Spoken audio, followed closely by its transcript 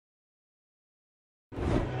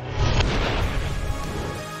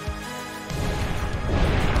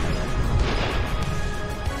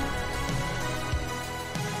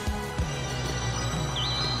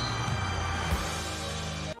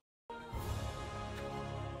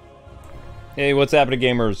Hey, what's happening,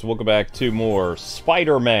 gamers? Welcome back to more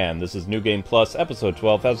Spider-Man. This is New Game Plus, episode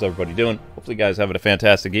 12. How's everybody doing? Hopefully you guys having a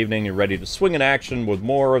fantastic evening. You're ready to swing in action with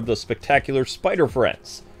more of the spectacular Spider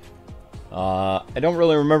Friends. I don't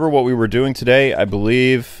really remember what we were doing today. I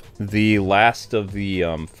believe the last of the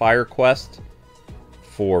Fire Quest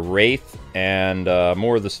for Wraith and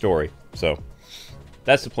more of the story. So,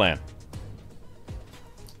 that's the plan.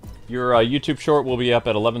 Your YouTube short will be up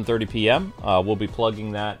at 11:30 p.m. We'll be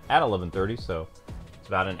plugging that at 11:30, so it's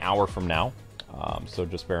about an hour from now. So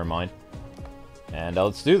just bear in mind. And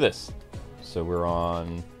let's do this. So we're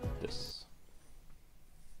on this.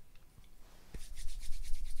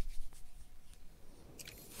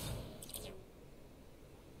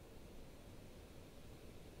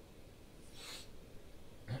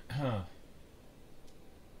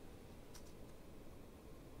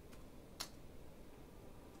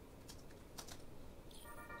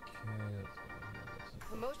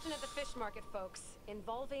 Promotion at the fish market, folks,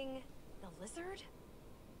 involving the lizard?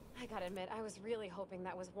 I gotta admit, I was really hoping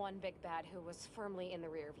that was one big bad who was firmly in the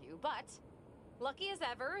rear view, but lucky as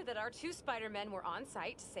ever that our two Spider-Men were on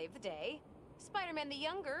site to save the day. Spider-Man the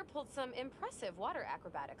younger pulled some impressive water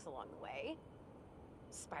acrobatics along the way.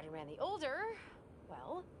 Spider-Man the older,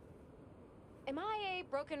 well, am I a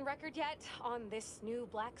broken record yet on this new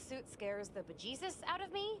black suit scares the bejesus out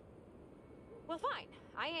of me? Well, fine,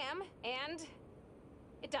 I am, and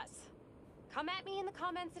it does. Come at me in the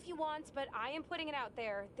comments if you want, but I am putting it out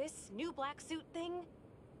there. This new black suit thing,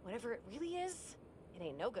 whatever it really is, it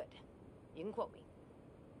ain't no good. You can quote me.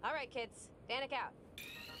 All right, kids, Danik out.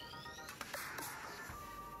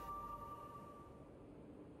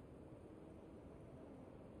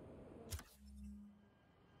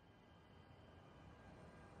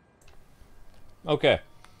 Okay.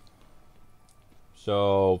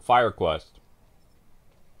 So, Fire Quest.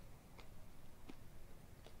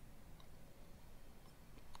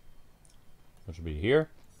 Which should be here.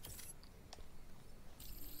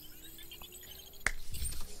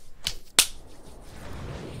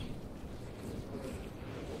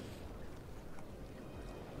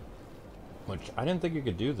 Which, I didn't think you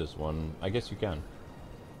could do this one. I guess you can.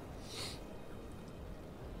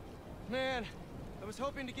 Man, I was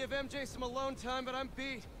hoping to give MJ some alone time, but I'm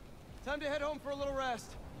beat. Time to head home for a little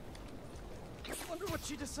rest. Wonder what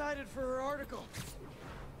she decided for her article.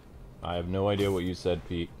 I have no idea what you said,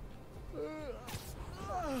 Pete.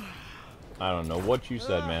 I don't know what you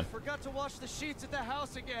said, man. Forgot to wash the sheets at the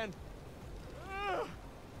house again.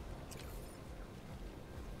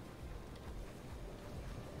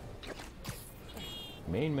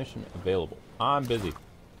 Main mission available. I'm busy.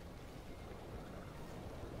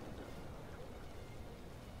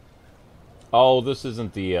 Oh, this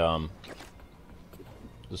isn't the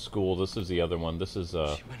school. This is the other one. This is She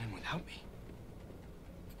went in without me.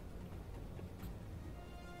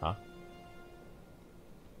 Huh?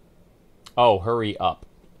 Oh, hurry up.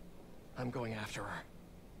 I'm going after her.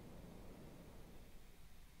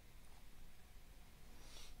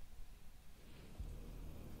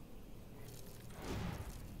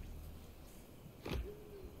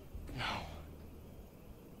 No.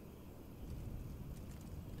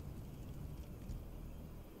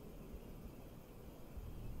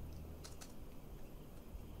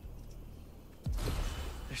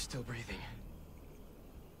 They're still breathing.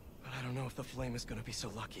 But I don't know if the flame is gonna be so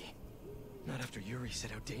lucky. Not after Yuri said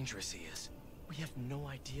how dangerous he is. We have no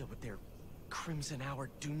idea what their Crimson Hour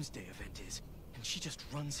Doomsday event is, and she just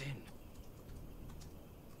runs in.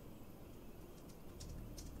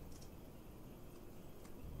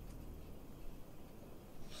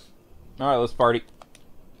 Alright, let's party.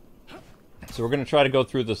 So we're going to try to go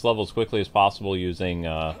through this level as quickly as possible using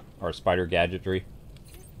our spider gadgetry.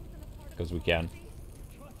 Because we can.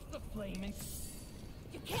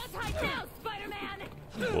 You can't hide now, Spider-Man!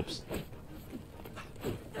 Whoops.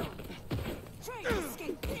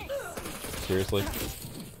 Seriously?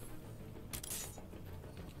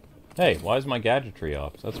 Hey, why is my gadgetry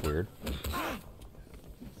off? That's weird.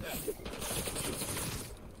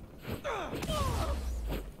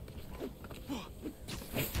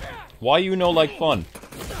 Why you know like fun?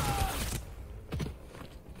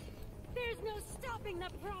 There's no stopping the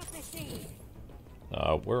prophecy!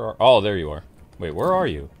 Where are... Oh, there you are. Wait, where are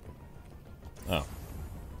you? Oh.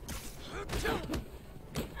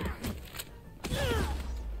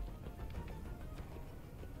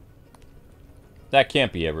 That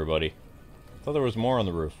can't be everybody. I thought there was more on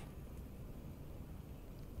the roof.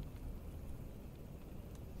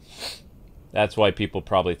 That's why people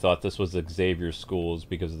probably thought this was Xavier's schools,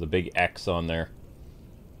 because of the big X on there.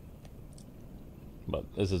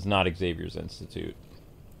 But this is not Xavier's Institute.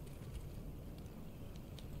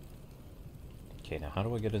 Okay, now how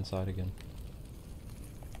do I get inside again?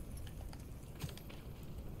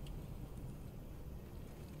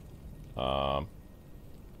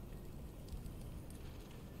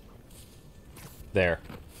 There.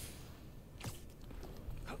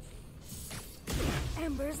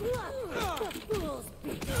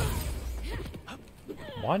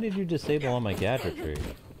 Why did you disable all my gadgetry?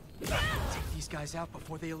 Take these guys out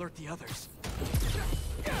before they alert the others.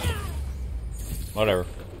 Whatever.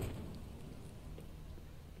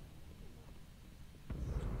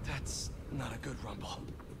 That's not a good rumble.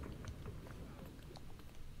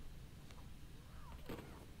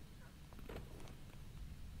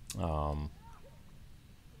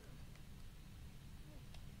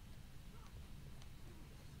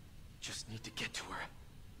 Just need to get to her.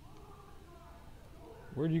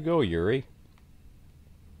 Where'd you go, Yuri?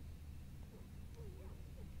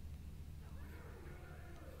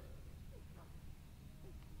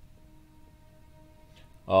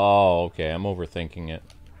 Oh, okay, I'm overthinking it.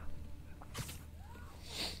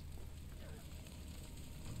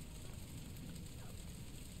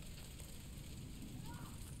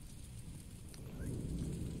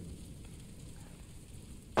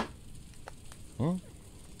 Hmm?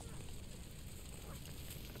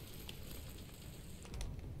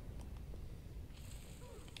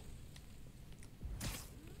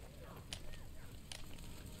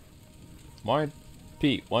 Why,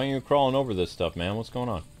 Pete, why are you crawling over this stuff, man? What's going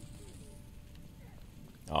on?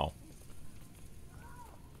 Oh.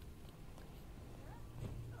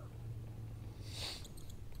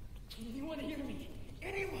 Anyone hear me?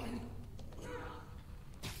 Anyone?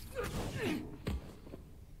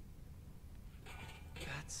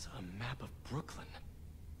 That's a map of Brooklyn.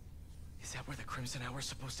 Is that where the Crimson Hour is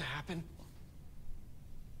supposed to happen?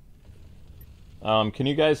 Can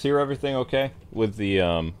you guys hear everything okay? With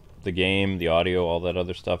the game, the audio, all that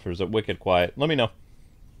other stuff? Or is it wicked quiet? Let me know.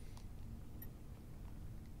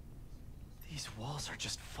 These walls are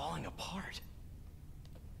just falling apart.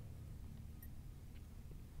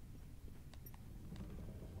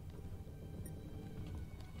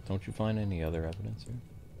 Don't you find any other evidence here?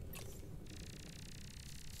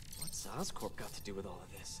 What's Oscorp got to do with all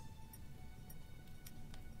of this?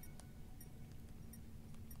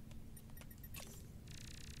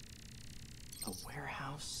 A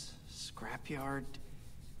warehouse, scrapyard,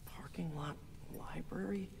 parking lot,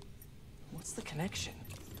 library? What's the connection?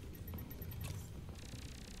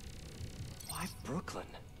 Why Brooklyn?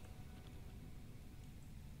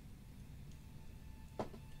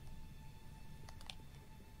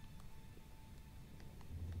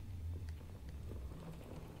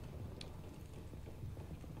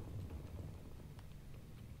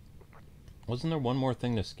 Wasn't there one more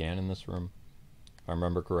thing to scan in this room? If I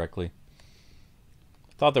remember correctly.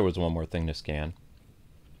 I thought there was one more thing to scan.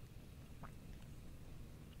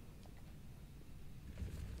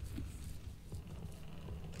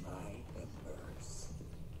 My embers.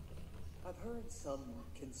 I've heard some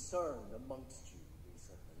concern amongst you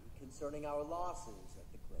recently concerning our losses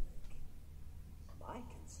at the clinic. My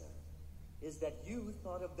concern is that you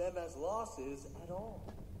thought of them as losses at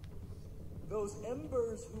all. Those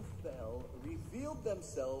embers who fell revealed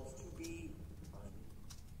themselves to be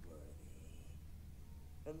unworthy.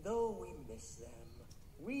 And though we miss them,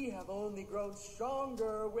 we have only grown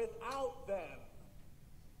stronger without them.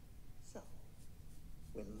 So,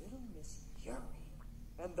 when little Miss Yuri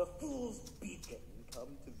and the Fool's Beacon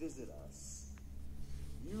come to visit us,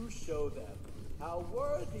 you show them how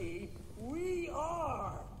worthy we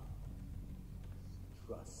are.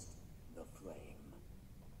 Trust the flame.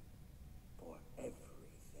 For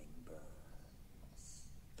everything burns.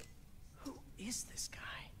 Who is this guy?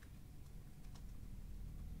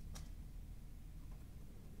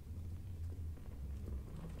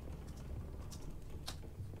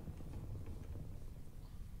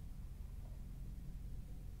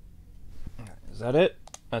 Is that it?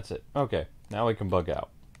 That's it. Okay, now we can bug out.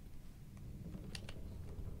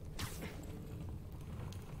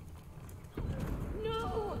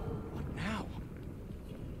 No! What now?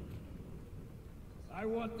 I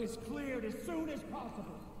want this cleared as soon as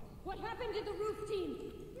possible. What happened to the roof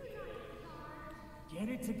team? Get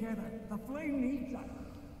it together. The flame needs us.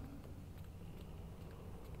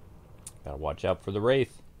 Gotta watch out for the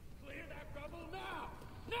Wraith. Clear that rubble now!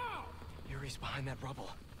 Now! Yuri's behind that rubble.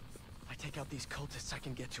 I take out these cultists, I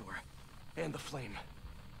can get to her. And the flame.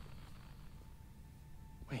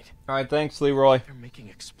 Wait. Alright, thanks, Leroy. They're making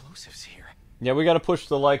explosives here. Yeah, we gotta push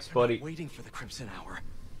the likes, They're buddy. not waiting for the Crimson Hour.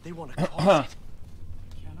 They want to cause it.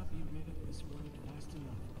 Cannot be admitted this won't last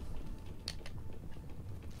enough.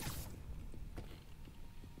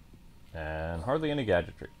 And hardly any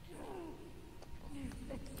gadgetry.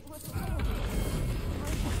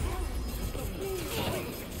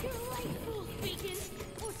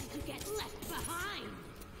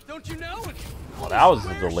 Don't you know? Well, that was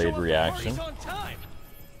a delayed reaction. On time.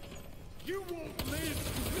 You won't live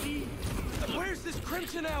to see. Where's this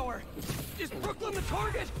Crimson Hour? Is Brooklyn the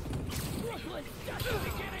target? Brooklyn's just the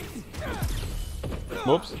beginning.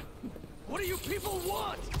 Whoops. What do you people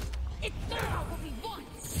want? It's not about what we want.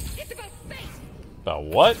 It's about space. About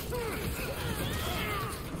what?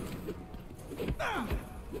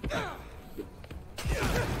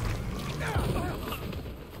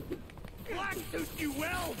 Black suits you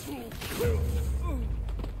well, fool.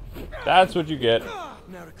 That's what you get. Now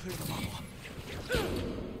to clear the bubble.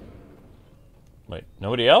 Wait,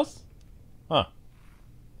 nobody else? Huh.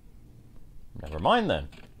 Never mind then.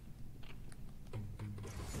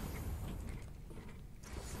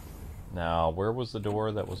 Now, where was the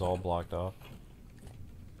door that was all blocked off?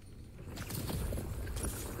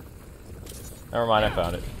 Never mind, I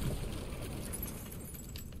found it.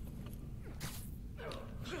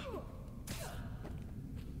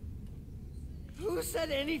 Who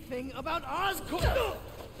said anything about Oscorp?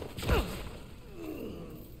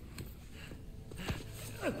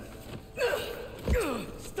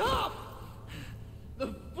 Stop!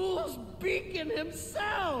 The fool's beacon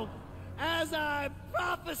himself, as I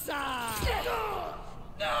prophesied!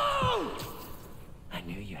 No! I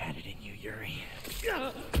knew you had it in you, Yuri.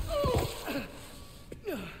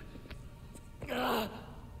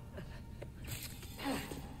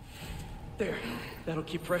 There. That'll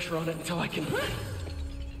keep pressure on it until I can...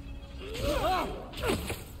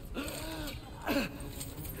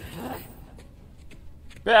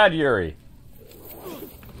 Bad Yuri.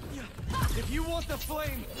 If you want the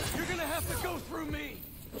flame, you're gonna have to go through me.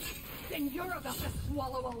 Then you're about to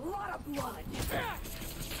swallow a lot of blood.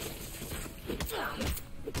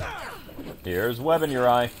 Here's web in your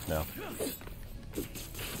eye. No.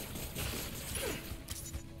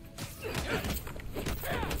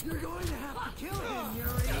 You're going to have to kill him,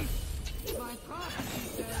 Yuri! My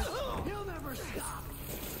prophecy says he'll never stop!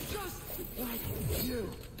 Just like you!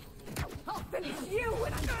 I'll finish you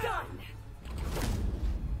when I'm done.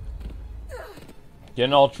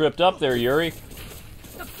 Getting all tripped up there, Yuri.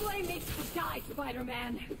 The flame needs to die,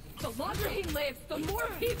 Spider-Man. The longer he lives, the more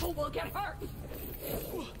people will get hurt.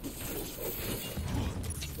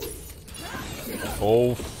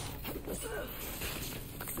 Oh.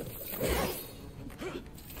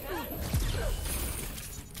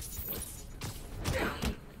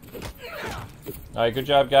 Alright, good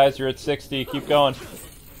job, guys. You're at 60. Keep going.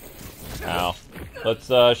 Ow. Let's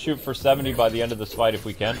shoot for 70 by the end of this fight if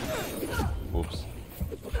we can. Oops.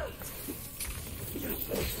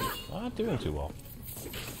 Not doing too well.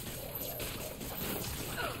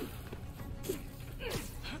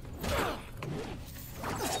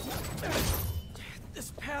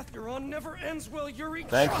 This path you're on never ends well, Yuri.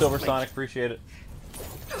 Thanks, Silver Sonic. Appreciate it.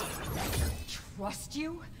 Trust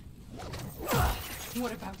you?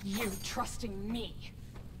 What about you trusting me?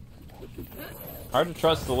 Hard to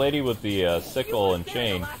trust the lady with the sickle and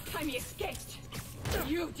chain. The last time he escaped,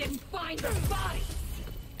 you didn't find his body.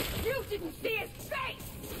 You didn't see his face.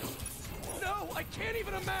 No, I can't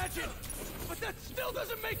even imagine. But that still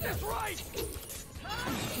doesn't make this right.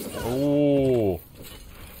 Ooh.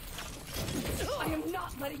 I am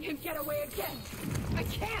not letting him get away again. I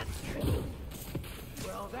can't.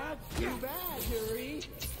 Well, that's too bad, Yuri.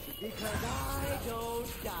 Because I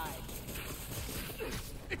don't die.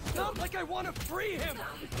 It's not like I want to free him.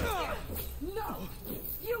 No,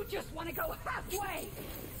 you just want to go halfway.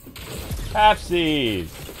 Halfsies.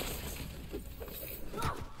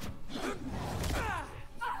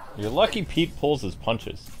 You're lucky Pete pulls his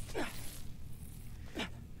punches.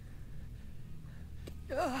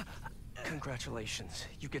 Congratulations.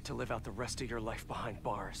 You get to live out the rest of your life behind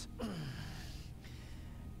bars.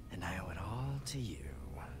 And I owe it all to you.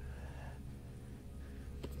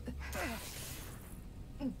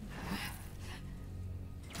 God,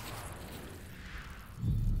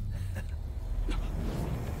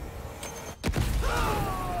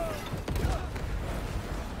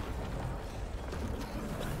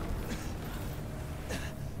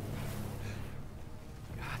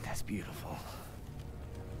 that's beautiful.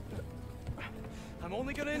 I'm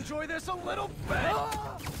only gonna enjoy this a little bit.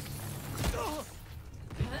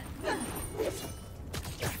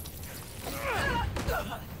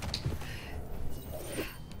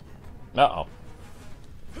 Uh-oh.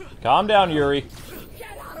 Calm down, Yuri.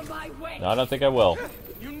 Get out of my way. No, I don't think I will.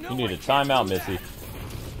 You know You need I a can't timeout, do that. Missy.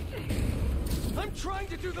 I'm trying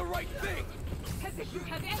to do the right thing. As if you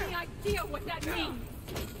have any idea what that means.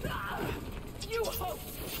 You hope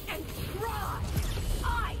and try.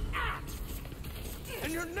 I act.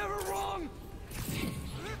 And you're never wrong.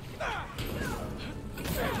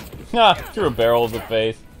 Ha! Threw a barrel in the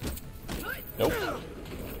face.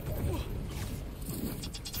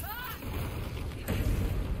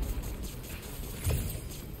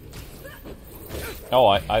 Oh,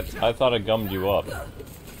 I thought I gummed you up.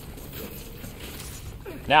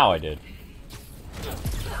 Now I did.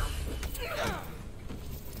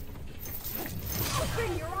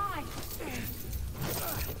 Open your eyes.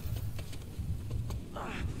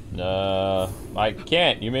 I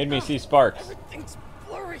can't. You made me see sparks. Everything's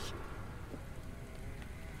blurry.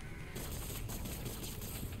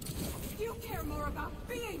 You care more about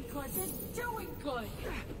being good than doing good.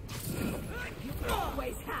 You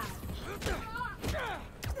always have.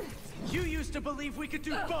 You used to believe we could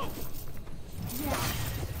do both. Yeah.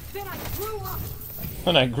 Then I grew up.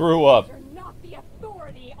 When I grew up. You're not the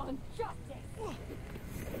authority on justice.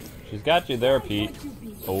 She's got you there, Pete.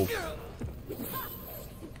 Oh.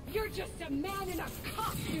 You're just a man in a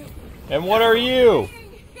costume. And what are you?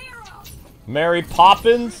 Hero. Mary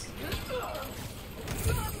Poppins?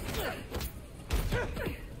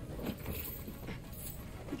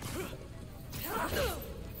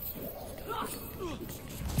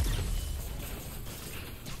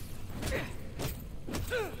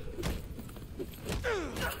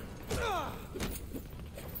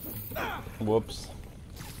 Whoops.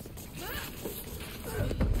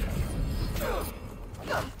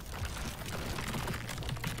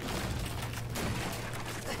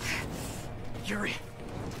 Yuri.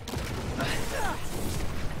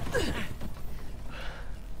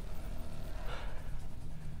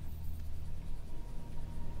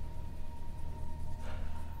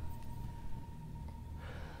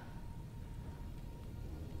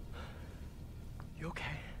 You okay?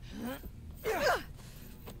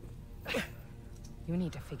 You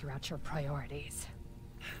need to figure out your priorities.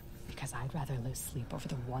 Because I'd rather lose sleep over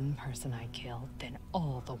the one person I killed than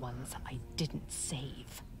all the ones I didn't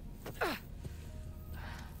save.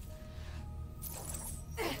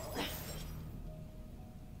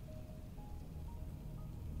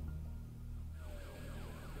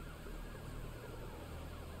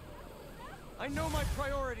 I know my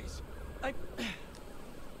priorities.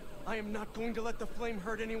 I am not going to let the flame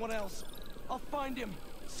hurt anyone else. I'll find him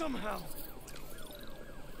somehow.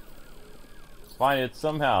 Find it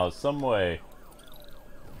somehow, some way.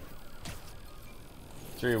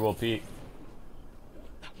 Sure you will, Pete.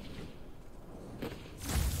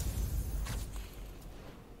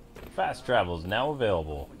 Fast travel is now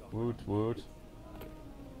available. Woot woot.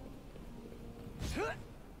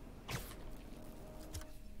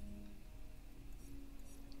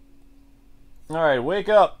 Alright, wake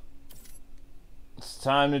up! It's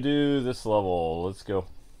time to do this level. Let's go.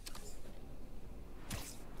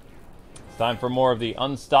 It's time for more of the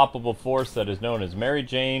unstoppable force that is known as Mary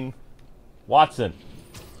Jane Watson.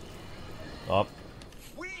 Up.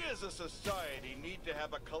 We as a society need to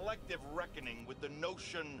have a collective reckoning with the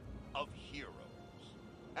notion of heroes.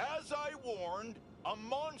 As I warned, a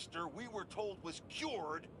monster we were told was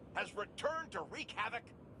cured has returned to wreak havoc,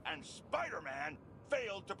 and Spider-Man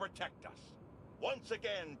failed to protect us. Once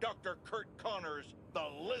again, Dr. Kurt Connors, the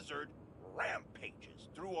Lizard, rampages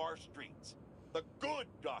through our streets. The good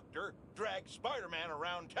doctor dragged Spider-Man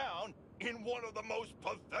around town in one of the most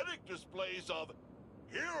pathetic displays of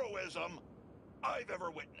heroism I've ever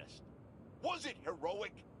witnessed. Was it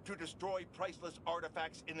heroic to destroy priceless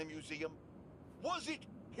artifacts in the museum? Was it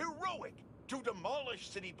heroic to demolish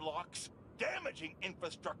city blocks, damaging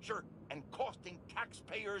infrastructure, and costing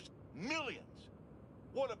taxpayers millions?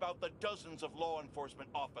 What about the dozens of law enforcement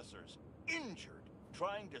officers injured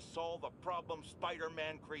trying to solve a problem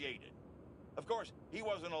Spider-Man created? Of course, he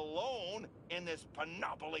wasn't alone in this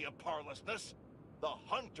panoply of parlessness. The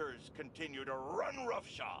hunters continue to run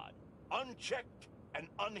roughshod, unchecked and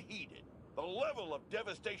unheeded. The level of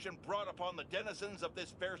devastation brought upon the denizens of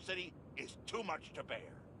this fair city is too much to bear.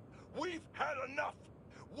 We've had enough!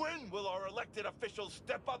 When will our elected officials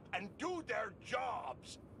step up and do their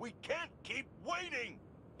jobs? We can't keep waiting!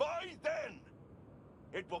 By then,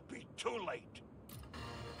 it will be too late.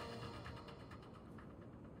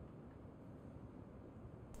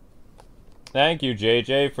 Thank you,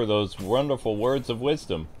 JJ, for those wonderful words of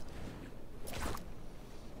wisdom.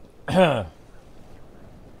 Good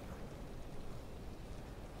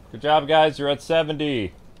job, guys. You're at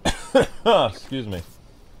 70. Excuse me.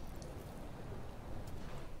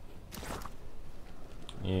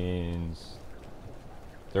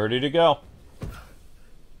 30 to go.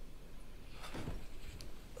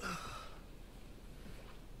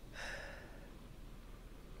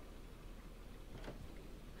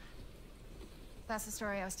 That's the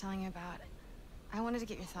story I was telling you about. I wanted to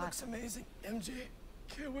get your thoughts. Looks amazing, MJ.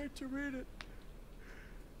 Can't wait to read it.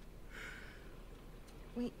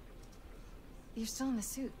 Wait. You're still in the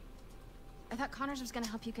suit. I thought Connors was gonna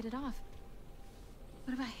help you get it off.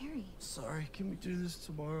 What about Harry? Sorry, can we do this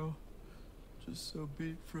tomorrow? Just so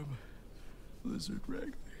beat from Lizard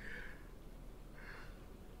Rag.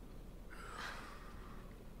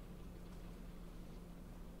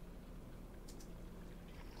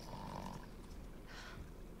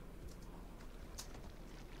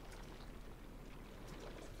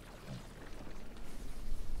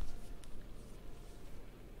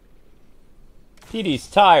 Petey's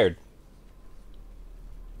tired.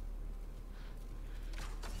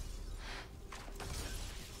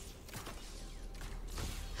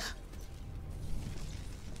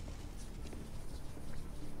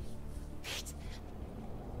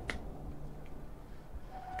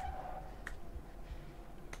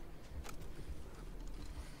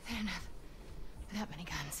 Fair enough. That many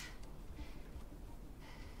guns.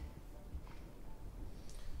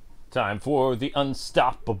 Time for the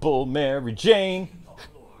unstoppable Mary Jane.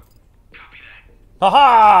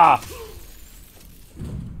 Ha-ha!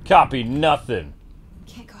 Copy nothing.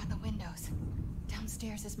 Can't go out the windows.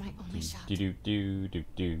 Downstairs is my only shot. Do.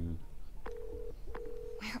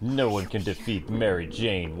 No one can defeat Mary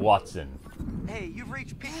Jane Watson. Hey, you've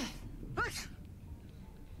reached Pete.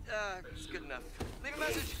 It's good enough. Leave a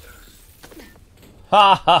message.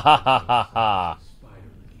 Ha ha ha ha ha ha.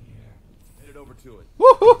 Headed over to it.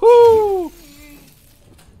 Woo-hoo-hoo!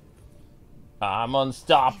 I'm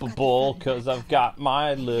unstoppable cause I've got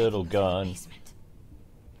my little gun.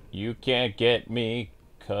 You can't get me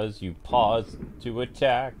cause you paused to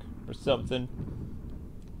attack or something.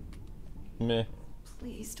 Meh.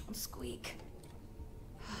 Please don't squeak.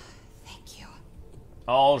 Thank you.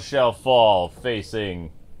 All shall fall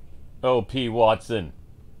facing O.P. Watson.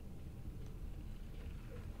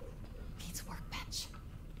 Pete's workbench.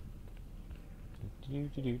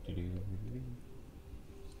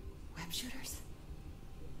 Web shooters.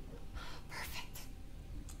 Perfect.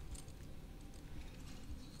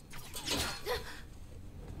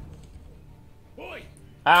 Boy!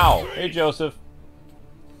 Ow! Hey, Joseph.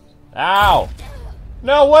 Ow!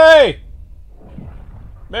 No way!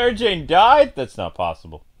 Mary Jane died? That's not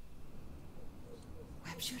possible.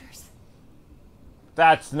 Web shooters.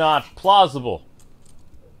 That's not plausible.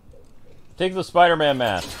 Take the Spider-Man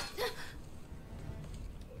mask.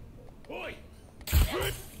 Boy!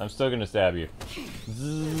 I'm still gonna stab you.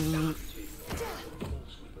 They'll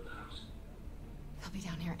be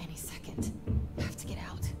down here any second. Have to get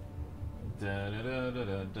out.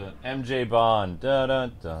 MJ Bond.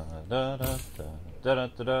 Alright,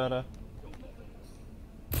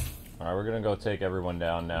 we're gonna go take everyone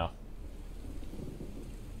down now.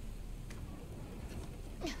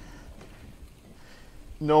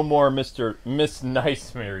 No more Miss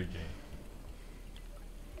Nice Mary Jane.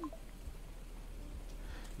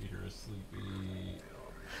 Peter is sleepy.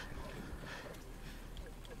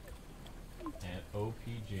 And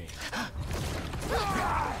O.P. Jane.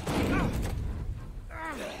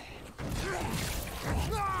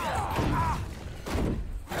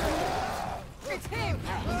 It's him!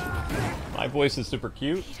 My voice is super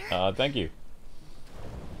cute. Thank you.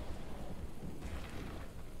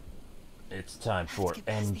 It's time for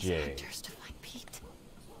MJ. To find Pete.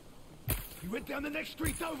 He went down the next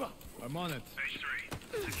street over! I'm on it.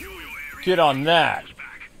 Get on that.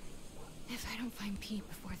 If I don't find Pete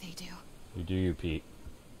before they do. You do you, Pete.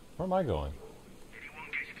 Where am I going? Anyone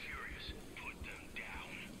gets curious, put them down.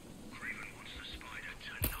 Kraven wants the spider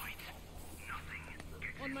tonight. Nothing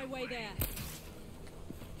gets On my way there.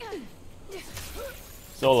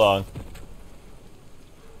 So long.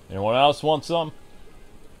 Anyone else want some?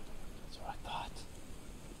 That's what I thought.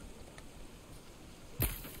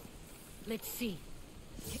 Let's see.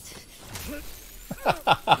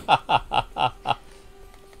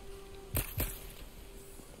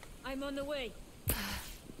 I'm on the way.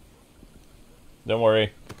 Don't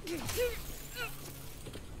worry.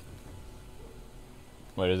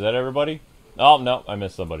 Wait, is that everybody? Oh, no, I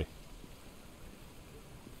missed somebody.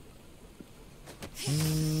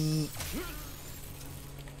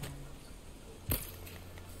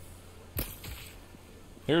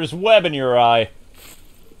 Here's web in your eye.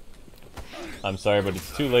 I'm sorry, but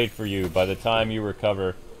it's too late for you. By the time you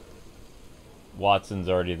recover, Watson's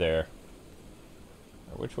already there.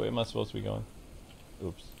 Which way am I supposed to be going?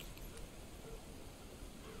 Oops.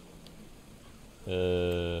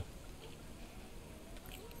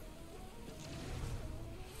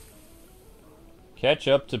 Catch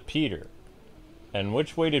up to Peter. And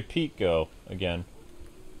which way did Pete go again?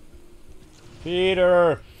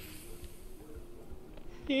 Peter!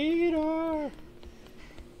 Peter!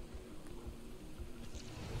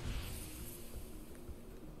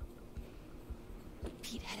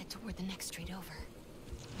 Pete headed toward the next street over.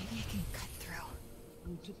 Maybe I can cut through.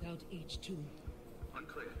 Who took out H2?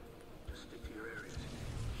 Unclear. Just stick to your areas.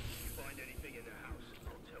 If you find anything in the house,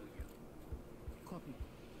 I'll tell you. Copy.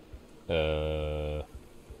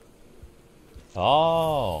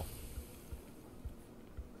 Oh.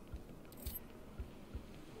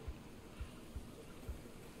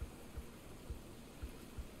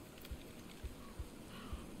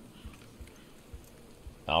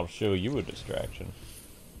 I'll show you a distraction.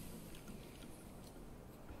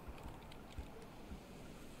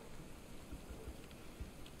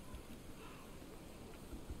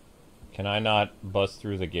 Can I not bust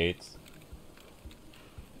through the gates?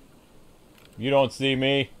 You don't see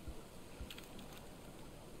me.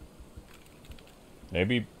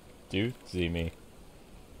 Maybe you do see me.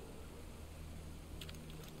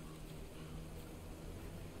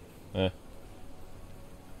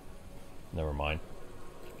 Never mind.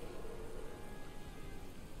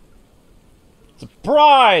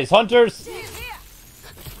 Surprise, hunters!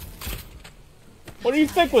 What do you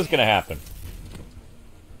think was gonna happen?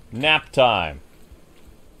 Nap time.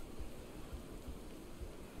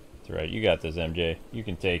 That's right, you got this, MJ. You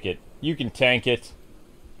can take it. You can tank it.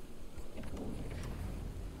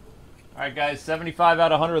 Alright, guys, 75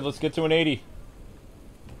 out of 100. Let's get to an 80.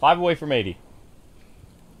 5 away from 80.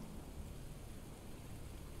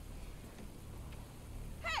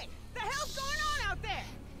 Hey, the hell's going on out there?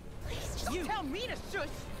 Please, don't tell me to shush.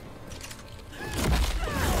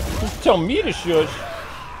 Just tell me to shush.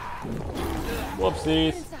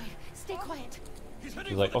 Whoopsies. Stay quiet.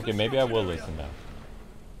 She's like, okay, maybe I will listen now.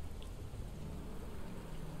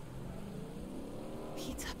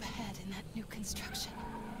 He's up ahead in that new construction.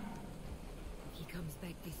 He comes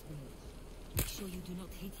back this way. Make sure you do not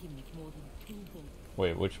hit him with more than 2 bolts.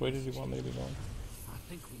 Wait, which way did you want me to be going? I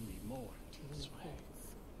think we need more. This way.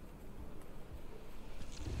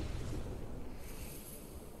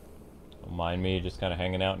 Don't mind me just kind of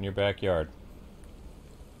hanging out in your backyard.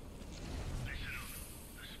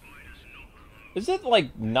 Is it,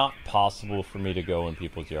 like, not possible for me to go in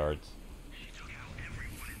people's yards? She took out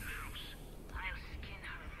everyone in the house. I'll skin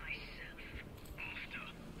her myself. After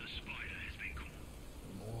the spider has been caught.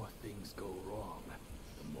 The more things go wrong,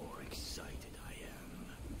 the more excited I am.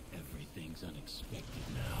 Everything's unexpected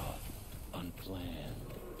now.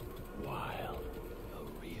 Unplanned. Wild. A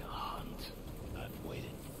real hunt. I've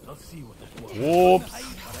waited. Let's see what that was. Whoops.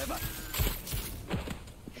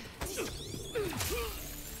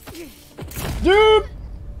 Dude!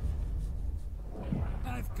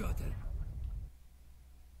 I've got it.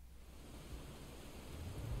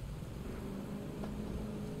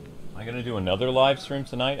 Am I gonna do another live stream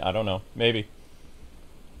tonight? I don't know. Maybe.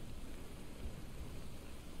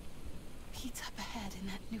 He's up ahead in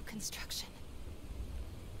that new construction.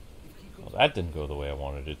 Well, that didn't go the way I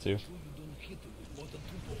wanted it to.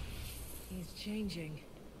 He's changing.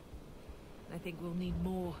 I think we'll need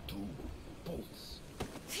more. 2 bolts.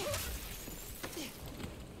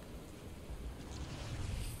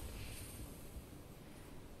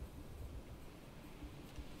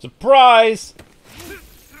 Surprise!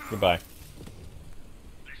 Goodbye.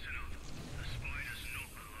 Listen up. The spider's not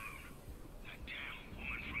alone. That damn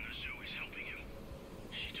woman from the zoo is helping him.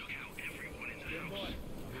 She took out everyone in the house.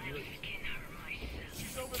 I'll skin her myself.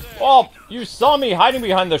 She's over there. Oh, you saw me hiding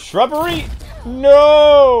behind the shrubbery?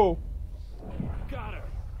 No! Got her.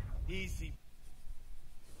 Easy.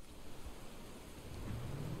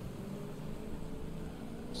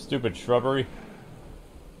 Stupid shrubbery.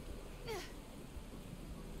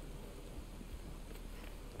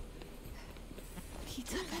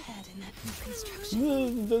 He's up ahead in that new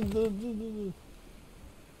construction.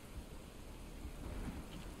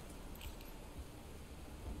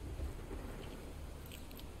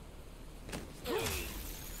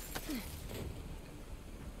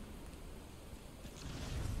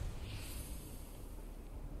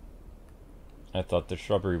 I thought the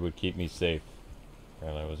shrubbery would keep me safe.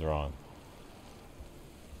 Apparently I was wrong.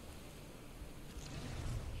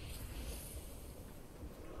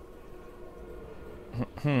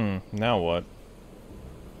 Now what?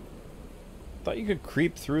 Thought you could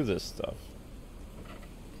creep through this stuff.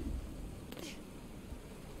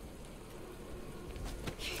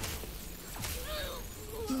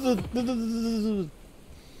 I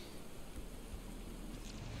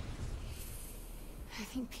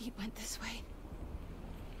think Pete went this way.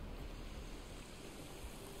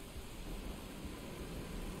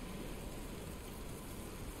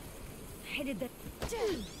 Headed that.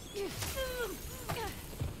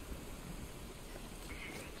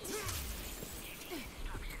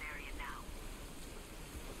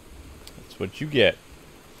 That's what you get.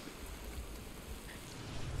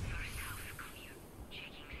 First house clear.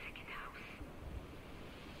 Checking second house.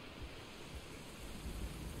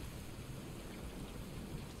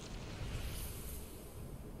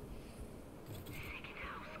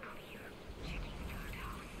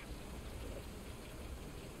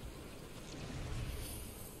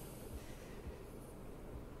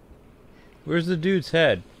 Where's the dude's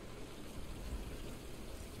head?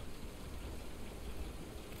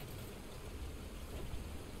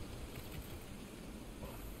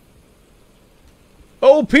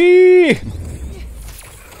 OP!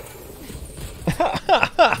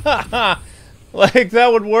 Like,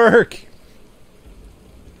 that would work.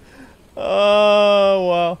 Oh,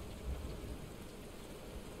 wow.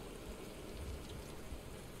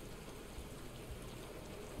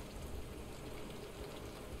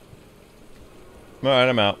 Alright,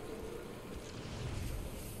 I'm out.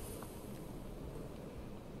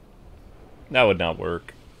 That would not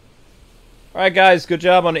work. Alright, guys, good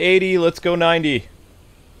job on 80. Let's go 90.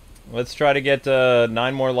 Let's try to get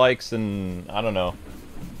 9 more likes and, I don't know,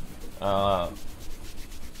 5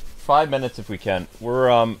 minutes if we can.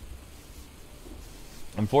 We're,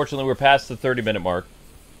 unfortunately, we're past the 30-minute mark.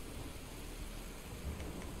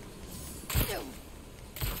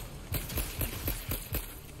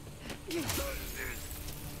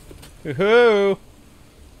 Woohoo!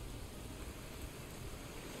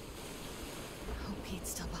 Oh, Pete's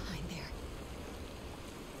still behind there.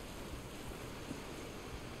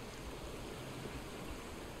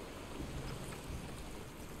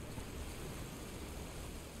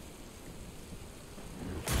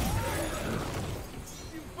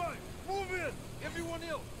 Move in! Everyone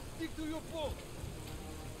else, stick to your post!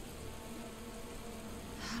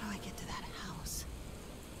 How do I get to that house?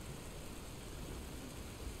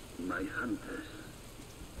 My hunters,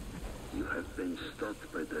 you have been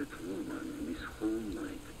stalked by that woman this whole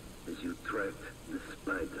night as you tracked the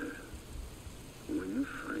spider. When you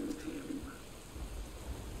find him,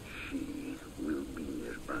 she will be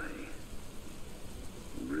nearby.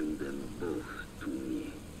 Bring them both to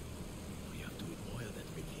me. We have to avoid that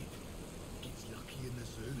wicked. Gets lucky in the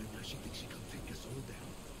zoo and now she thinks she can take us all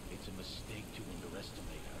down. It's a mistake to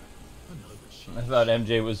underestimate her. I know, but she... I thought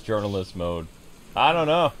MJ was journalist mode. I don't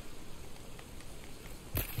know.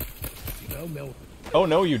 Oh,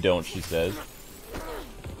 no, you don't, she says.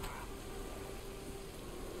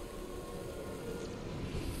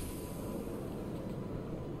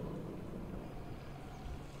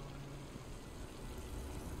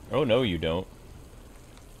 Oh, no, you don't.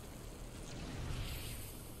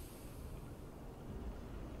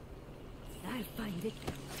 I'll find it.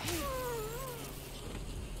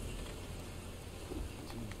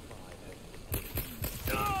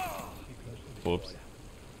 Whoops.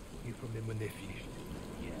 You from them when they're finished.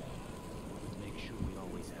 Yeah. Make sure we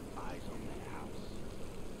always have eyes on that house.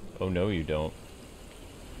 Oh, no, you don't.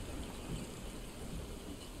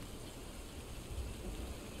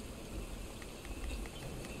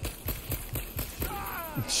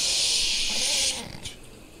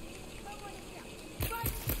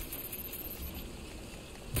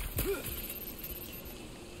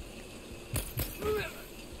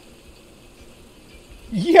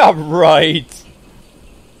 Yeah, right.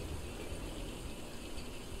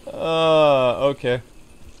 Okay.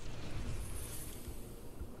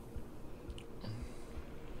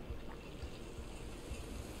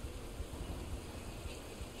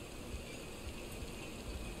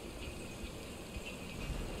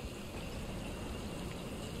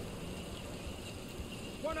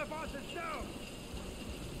 One of us is down!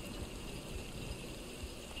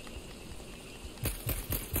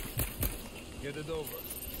 Get it over.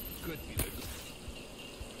 Could be the...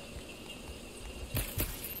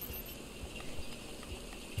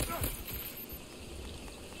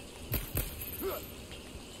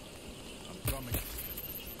 I'm coming.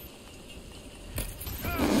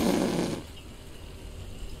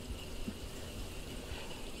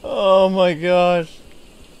 Oh my gosh.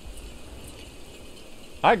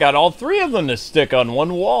 I got all 3 of them to stick on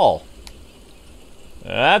one wall.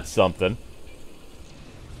 That's something.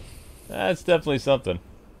 That's definitely something.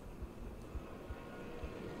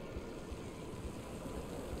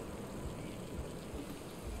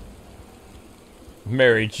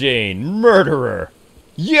 Mary Jane, murderer!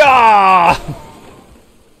 Yeah!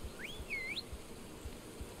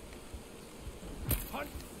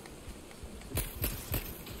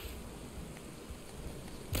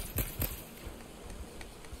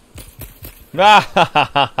 Ah ha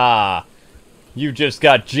ha ha ha! You just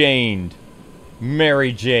got Janed.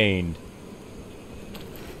 Mary Janed.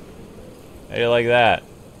 How do you like that?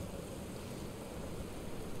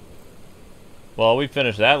 Well, we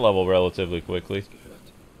finished that level relatively quickly.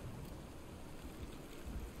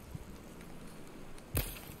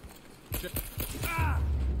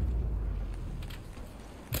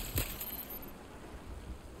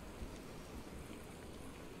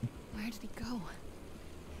 Where did he go?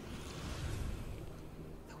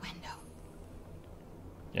 The window.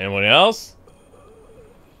 Anyone else?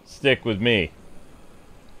 stick with me.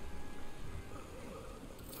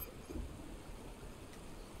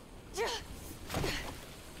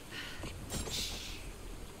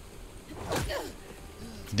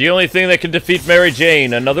 The only thing that can defeat Mary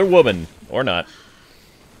Jane, another woman. Or not.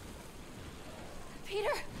 Peter,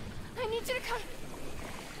 I need you to come.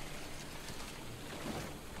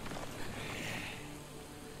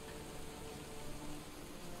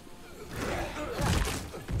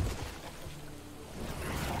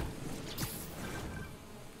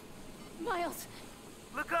 Miles,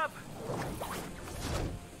 Look up!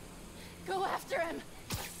 go after him.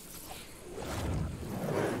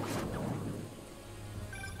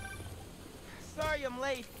 Sorry I'm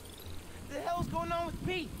late. The hell's going on with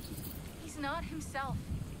Pete? He's not himself.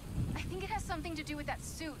 I think it has something to do with that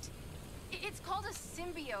suit. It's called a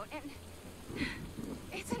symbiote, and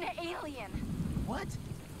it's an alien. What?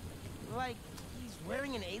 Like, he's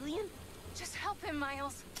wearing an alien? Just help him,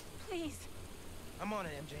 Miles. Please. I'm on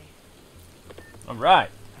it, MJ. Alright.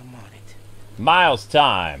 I'm on it. Miles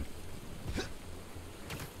time.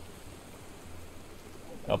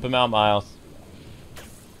 Help him out, Miles.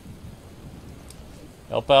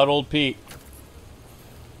 Help out old Pete.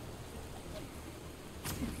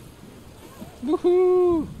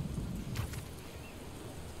 Woohoo!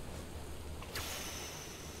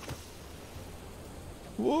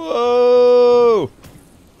 Whoa!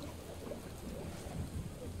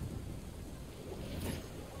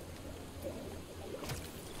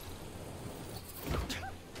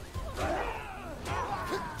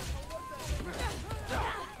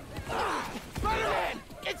 Spider-Man!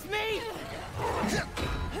 It's me!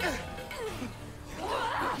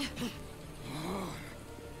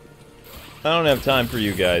 I don't have time for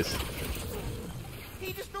you guys.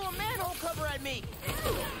 He just threw a manhole cover at me!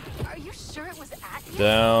 Are you sure it was at you?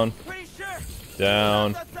 Down. Pretty sure!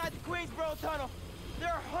 Down. Just outside the Queensboro tunnel. There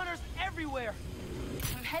are hunters everywhere.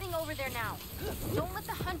 I'm heading over there now. Don't let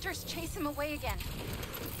the hunters chase him away again.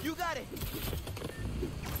 You got it.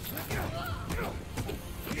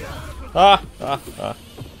 Ah! Ah! Ah!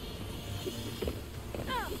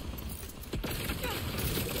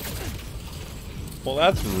 Well,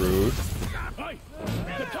 that's rude. Hey!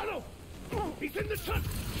 The tunnel! He's in the tunnel!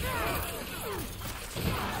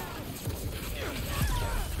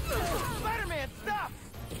 Spider-Man, stop!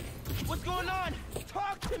 What's going on?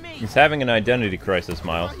 Talk to me! He's having an identity crisis, I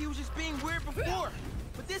Miles. thought he was just being weird before,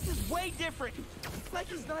 but this is way different. It's like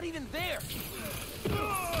he's not even there.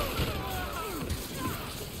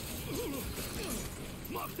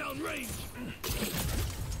 Lockdown range!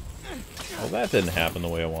 Well, that didn't happen the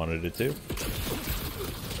way I wanted it to.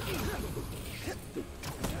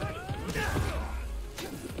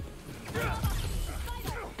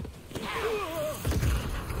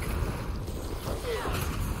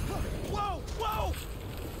 Whoa, whoa!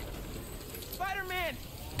 Spider-Man!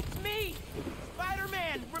 It's me!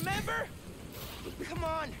 Spider-Man, remember? Come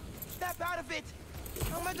on, snap out of it!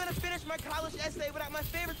 How am I gonna finish my college essay without my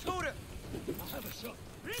favorite tutor? I'll have a shot.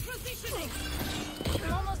 Repositioning!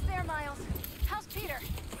 We're almost there, Miles. How's Peter?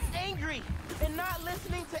 Angry and not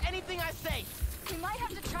listening to anything I say. We might have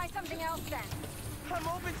to try something else then. I'm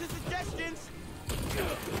open to suggestions.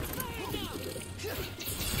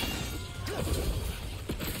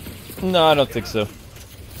 No, I don't think so.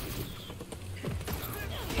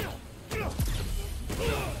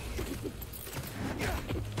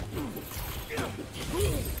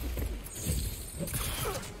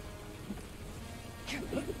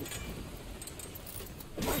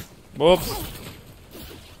 Whoops.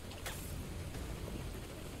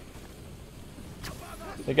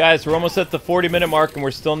 Hey guys, we're almost at the 40-minute mark and we're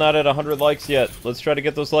still not at 100 likes yet. Let's try to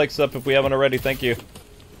get those likes up if we haven't already. Thank you.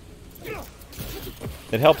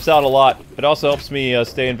 It helps out a lot. It also helps me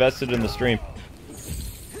stay invested in the stream.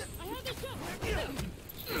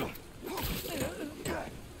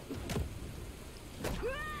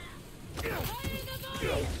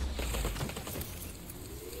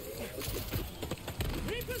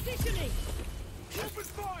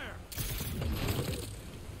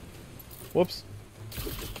 Whoops.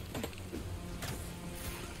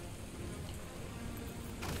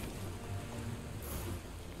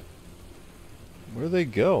 Where'd they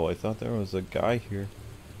go? I thought there was a guy here.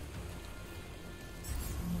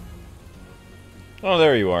 Oh,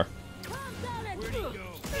 there you are.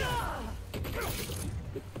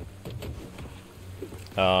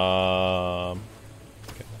 Okay.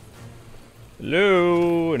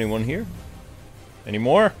 Hello? Anyone here? Any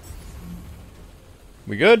more?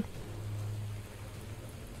 We good?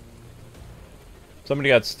 Somebody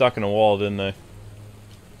got stuck in a wall, didn't they?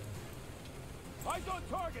 Eyes on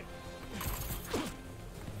target.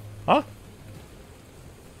 Huh?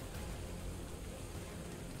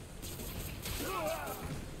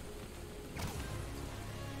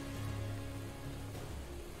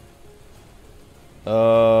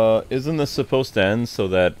 Isn't this supposed to end so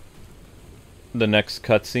that the next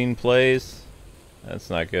cutscene plays? That's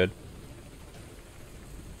not good.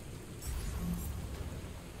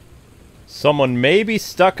 Someone may be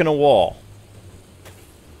stuck in a wall.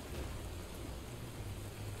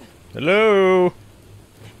 Hello?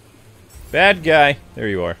 Bad guy. There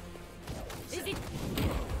you are.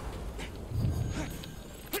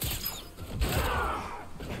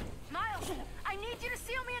 Miles, I need you to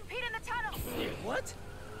seal me and Pete in the tunnel. What?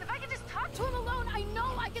 If I can just talk to him alone, I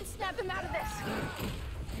know I can snap him out of this.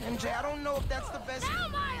 MJ, I don't know if that's the best. Now,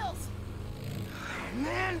 Miles!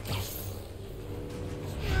 Man!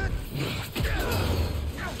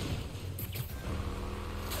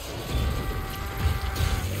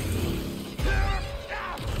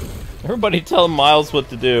 Everybody tell Miles what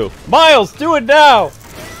to do. Miles, do it now!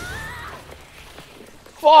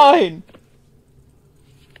 Fine!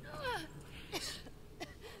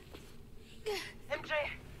 MJ,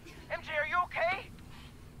 are you okay?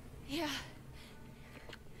 Yeah.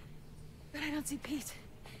 But I don't see Pete.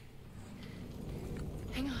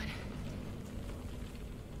 Hang on.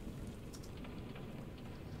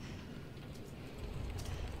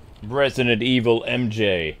 Resident Evil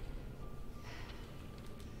MJ.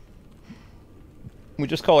 We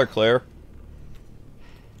just call her Claire.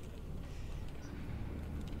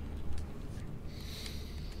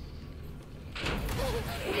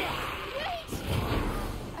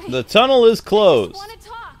 The tunnel is closed. I want to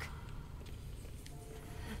talk.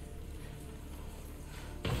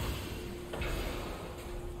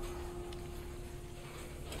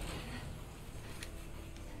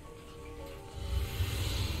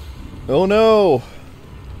 Oh no!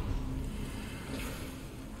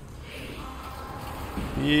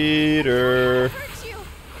 Peter. Hurt you.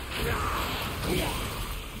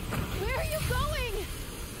 Where are you going?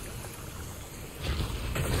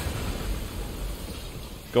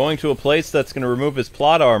 Going to a place that's going to remove his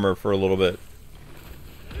plot armor for a little bit.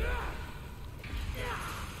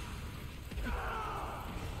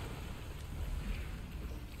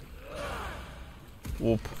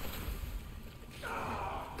 Whoop.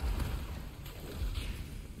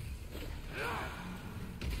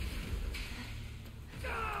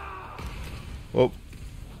 Whoop.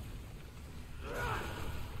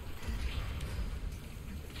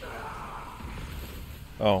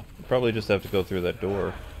 Oh, probably just have to go through that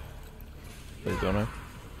door. Wait, don't I?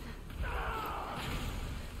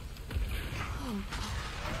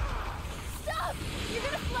 Stop! You're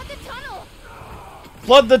gonna flood the tunnel!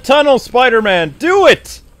 Flood the tunnel, Spider-Man! Do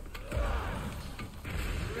it!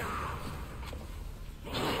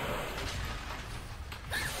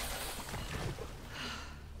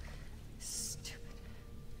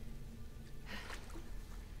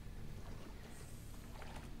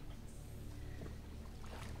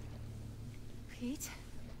 Pete?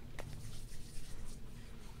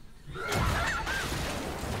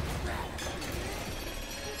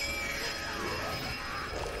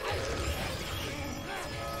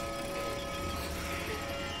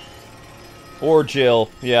 Or Jill.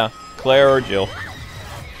 Yeah, Claire or Jill.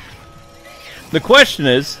 The question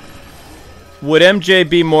is, would MJ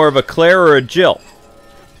be more of a Claire or a Jill?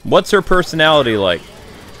 What's her personality like?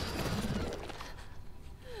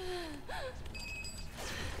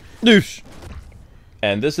 Noosh!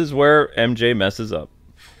 And this is where MJ messes up.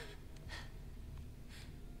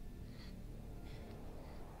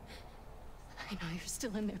 I know you're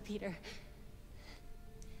still in there, Peter.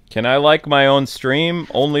 Can I like my own stream?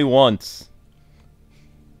 Only once.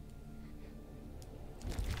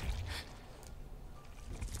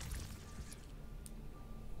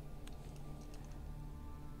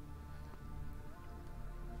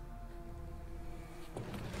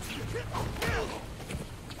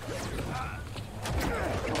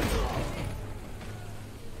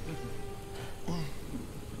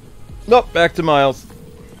 Nope, back to Miles.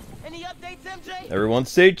 Any updates, MJ? Everyone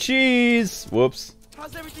say cheese! Whoops.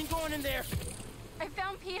 How's everything going in there? I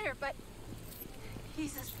found Peter, but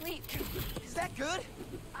he's asleep. Is that good?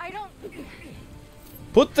 I don't...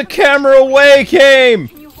 Put the camera away, Game!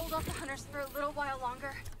 Can you hold off the hunters for a little while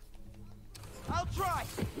longer? I'll try.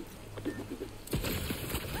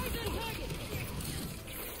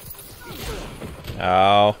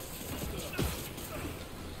 Ow.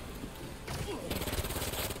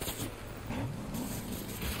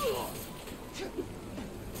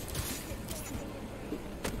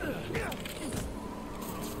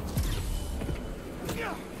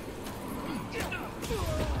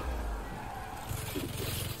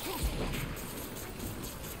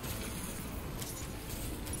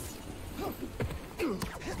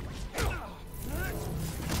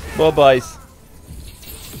 You Bye-bye.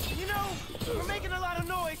 know, we're making a lot of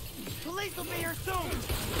noise.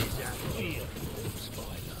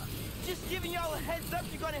 heads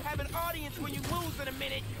up, you're gonna have an audience when you lose in a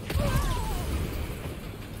minute.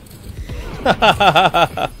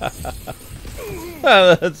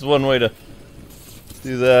 That's one way to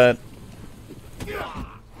do that.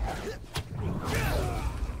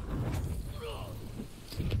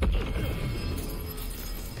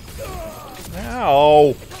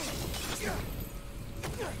 Ow!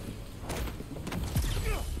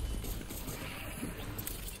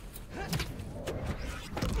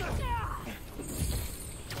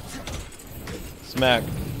 Smack.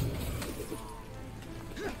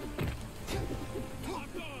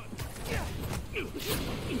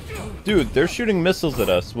 Dude, they're shooting missiles at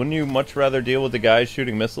us. Wouldn't you much rather deal with the guys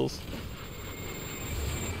shooting missiles?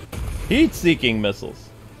 Heat-seeking missiles.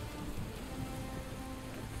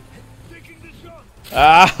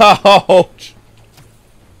 Ouch!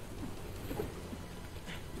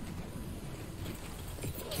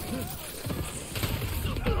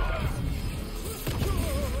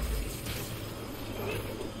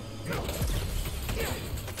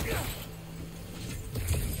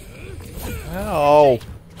 Ow!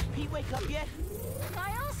 Pete, wake up yet?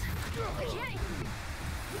 Miles? I can't.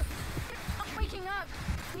 I'm waking up.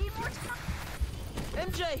 Need more time.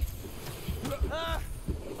 MJ!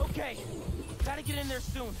 Okay. Gotta get in there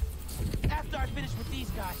soon. After I finish with these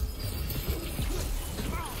guys.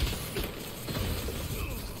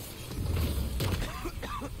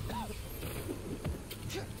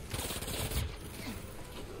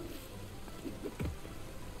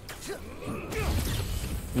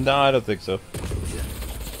 No, I don't think so.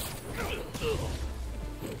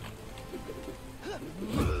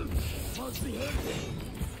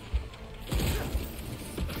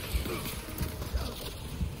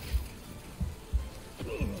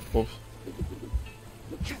 Oops.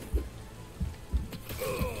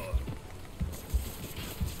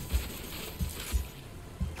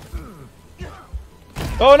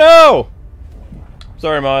 Oh no!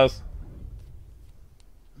 Sorry, Miles.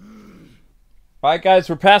 Alright guys,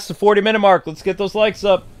 we're past the 40-minute mark. Let's get those likes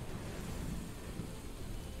up.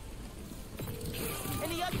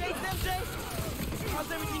 Any updates, MJ?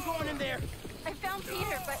 How's everything going in there? I found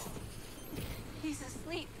Peter, but he's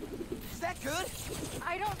asleep. Is that good?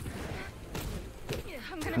 I don't...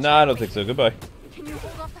 I'm gonna No, I don't think so. Goodbye. Can you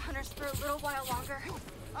hold off the hunters for a little while longer?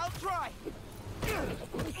 I'll try.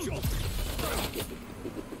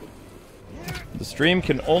 The stream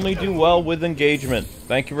can only do well with engagement.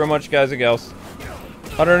 Thank you very much, guys and gals.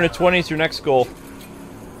 120 is your next goal.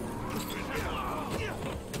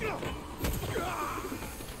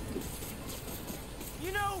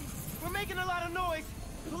 You know, we're making a lot of noise.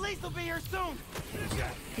 Police will be here soon.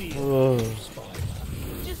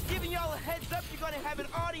 Just giving y'all a heads up, you're gonna have an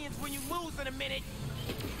audience when you lose in a minute.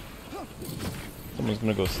 Someone's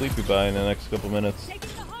gonna go sleepy by in the next couple minutes.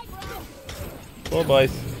 Hello,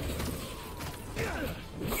 Bice.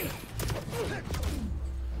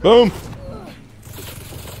 Boom!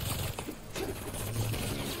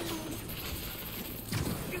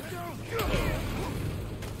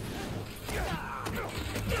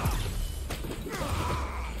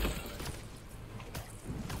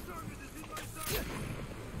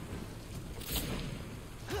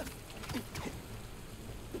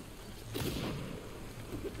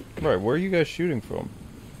 Right, where are you guys shooting from?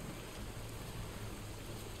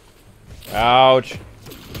 Ouch!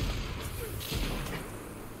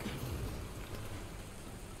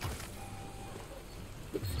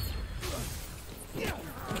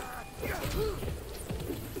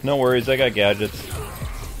 No worries, I got gadgets.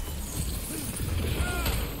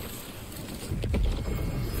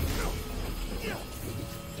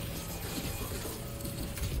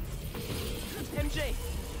 MJ,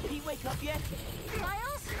 Pete, wake up yet?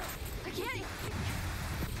 Miles? I can't...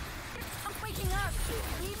 I'm waking up.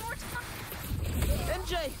 Need more time.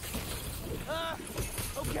 MJ!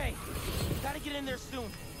 Okay. Gotta get in there soon.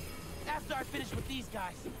 After I finish with these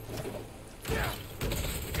guys.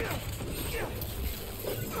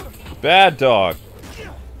 Bad dog.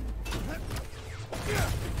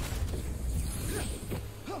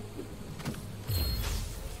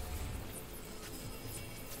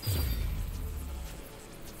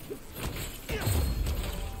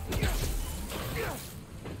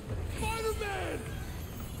 Spider-Man!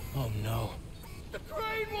 Oh no. The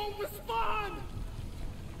crane won't respond!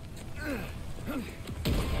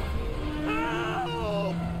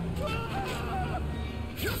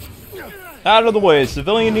 Out of the way,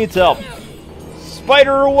 civilian needs help.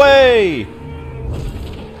 Spider away!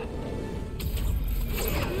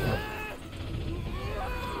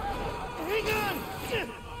 Hang on!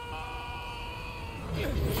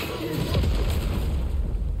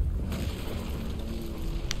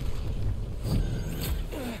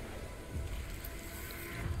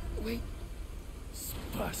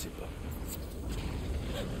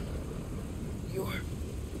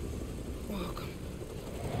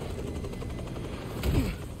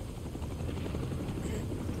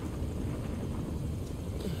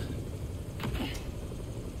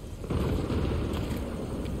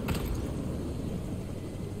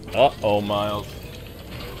 Uh-oh, Miles.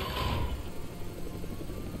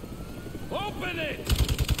 Open it!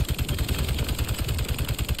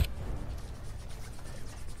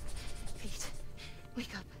 Pete,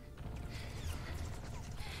 wake up.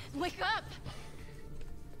 Wake up!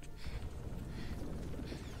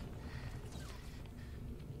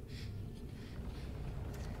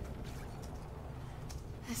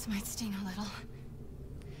 This might sting a little.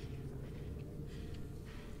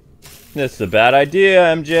 That's a bad idea,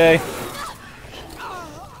 MJ.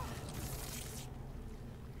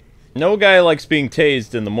 No guy likes being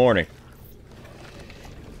tased in the morning.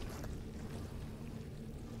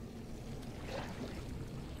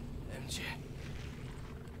 MJ.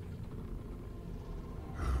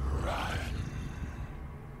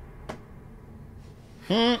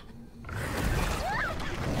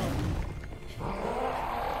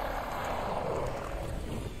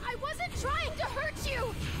 I wasn't trying to hurt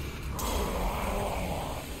you!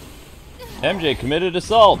 MJ committed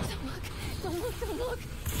assault. Don't look, don't look!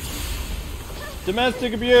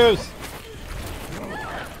 Domestic abuse.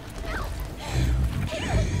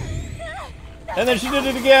 And then she did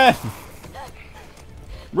it again.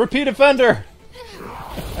 Repeat offender.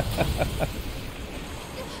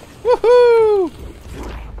 Woohoo!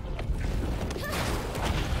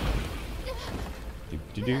 Do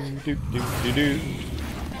do do do do do.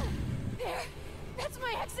 There! That's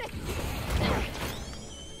my exit!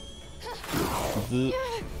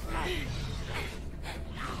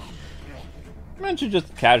 Man should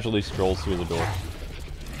just casually strolls through the door.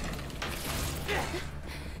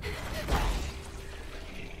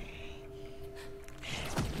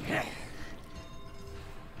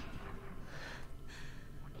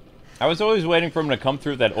 I was always waiting for him to come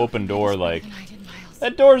through that open door, like,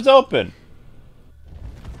 that door's open!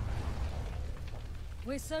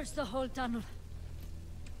 We searched the whole tunnel.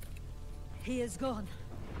 He is gone.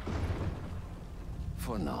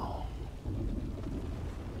 For now.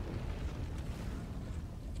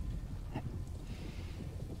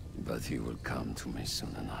 But he will come to me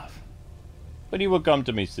soon enough. But he will come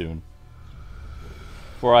to me soon.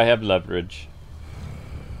 For I have leverage.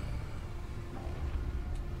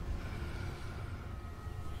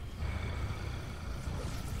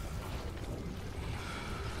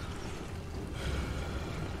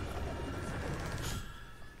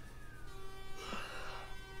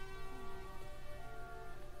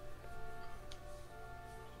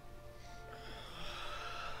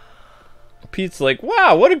 Pete's like,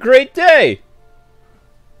 wow, what a great day!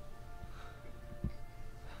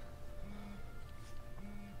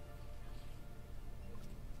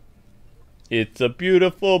 It's a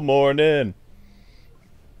beautiful morning.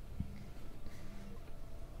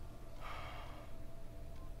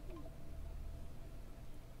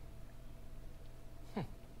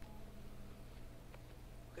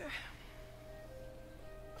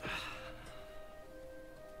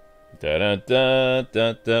 Da da da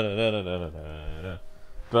da da da da da da.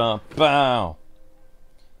 Bow bow.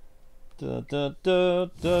 Da da da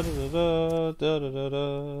da da da da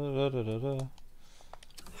da da da da.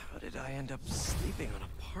 How did I end up sleeping on a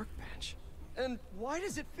park bench? And why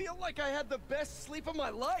does it feel like I had the best sleep of my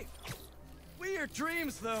life? Weird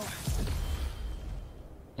dreams, though.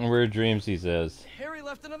 Weird dreams, he says. Harry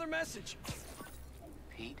left another message.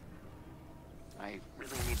 Pete, I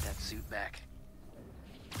really need that suit back.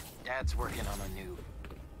 Dad's working on a new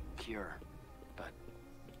cure, but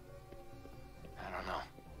I don't know.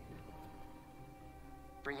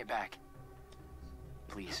 Bring it back,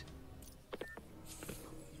 please.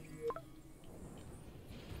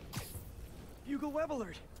 Bugle Web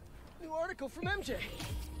Alert. New article from MJ.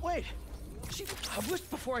 Wait, she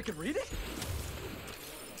published before I could read it?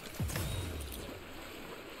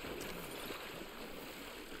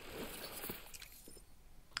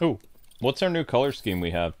 Oh, what's our new color scheme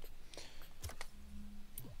we have?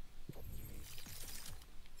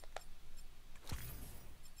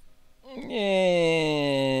 Yeah,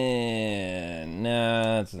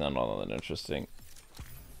 nah, it's not all that interesting.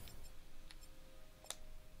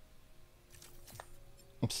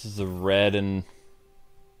 This is a red and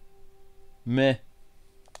meh.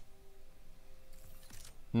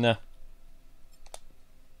 Nah.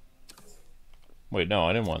 Wait, no,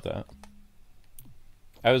 I didn't want that.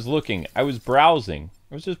 I was looking. I was browsing.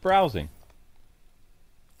 I was just browsing.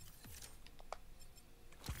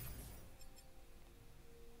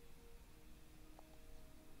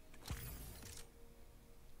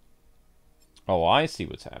 Oh, I see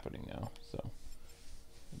what's happening now. So,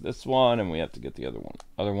 this one, and we have to get the other one.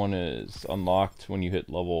 Other one is unlocked when you hit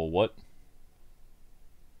level what?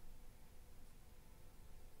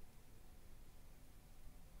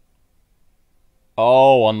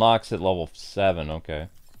 Oh, unlocks at level 7. Okay.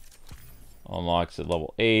 Unlocks at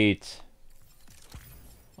level 8.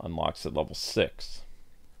 Unlocks at level 6.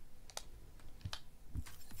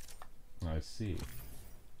 I see.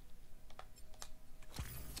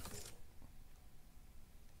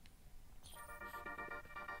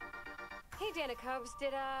 Hey, Dana Cubs,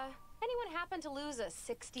 did anyone happen to lose a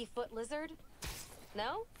 60-foot lizard?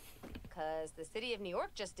 No? Because the city of New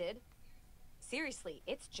York just did. Seriously,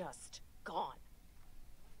 it's just gone.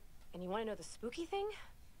 And you want to know the spooky thing?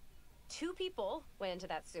 2 people went into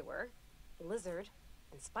that sewer, the lizard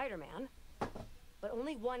and Spider-Man, but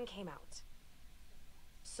only 1 came out.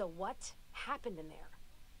 So what happened in there?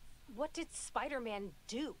 What did Spider-Man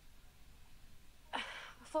do?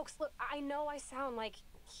 Folks, look, I know I sound like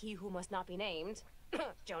he who must not be named,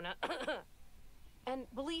 Jonah. And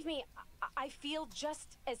believe me, I feel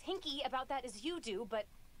just as hinky about that as you do, but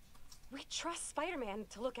we trust Spider-Man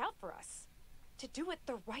to look out for us, to do it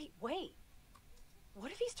the right way.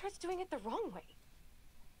 What if he starts doing it the wrong way?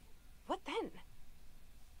 What then?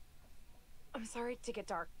 I'm sorry to get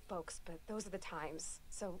dark, folks, but those are the times.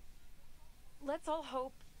 So let's all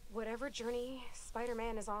hope whatever journey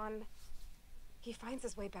Spider-Man is on, he finds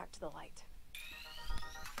his way back to the light.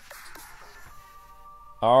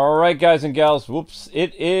 Alright, guys and gals. Whoops.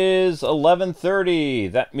 It is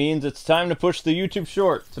 11:30. That means it's time to push the YouTube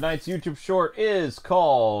short. Tonight's YouTube short is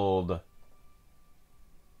called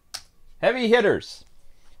Heavy Hitters.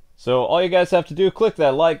 So all you guys have to do, click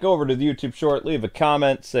that like, go over to the YouTube short, leave a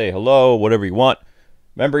comment, say hello, whatever you want.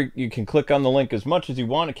 Remember, you can click on the link as much as you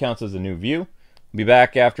want. It counts as a new view. I'll be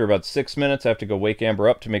back after about 6 minutes. I have to go wake Amber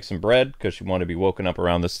up to make some bread because she wanted to be woken up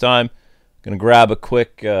around this time. Going to grab a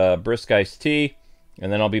quick brisk iced tea.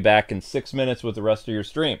 And then I'll be back in 6 minutes with the rest of your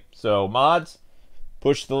stream. So, mods,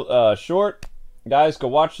 push the short. Guys, go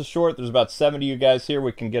watch the short. There's about 70 of you guys here.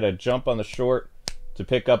 We can get a jump on the short to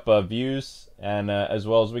pick up views. And as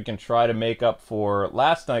well as we can try to make up for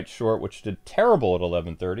last night's short, which did terrible at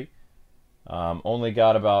 11:30. Only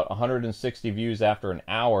got about 160 views after an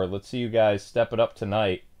hour. Let's see you guys step it up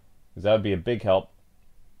tonight, because that would be a big help.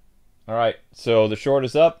 All right, so the short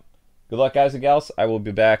is up. Good luck, guys and gals. I will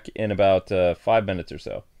be back in about 5 minutes or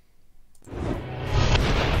so.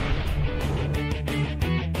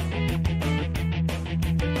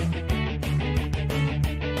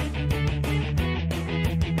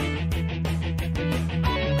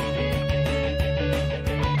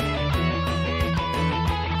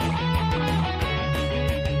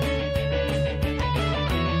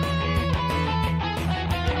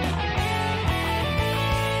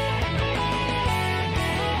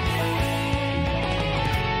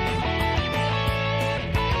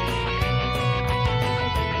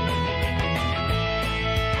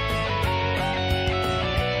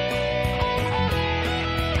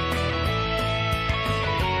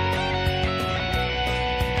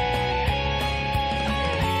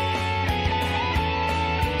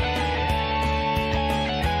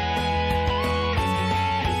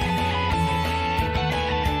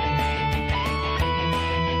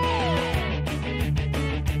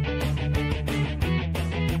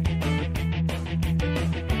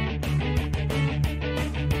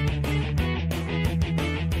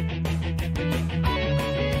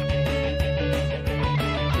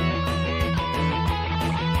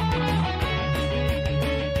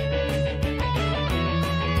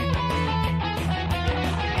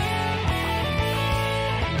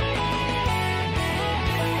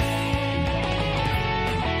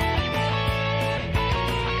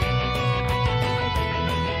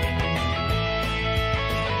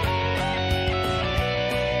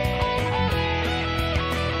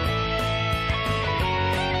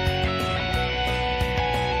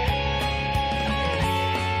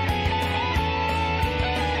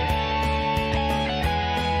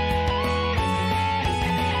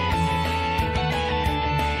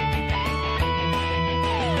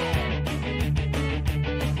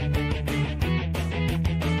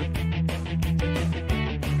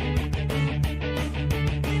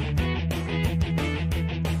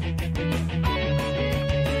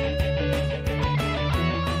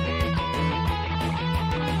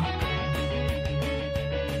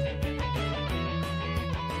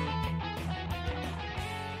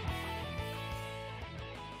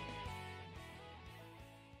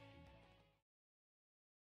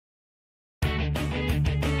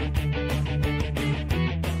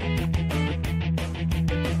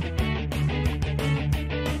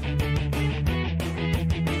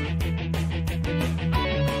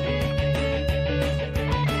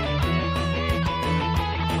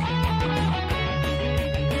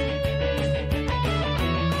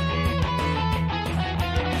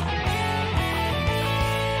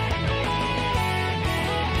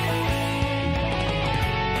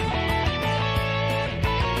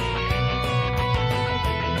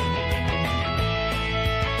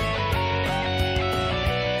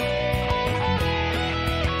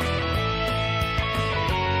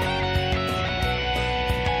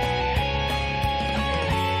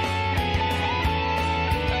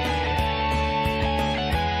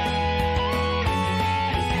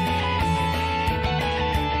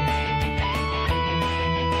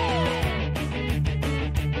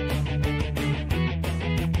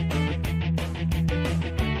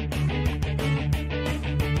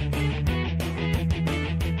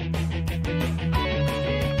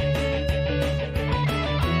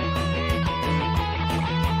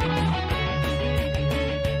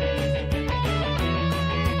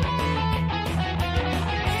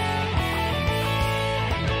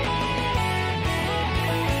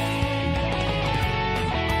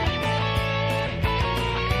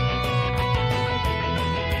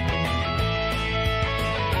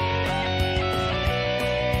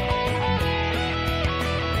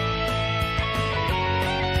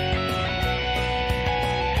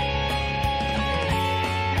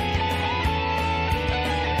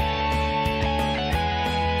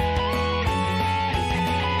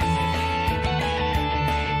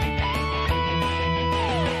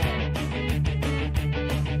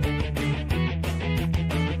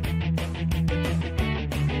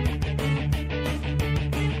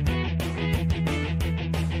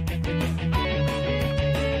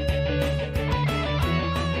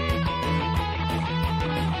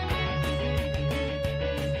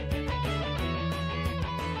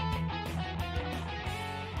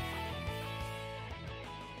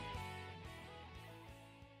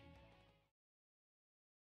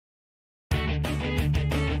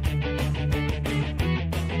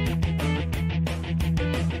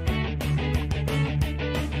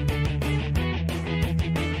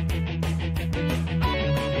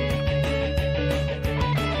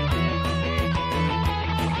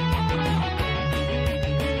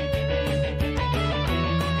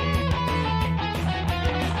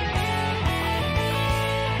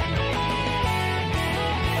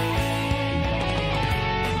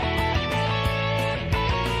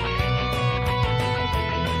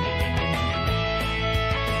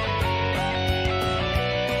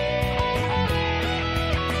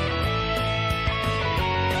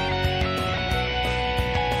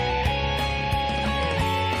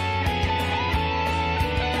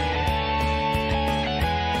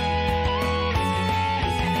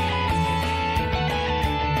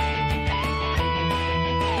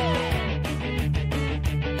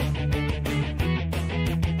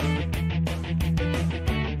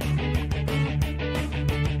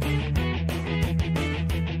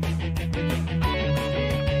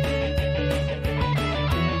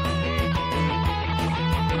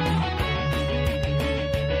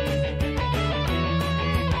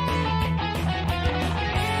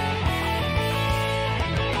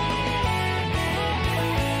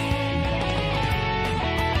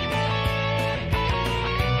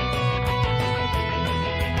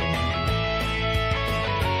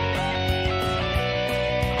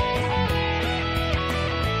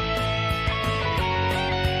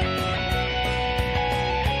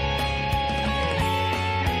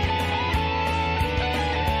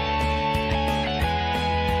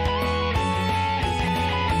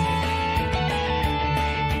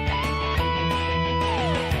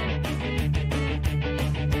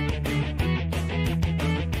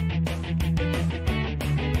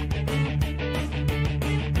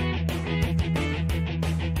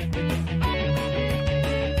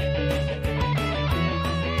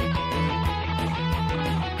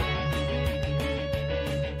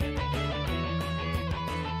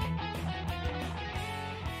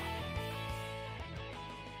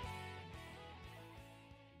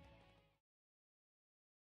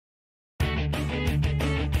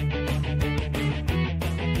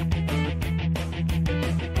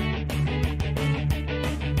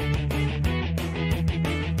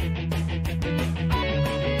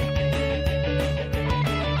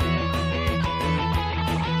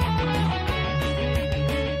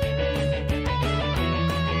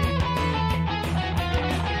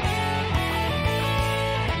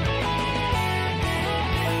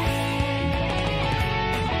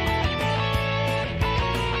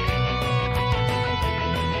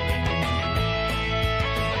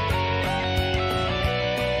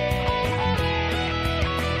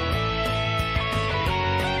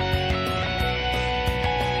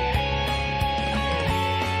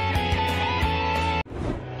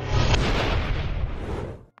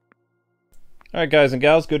 Alright, guys and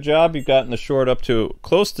gals, good job. You've gotten the short up to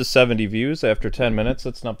close to 70 views after 10 minutes.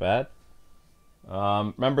 That's not bad.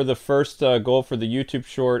 Remember, the first goal for the YouTube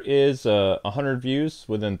short is 100 views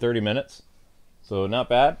within 30 minutes. So, not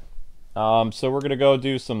bad. So, we're going to go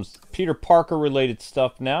do some Peter Parker related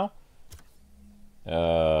stuff now.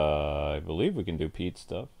 I believe we can do Pete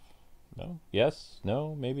stuff. No? Yes?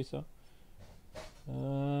 No? Maybe so?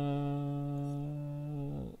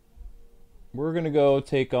 We're going to go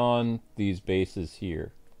take on these bases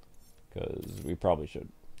here. Because we probably should.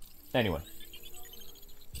 Anyway.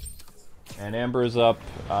 And Amber is up.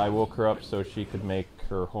 I woke her up so she could make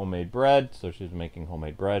her homemade bread. So she's making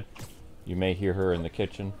homemade bread. You may hear her in the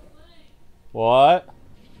kitchen. What?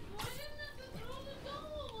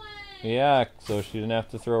 Yeah, so she didn't have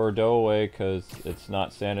to throw her dough away because it's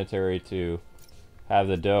not sanitary to have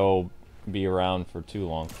the dough be around for too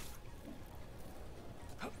long.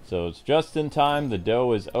 So it's just in time, the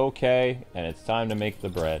dough is okay, and it's time to make the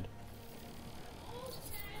bread.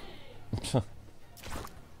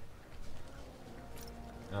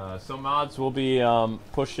 So mods will be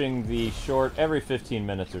pushing the short every 15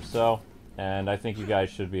 minutes or so, and I think you guys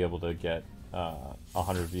should be able to get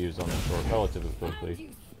 100 views on the short relatively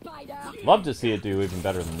quickly. Love to see it do even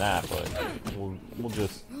better than that, but we'll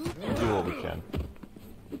just do what we can.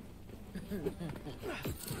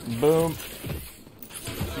 Boom.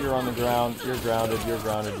 You're on the ground, you're grounded, you're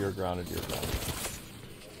grounded, you're grounded, you're grounded.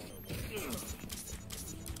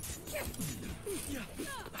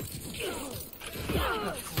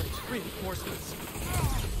 Reinforcements.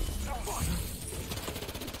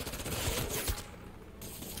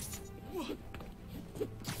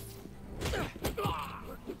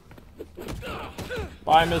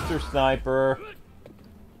 Bye, Mr. Sniper.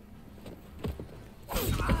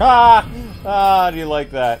 Ah! Ah, do you like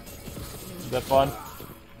that? Is that fun?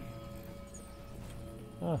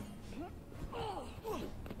 Huh.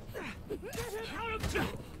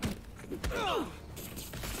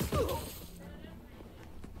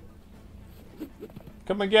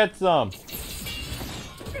 Come and get some.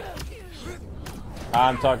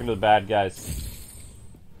 I'm talking to the bad guys.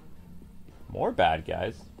 More bad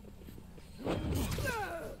guys.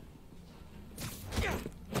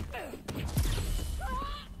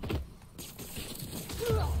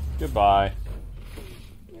 Goodbye.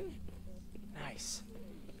 Nice.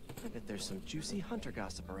 I bet there's some juicy hunter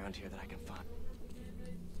gossip around here that I can find.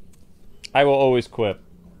 I will always quip.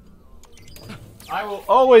 I will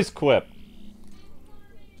always quip.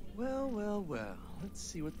 Well, well, well. Let's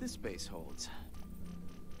see what this base holds.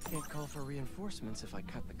 Can't call for reinforcements if I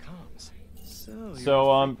cut the comms.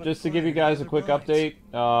 So, just to give you guys a quick update,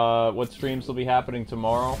 what streams will be happening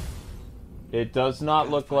tomorrow. It does not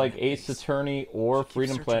look like Ace Attorney or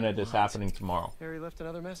Freedom Planet is happening tomorrow. Harry left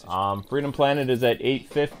another message. Freedom Planet is at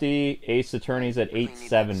 8:50, Ace Attorney's at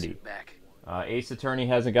 8:70. Ace Attorney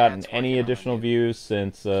hasn't gotten any additional views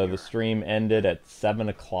since the stream ended at 7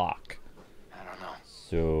 o'clock. I don't know.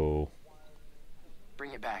 So...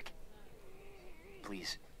 Bring it back.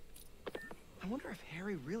 Please. I wonder if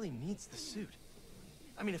Harry really needs the suit.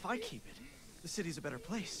 I mean, if I keep it, the city's a better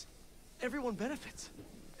place. Everyone benefits.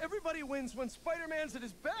 Everybody wins when Spider-Man's at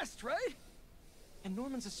his best, right? And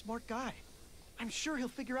Norman's a smart guy. I'm sure he'll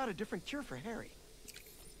figure out a different cure for Harry.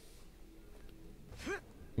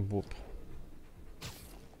 Whoop.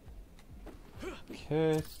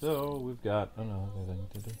 Okay, so we've got another thing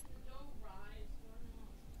to do.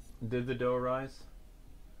 Did the dough rise?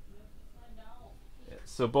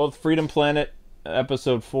 So both Freedom Planet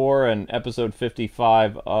episode 4 and episode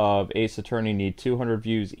 55 of Ace Attorney need 200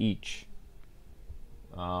 views each.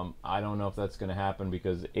 I don't know if that's going to happen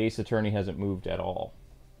because Ace Attorney hasn't moved at all.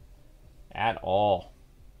 At all.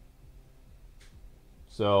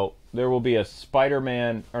 So there will be a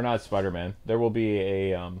Spider-Man, or not Spider-Man, there will be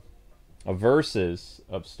a Versus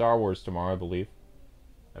of Star Wars tomorrow, I believe,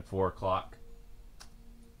 at 4 o'clock.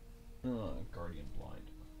 Guardian Blind.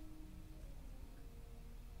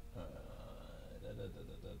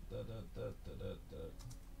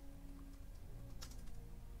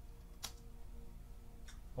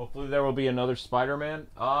 Hopefully there will be another Spider-Man.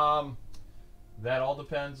 That all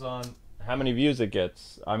depends on how many views it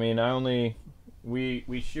gets. I mean,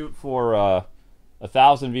 we shoot for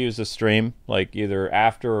 1,000 views a stream, like either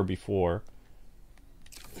after or before.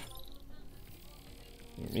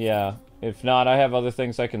 Yeah, if not, I have other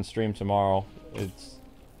things I can stream tomorrow. It's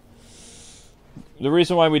the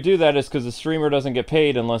reason why we do that is because the streamer doesn't get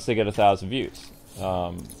paid unless they get 1,000 views.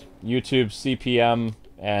 YouTube's CPM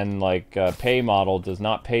and like pay model does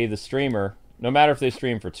not pay the streamer, no matter if they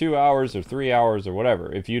stream for 2 hours or 3 hours or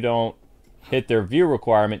whatever. If you don't hit their view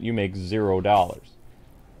requirement, you make $0.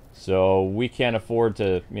 So we can't afford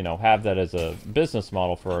to, you know, have that as a business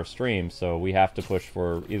model for our stream. So we have to push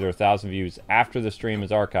for either 1,000 views after the stream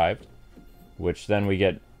is archived, which then we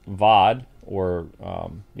get VOD, or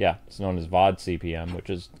yeah, it's known as VOD CPM, which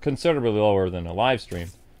is considerably lower than a live stream,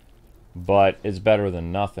 but it's better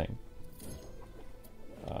than nothing.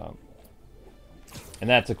 And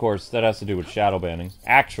that's, of course, that has to do with shadow banning.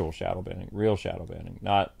 Actual shadow banning. Real shadow banning.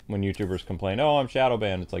 Not when YouTubers complain, oh, I'm shadow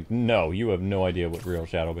banned. It's like, no, you have no idea what real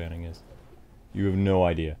shadow banning is. You have no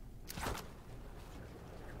idea.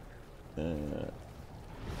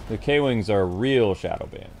 The K-Wings are real shadow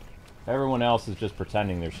banned. Everyone else is just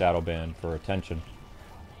pretending they're shadow banned for attention.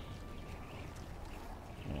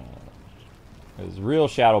 Because real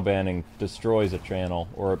shadow banning destroys a channel,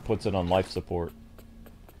 or it puts it on life support.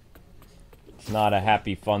 It's not a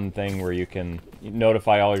happy, fun thing where you can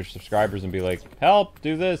notify all your subscribers and be like, help,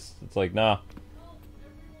 do this. It's like, nah.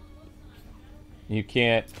 You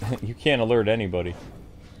can't alert anybody.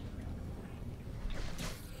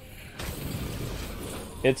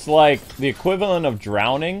 It's like the equivalent of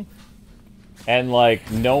drowning, and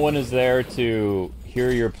like no one is there to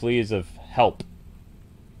hear your pleas of help.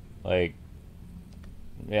 Like,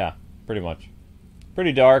 yeah, pretty much.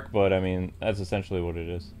 Pretty dark, but I mean, that's essentially what it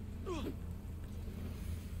is.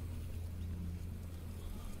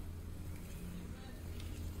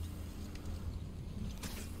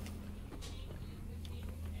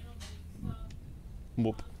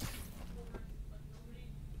 Whoop.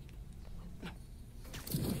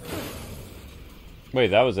 Wait,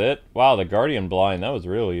 that was it? Wow, the Guardian Blind, that was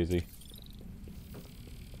real easy.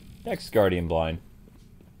 Next Guardian Blind.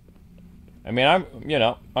 I mean, I'm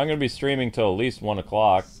gonna be streaming till at least 1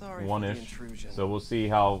 o'clock, 1-ish. So we'll see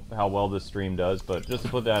how well this stream does, but just to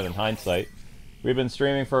put that in hindsight, we've been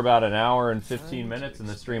streaming for about an hour and 15 minutes, and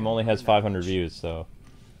the stream only has 500 views, so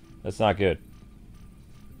that's not good.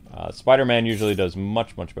 Spider-Man usually does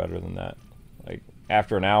much better than that. Like,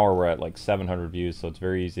 after an hour, we're at like 700 views, so it's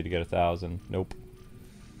very easy to get 1,000. Nope.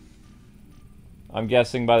 I'm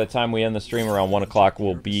guessing by the time we end the stream around 1 o'clock,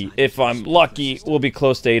 we'll be, if I'm lucky, we'll be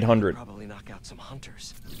close to 800. Probably knock out some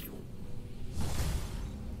hunters.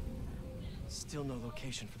 Still no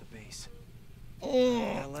location for the base.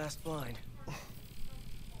 That last blind.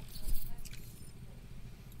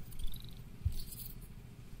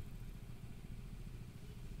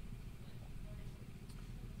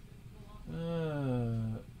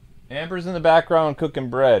 Amber's in the background cooking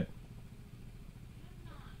bread.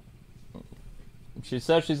 She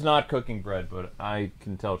says she's not cooking bread, but I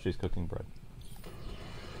can tell she's cooking bread.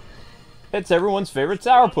 It's everyone's favorite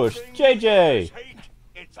sourpuss, JJ!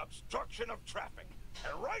 It's obstruction of traffic.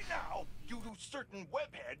 And right now, due to certain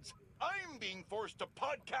webheads, I'm being forced to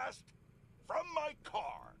podcast from my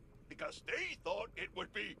car. Because they thought it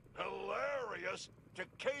would be hilarious to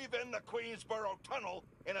cave in the Queensboro Tunnel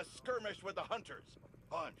in a skirmish with the hunters.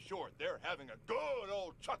 I'm sure they're having a good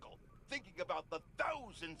old chuckle thinking about the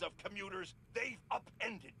thousands of commuters they've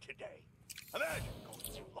upended today. Imagine going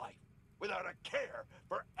through life without a care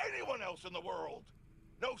for anyone else in the world.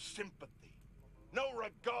 No sympathy, no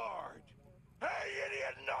regard. Hey,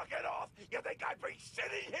 idiot, knock it off! You think I'd be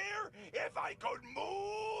sitting here if I could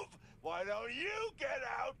move? Why don't you get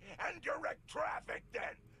out and direct traffic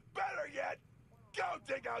then? Better yet, go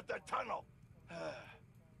dig out the tunnel.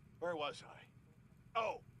 Where was I?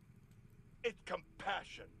 Oh, it's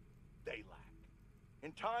compassion they lack.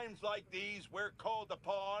 In times like these, we're called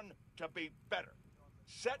upon to be better.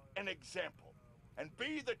 Set an example and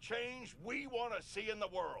be the change we want to see in the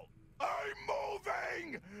world. I'm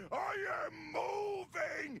moving! I am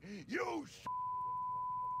moving! You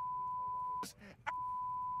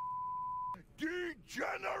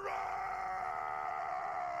degenerate!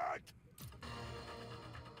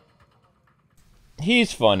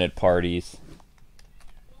 He's fun at parties.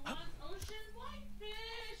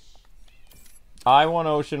 I want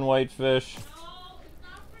ocean whitefish. No, it's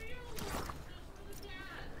not for you. It's just for the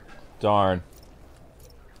dad. Darn.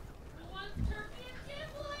 Who wants turkey and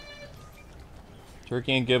giblets?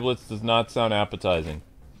 Turkey and giblets does not sound appetizing.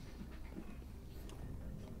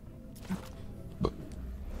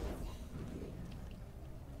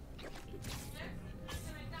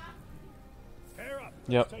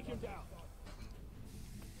 Yep.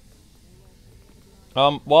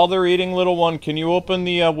 While they're eating, little one, can you open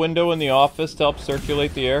the window in the office to help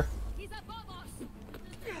circulate the air?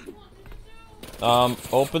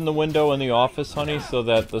 Open the window in the office, honey, so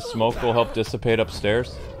that the smoke will help dissipate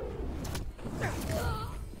upstairs.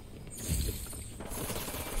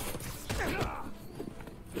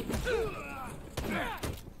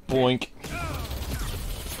 Boink.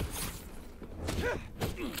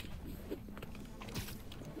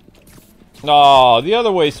 Oh, the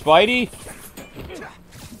other way, Spidey.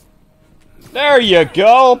 There you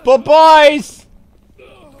go. Bye-byes.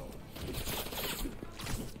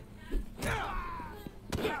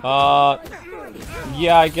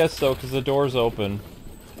 Yeah, I guess so, because the door's open.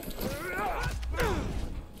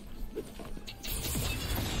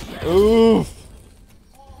 Oof.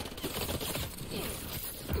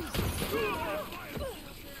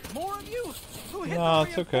 More of you? Who hit No, the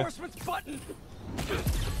it's okay. reinforcements button?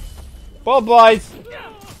 Bye-byes.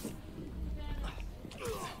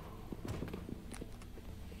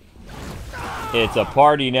 It's a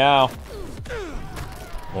party now.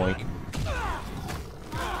 Boink.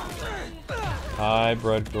 Hi,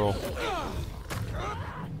 bread girl.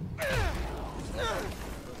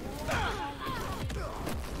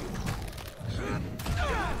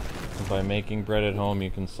 By making bread at home,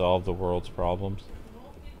 you can solve the world's problems.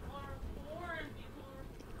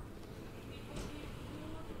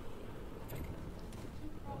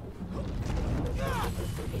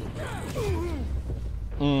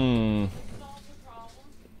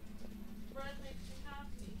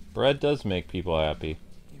 Bread does make people happy.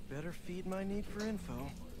 You better feed my need for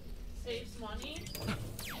info. Saves money.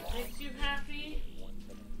 Makes you happy.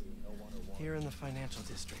 Here in the financial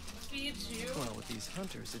district. Feeds you. Well, with these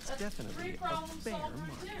hunters, it's That's definitely three a problems bear solved right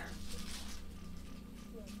market. there.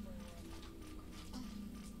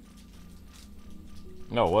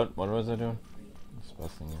 No, what was I doing?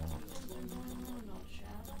 Discussing it out.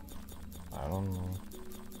 I don't know.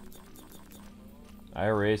 I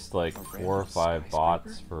erased like 4 or 5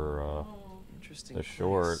 bots for the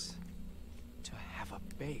short. To have a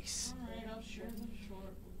base. Alright, I'll share the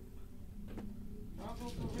short. I'll go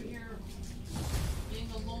over here. Being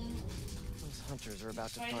alone. Those hunters are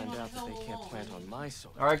about to find out that they can't plant on my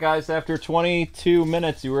soil. Alright guys, after 22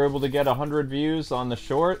 minutes you were able to get 100 views on the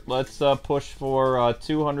short. Let's push for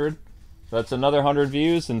 200. That's another 100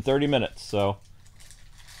 views in 30 minutes, so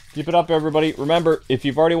keep it up everybody. Remember, if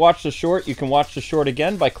you've already watched the short, you can watch the short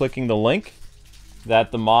again by clicking the link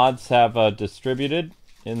that the mods have distributed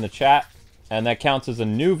in the chat, and that counts as a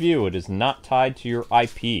new view. It is not tied to your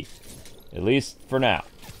IP, at least for now.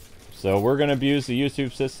 So we're going to abuse the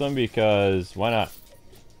YouTube system because why not?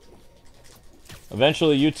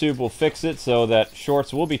 Eventually YouTube will fix it so that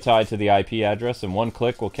shorts will be tied to the IP address and 1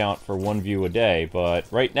 click will count for 1 view a day, but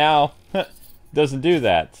right now it doesn't do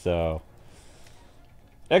that, so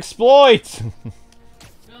exploit!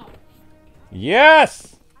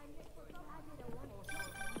 Yes!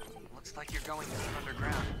 Looks like you're going deep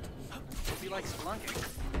underground. Hope you like spelunking.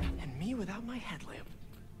 And me without my headlamp.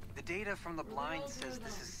 The data from the blind says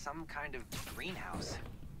this is some kind of greenhouse.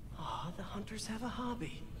 Aw, the hunters have a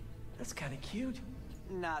hobby. That's kind of cute.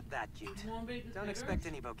 Not that cute. Don't expect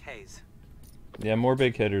any bouquets. Yeah, More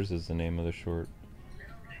Big Hitters is the name of the short.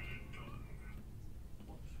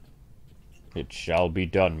 It shall be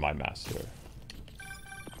done, my master.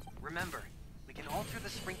 Remember, we can alter the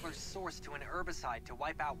sprinkler's source to an herbicide to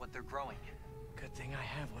wipe out what they're growing. Good thing I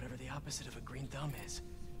have whatever the opposite of a green thumb is.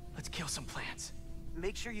 Let's kill some plants.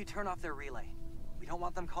 Make sure you turn off their relay. We don't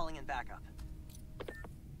want them calling in backup.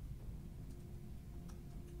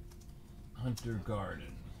 Hunter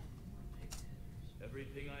Garden.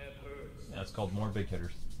 Everything I have heard. That's called More Big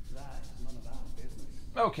Hitters. That's none of our business.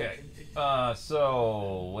 Okay,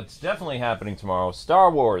 so what's definitely happening tomorrow? Star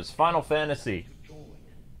Wars, Final Fantasy.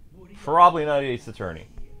 Probably not Ace Attorney.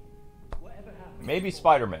 Maybe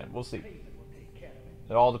Spider-Man. We'll see.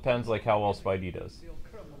 It all depends, like how well Spidey does.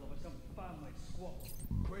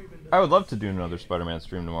 I would love to do another Spider-Man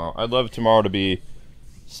stream tomorrow. I'd love tomorrow to be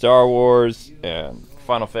Star Wars and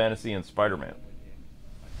Final Fantasy and Spider-Man.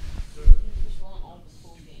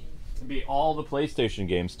 It'd be all the PlayStation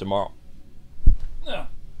games tomorrow. Yeah.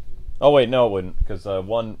 Oh wait, no, it wouldn't, because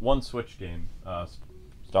one Switch game,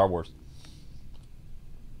 Star Wars.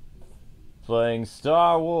 Playing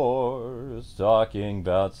Star Wars, talking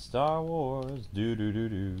about Star Wars. Do do do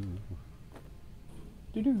do.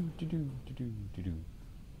 Do do do do do do do.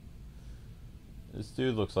 This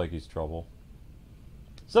dude looks like he's trouble.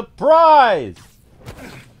 Surprise!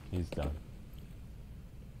 He's done.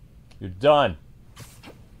 You're done.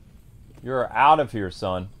 You're out of here,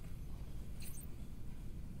 son.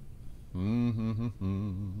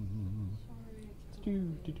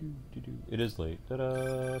 It is late.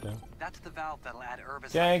 Da-da-da. That's the valve that'll add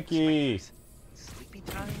herbicide. Yankee! Sleepy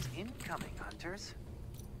times incoming, hunters.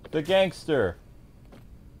 The gangster.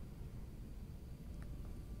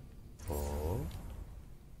 Oh.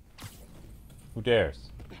 Who dares?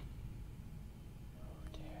 Who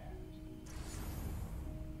dares?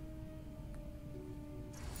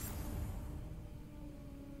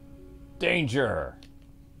 Danger!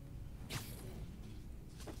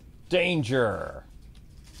 Danger!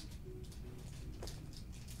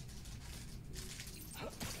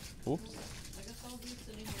 Oops.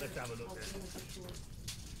 Let's have a look then.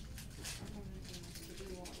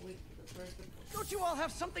 Don't you all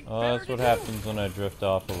have something Oh, better that's what to happens when I drift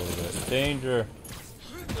off a little bit. Danger!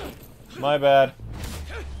 My bad.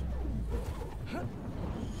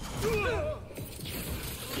 I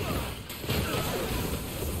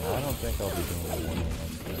don't think I'll be doing the one-on-one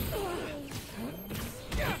thing.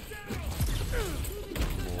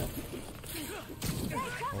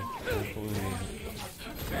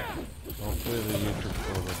 Hopefully the YouTube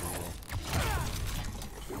server will.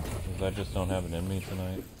 Because I just don't have it in me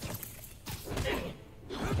tonight.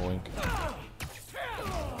 Boink.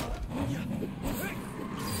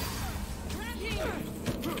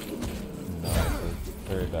 No, it's a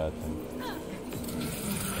very bad thing.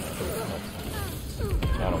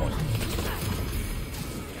 I don't want to.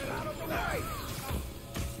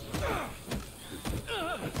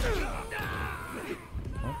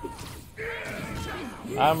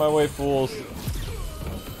 Out of my way, fools.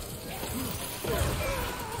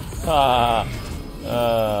 Ha!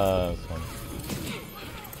 That's funny.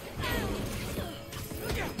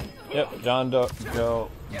 Yep, John Doe,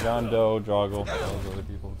 Droggle. Those other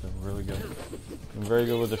people have been really good. Been very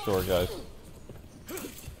good with the short guys.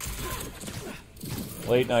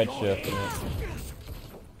 Late night shift. Yeah.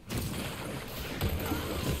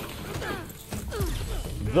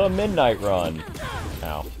 The Midnight Run.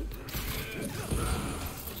 Ow.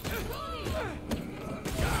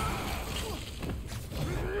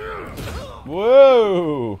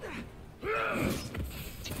 Whoa!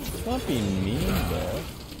 Don't be mean, though.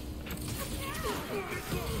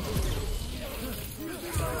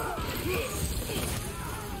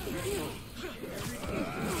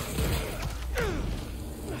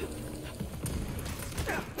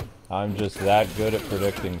 I'm just that good at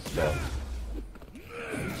predicting stuff.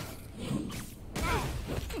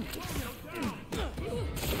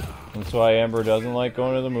 That's why Amber doesn't like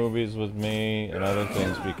going to the movies with me and other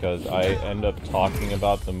things, because I end up talking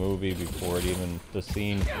about the movie before it even, the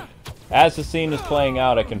scene, as the scene is playing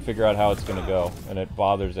out, I can figure out how it's gonna go, and it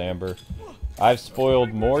bothers Amber. I've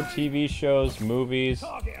spoiled more TV shows, movies,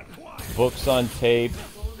 books on tape.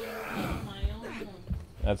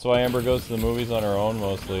 That's why Amber goes to the movies on her own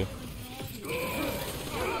mostly.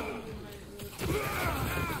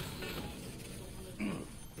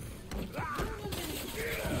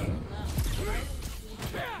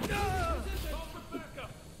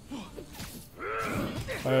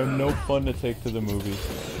 I have no fun to take to the movies.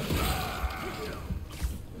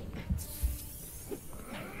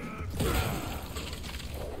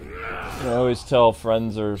 I always tell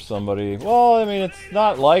friends or somebody, well, I mean, it's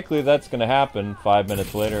not likely that's gonna happen 5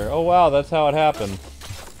 minutes later. Oh wow, that's how it happened.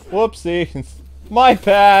 Whoopsie. My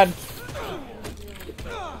bad.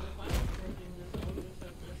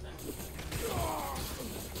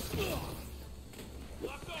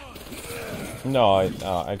 No,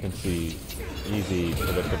 I can see easy,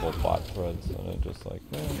 predictable plot threads, and I'm just like,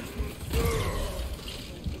 man.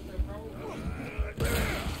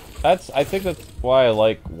 I think that's why I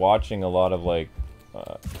like watching a lot of like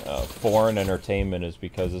foreign entertainment, is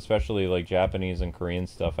because especially like Japanese and Korean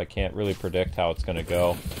stuff, I can't really predict how it's gonna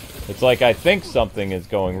go. It's like I think something is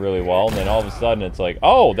going really well, and then all of a sudden it's like,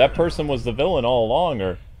 oh, that person was the villain all along,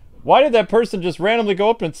 or why did that person just randomly go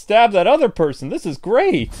up and stab that other person? This is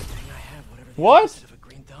great. What?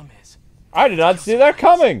 I did not see that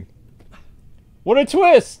coming. What a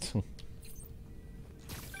twist.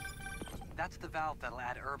 That's the valve that'll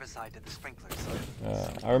add herbicide to the sprinklers.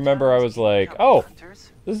 I remember I was like, oh,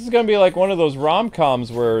 this is gonna be like one of those rom-coms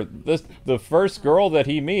where the first girl that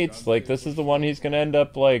he meets, like, this is the one he's gonna end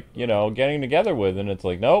up, like, you know, getting together with, and it's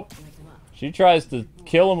like, nope. She tries to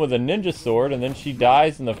kill him with a ninja sword, and then she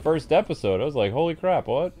dies in the first episode. I was like, holy crap,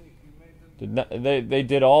 what? They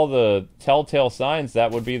did all the telltale signs that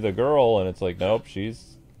would be the girl, and it's like, nope,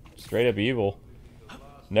 she's straight up evil.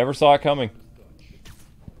 Never saw it coming.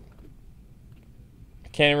 I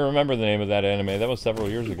can't even remember the name of that anime. That was several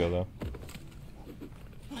years ago,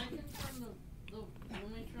 though.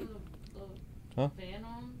 Huh?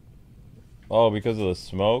 Oh, because of the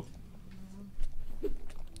smoke?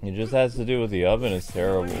 It just has to do with the oven. It's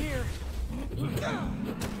terrible.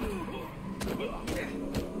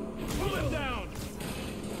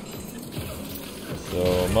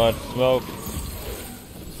 So much smoke.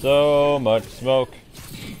 So much smoke.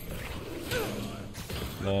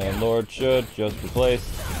 Landlord should just replace.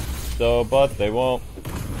 So, but they won't.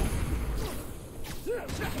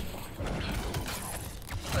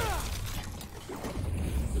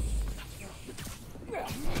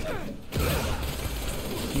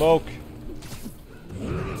 Smoke.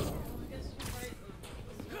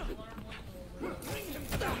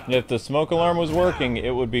 If the smoke alarm was working, it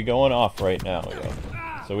would be going off right now. Yo.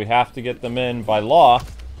 So we have to get them in by law.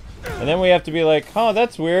 And then we have to be like, huh,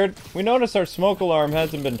 that's weird. We notice our smoke alarm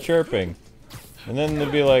hasn't been chirping. And then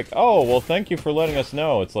they'd be like, oh, well, thank you for letting us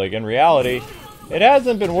know. It's like, in reality, it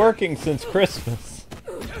hasn't been working since Christmas.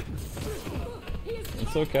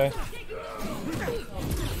 It's okay.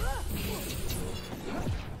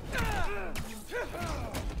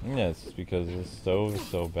 Yeah, it's because the stove is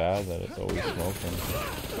so bad that it's always smoking.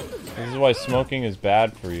 This is why smoking is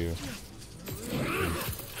bad for you.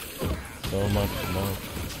 So much smoke.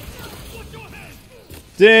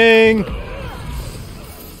 Ding!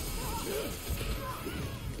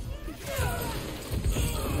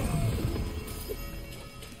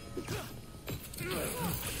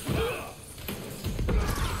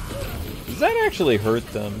 Does that actually hurt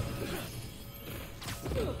them?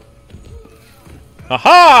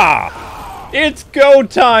 Aha! It's go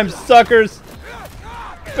time, suckers!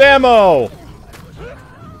 Bammo!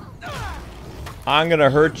 I'm gonna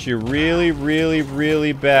hurt you really, really,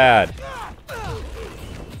 really bad.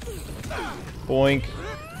 Boink.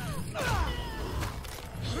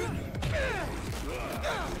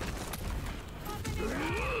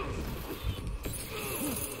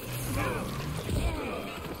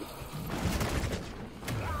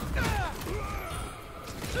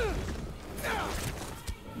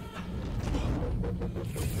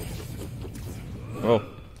 Oh.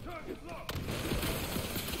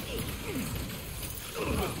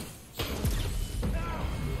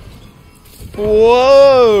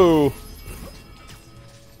 Whoa!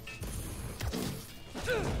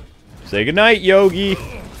 Say goodnight, Yogi.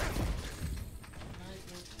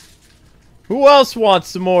 Who else wants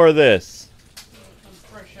some more of this?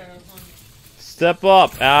 Step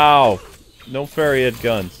up. Ow. No fairy head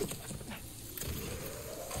guns.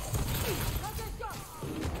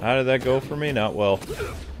 How did that go for me? Not well.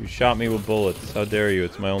 You shot me with bullets. How dare you?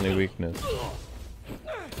 It's my only weakness.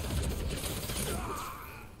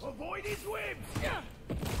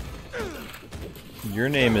 Your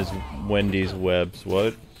name is Wendy's Webs.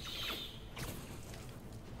 What?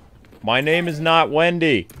 My name is not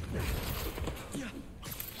Wendy.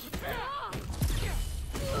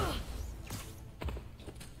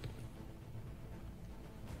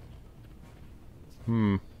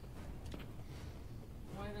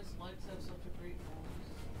 Why does Lex have such a great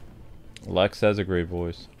voice? Lex has a great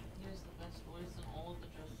voice. He has the best voice in all of the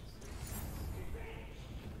Justice League.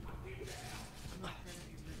 I'm not trying to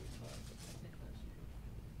be rude, but I think that's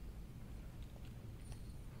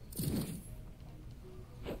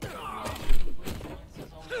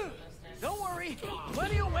true. Don't worry,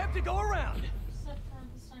 plenty of web to go around. Except for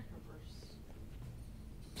the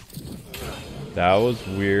Snyderverse. That was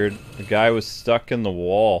weird. The guy was stuck in the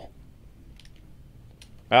wall.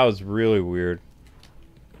 That was really weird.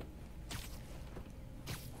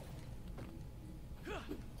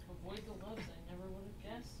 Avoid the loves I never would have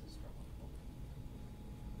guessed is trouble.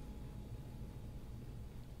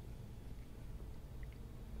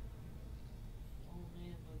 Oh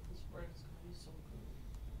man, but this bread is gonna be so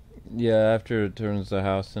good. Yeah, after it turns the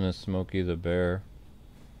house into Smokey the Bear.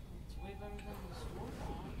 It's way better than the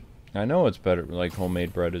store-bought. I know it's better, like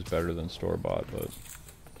homemade bread is better than store-bought, but...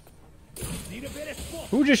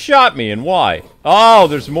 Who just shot me and why? Oh,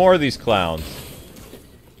 there's more of these clowns.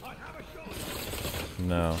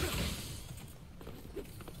 No.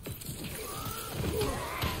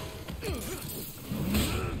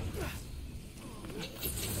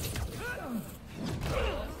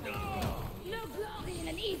 No glory in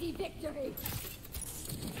an easy victory.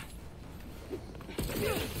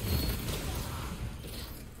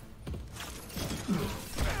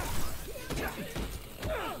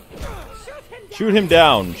 Shoot him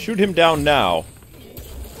down. Shoot him down now.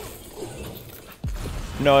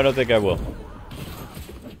 No, I don't think I will.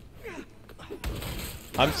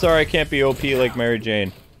 I'm sorry I can't be OP like Mary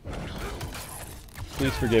Jane.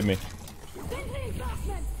 Please forgive me.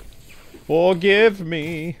 Forgive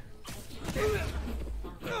me.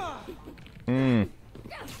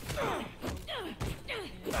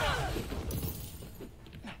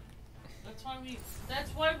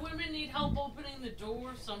 That's why women need help opening the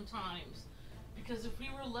door sometimes. Because if we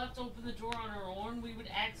were left open the door on our own, we would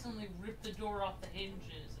accidentally rip the door off the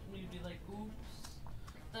hinges, and we'd be like, oops.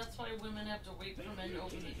 That's why women have to wait for men to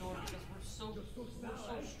open the door, because we're so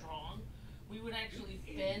strong. We would actually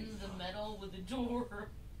bend the metal with the door.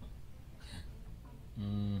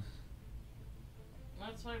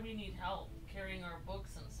 That's why we need help carrying our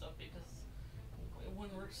books and stuff, because when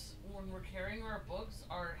we're carrying our books,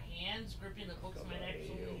 our hands gripping the books might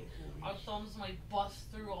actually, our thumbs might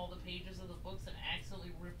bust through all the pages of the books and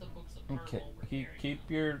accidentally rip the books apart. Okay, while we're carrying keep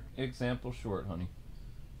them. your example short, honey.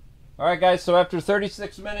 Alright guys, so after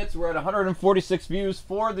 36 minutes, we're at 146 views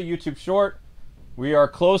for the YouTube short. We are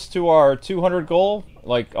close to our 200 goal,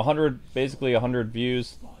 like 100, basically 100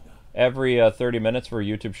 views every 30 minutes for a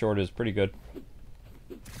YouTube short is pretty good.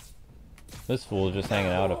 This fool is just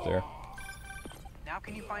hanging out up there. Now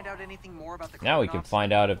can you find out anything more about the Now we can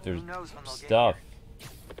find out if there's stuff.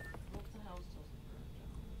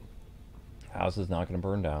 House is not going to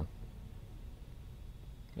burn down.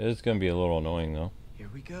 It's going to be a little annoying though. Here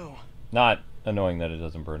we go. Not annoying that it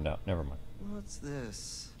doesn't burn down. Never mind. What's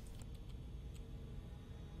this?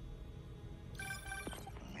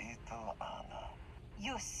 Little Anna.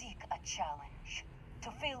 You seek a challenge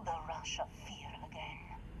to feel the rush of fear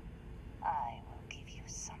again. I will give you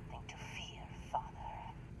something to fear, Father.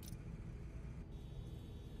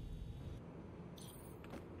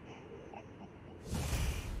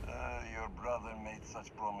 Your brother made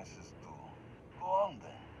such promises too. Go on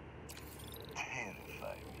then.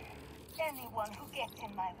 Terrify me. Anyone who gets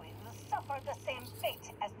in my way will suffer the same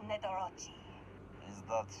fate as Nedorochi. Is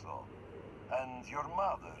that so? And your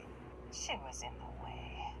mother? She was in the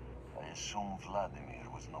way. I assume Vladimir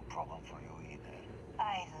was no problem for you either.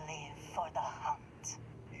 I live for the hunt.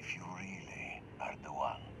 If you really are the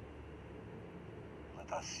one,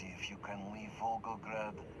 let us see if you can leave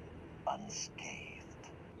Volgograd unscathed.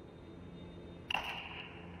 Oh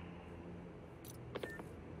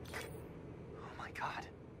my god.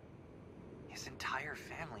 His entire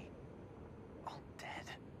family. All dead.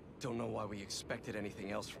 Don't know why we expected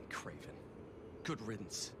anything else from Kraven. Good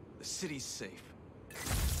riddance. The city's safe.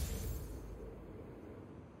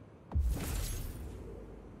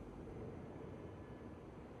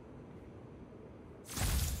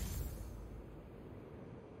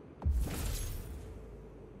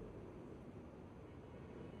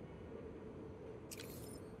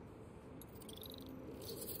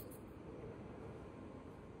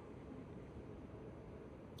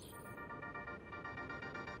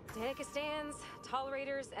 Danikistans,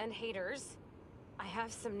 tolerators, and haters. I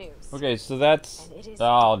have some news. Okay, so that's... And it is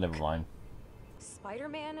Oh, never mind.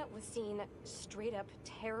 Spider-Man was seen straight up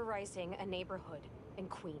terrorizing a neighborhood in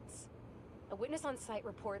Queens. A witness on site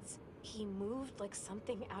reports he moved like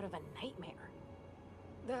something out of a nightmare.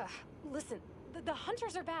 Listen, the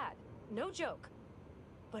hunters are bad, no joke.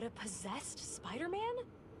 But a possessed Spider-Man?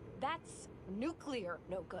 That's nuclear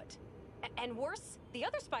no good. And worse, the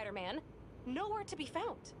other Spider-Man, nowhere to be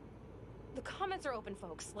found. The comments are open,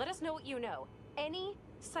 folks. Let us know what you know. Any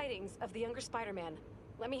sightings of the younger Spider-Man,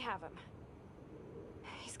 let me have him.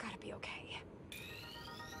 He's gotta be okay.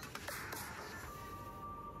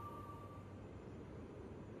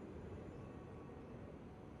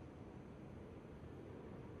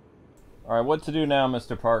 Alright, what to do now,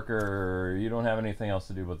 Mr. Parker? You don't have anything else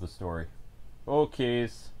to do with the story. Okay.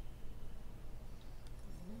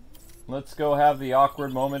 Let's go have the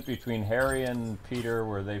awkward moment between Harry and Peter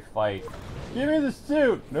where they fight. Give me the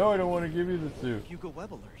suit! No, I don't want to give you the suit. Hugo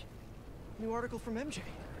Web alert. New article from MJ.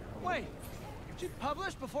 Wait, did you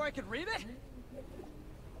publish before I could read it?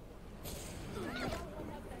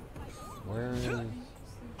 Where is...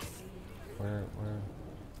 Where...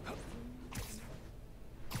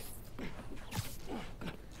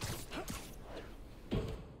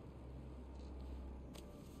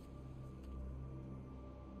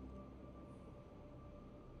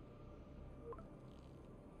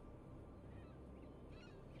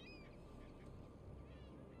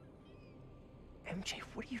 MJ,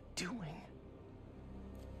 what are you doing?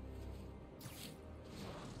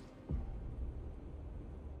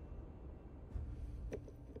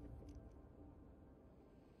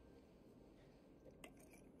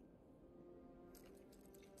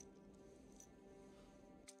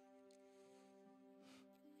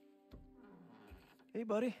 Hey,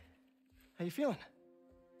 buddy. How you feeling?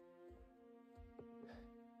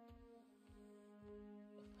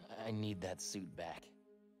 I need that suit back.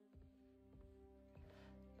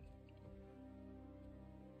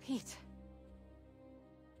 Pete.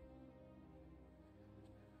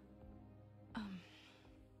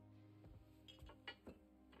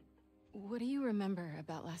 What do you remember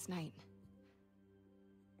about last night?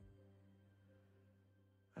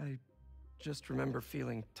 I just remember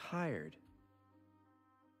feeling tired.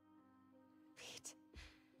 Pete.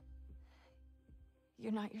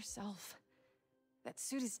 You're not yourself. That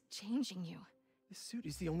suit is changing you. This suit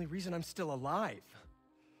is the only reason I'm still alive.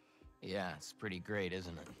 Yeah, it's pretty great,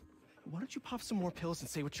 isn't it? Why don't you pop some more pills and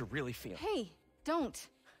say what you're really feeling? Hey, don't.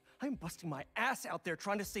 I'm busting my ass out there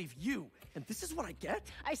trying to save you, and this is what I get?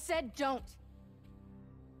 I said don't.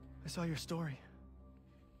 I saw your story.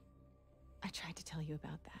 I tried to tell you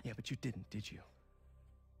about that. Yeah, but you didn't, did you?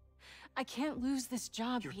 I can't lose this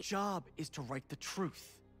job. Your job is to write the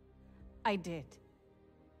truth. I did.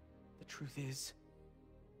 The truth is,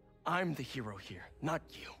 I'm the hero here, not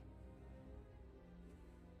you.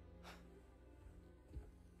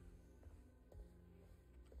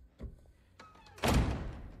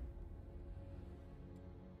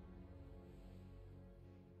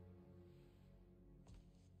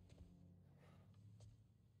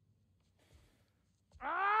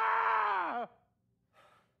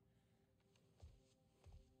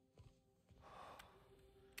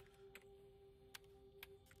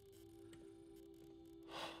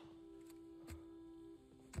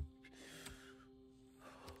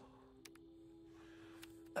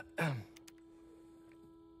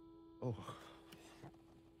 Oh.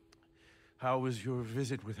 How was your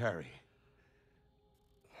visit with Harry?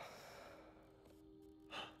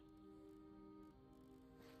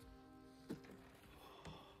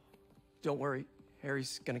 Don't worry,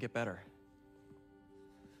 Harry's gonna get better.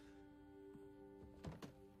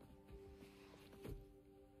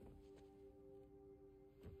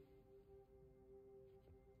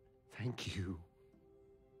 Thank you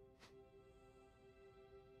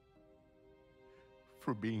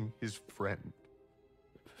for being his friend.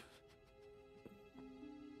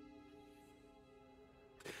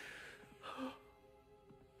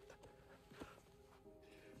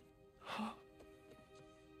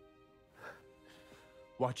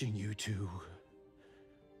 Watching you two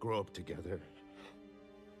grow up together.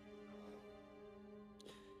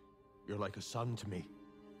 You're like a son to me.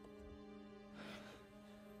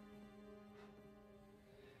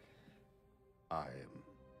 I am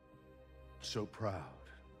so proud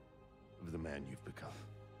of the man you've become.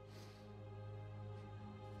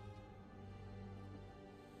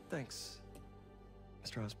 Thanks,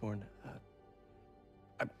 Mr. Osborn.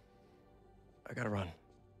 I gotta run.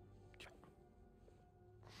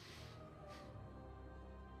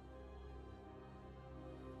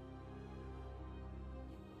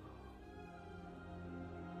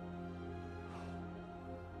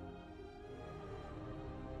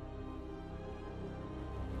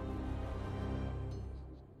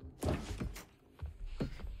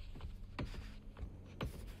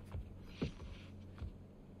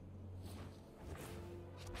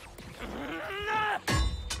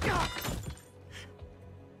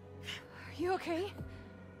 Are you okay?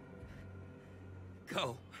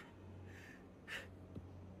 Go.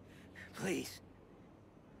 Please.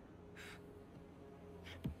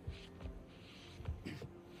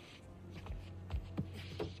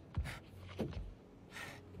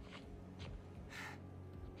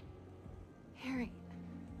 Harry.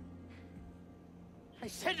 I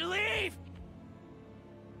said leave!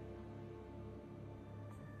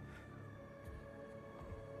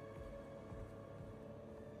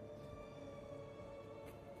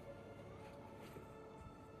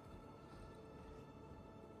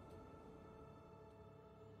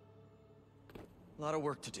 A lot of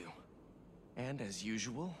work to do. And as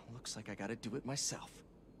usual, looks like I gotta do it myself.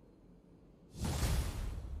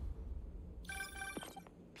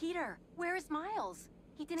 Peter, where is Miles?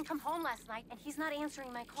 He didn't come home last night, and he's not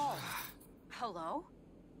answering my calls. Hello?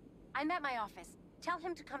 I'm at my office. Tell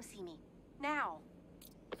him to come see me. Now.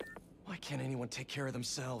 Why can't anyone take care of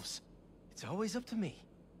themselves? It's always up to me.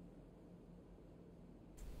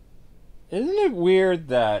 Isn't it weird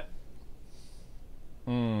that...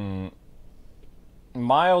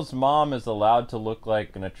 Miles' mom is allowed to look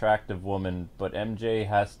like an attractive woman, but MJ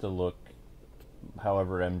has to look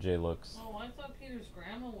however MJ looks. Oh, I thought Peter's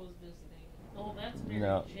grandma was visiting. Oh, that's Mary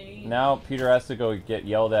No. Jane. Now Peter has to go get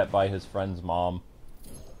yelled at by his friend's mom.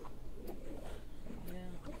 Yeah.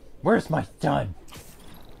 Where's my son?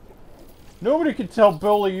 Nobody can tell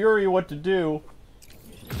Bully Yuri what to do.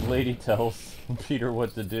 The lady tells Peter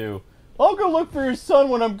what to do. I'll go look for your son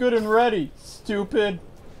when I'm good and ready, stupid.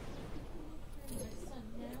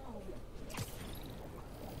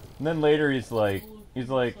 And then later he's like,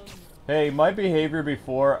 hey, my behavior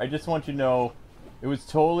before, I just want you to know, it was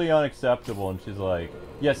totally unacceptable. And she's like,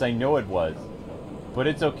 yes, I know it was. But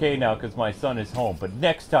it's okay now because my son is home. But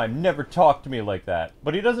next time, never talk to me like that.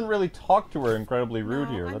 But he doesn't really talk to her incredibly rude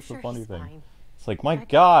here. That's the funny thing. Fine. It's like, my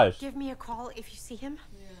gosh. Give me a call if you see him.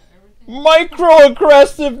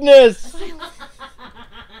 Microaggressiveness!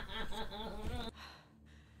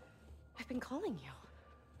 I've been calling you.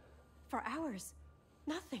 For hours.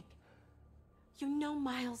 Nothing. You know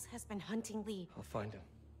Miles has been hunting Lee. I'll find him.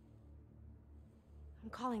 I'm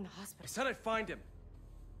calling the I hospital. said I'd find him.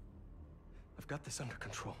 I've got this under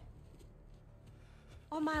control.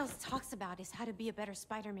 All Miles talks about is how to be a better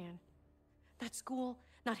Spider-Man. Not school,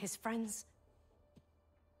 not his friends.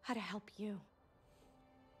 How to help you.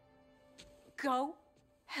 Go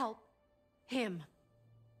help him.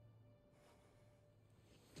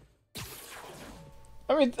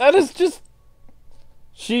 I mean, that is just...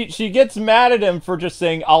 She gets mad at him for just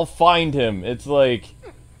saying, I'll find him. It's like...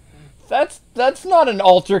 That's not an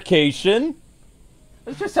altercation.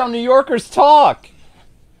 That's just how New Yorkers talk.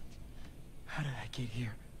 How did I get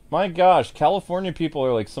here? My gosh, California people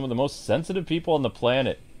are like some of the most sensitive people on the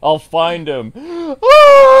planet. I'll find him.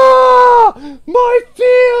 Ah! My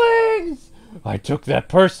feelings! I took that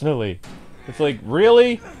personally. It's like,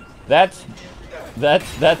 really? That's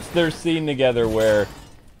their scene together where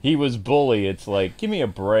he was bully. It's like, give me a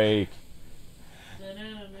break.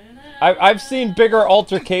 I've seen bigger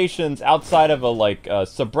altercations outside of a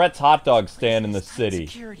Sabret's hot dog stand in the city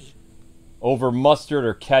over mustard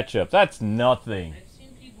or ketchup. That's nothing.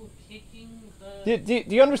 Do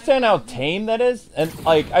you understand how tame that is? And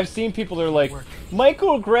like, I've seen people that are like,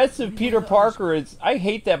 microaggressive Peter Parker is... I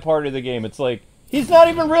hate that part of the game. It's like, he's not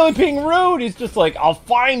even really being rude. He's just like, I'll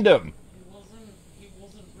find him.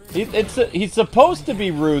 He's supposed to be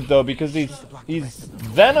rude though because he's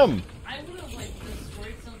Venom.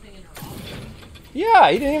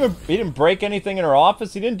 Yeah, he didn't break anything in her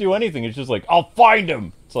office. He didn't do anything. It's just like, I'll find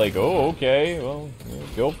him. It's like, oh, okay, well, yeah,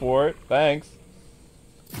 go for it. Thanks.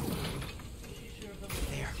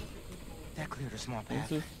 There. That cleared a small path.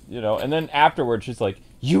 Just, and then afterwards, she's like,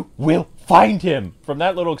 you will find him. From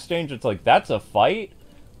that little exchange, it's like, that's a fight?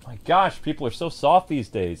 My gosh, people are so soft these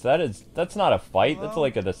days. That's not a fight. That's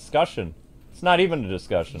like a discussion. It's not even a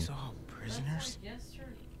discussion. These all prisoners?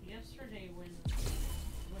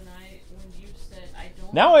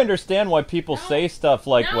 Now I understand why people say stuff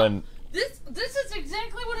like when... This is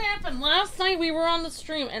exactly what happened. Last night we were on the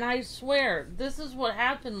stream, and I swear, this is what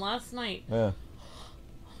happened last night. Yeah.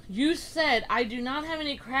 You said, I do not have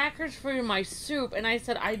any crackers for my soup, and I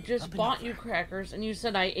said, I just bought you crackers, and you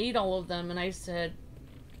said, I ate all of them, and I said...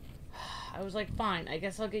 I was like, fine, I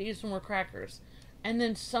guess I'll get you some more crackers. And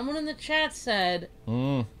then someone in the chat said,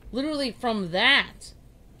 literally from that,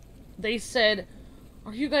 they said...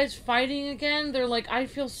 Are you guys fighting again? They're like, I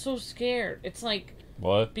feel so scared. It's like...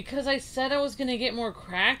 What? Because I said I was gonna get more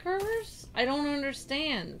crackers? I don't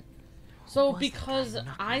understand. So because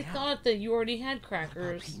I thought that you already had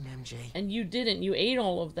crackers, and you didn't. You ate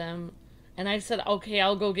all of them. And I said, okay,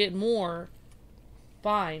 I'll go get more.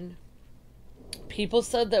 Fine. People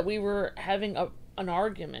said that we were having an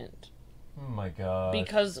argument. Oh my god.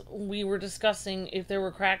 Because we were discussing if there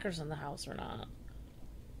were crackers in the house or not.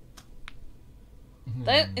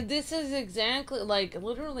 This is exactly, like,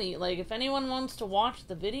 literally, like, if anyone wants to watch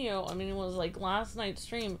the video, I mean, it was, like, last night's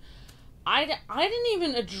stream, I didn't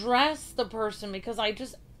even address the person because I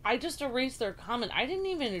just erased their comment. I didn't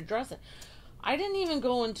even address it. I didn't even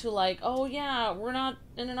go into, like, oh, yeah, we're not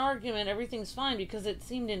in an argument, everything's fine, because it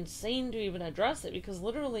seemed insane to even address it, because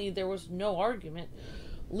literally there was no argument.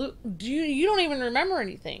 You don't even remember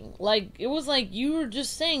anything. Like, it was like you were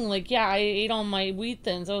just saying, like, yeah, I ate all my wheat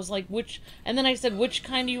thins. I was like, which, and then I said, which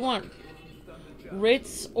kind do you want?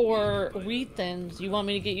 Ritz or wheat thins? You want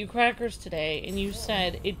me to get you crackers today? And you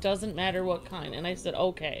said, it doesn't matter what kind. And I said,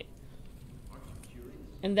 okay.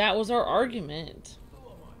 And that was our argument.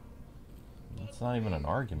 It's not even an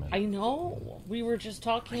argument. I know. We were just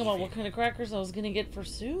talking about what kind of crackers I was going to get for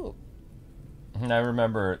soup. I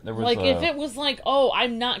remember there was like if it was like, oh,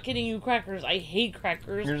 I'm not getting you crackers, I hate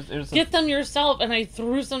crackers, get them yourself, and I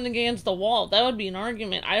threw something against the wall, that would be an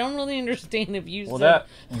argument. I don't really understand if you said... that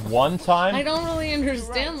one time... I don't really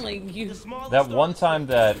understand, like, you... That one time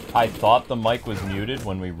that I thought the mic was muted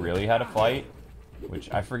when we really had a fight, which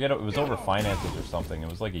I forget, it was over finances or something, it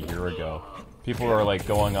was like a year ago. People were like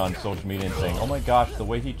going on social media and saying, oh my gosh, the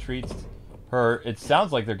way he treats... her, it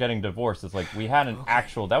sounds like they're getting divorced. It's like we had an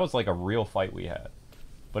actual, that was like a real fight we had,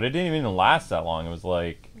 but it didn't even last that long. It was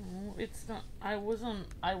like, it's not. I wasn't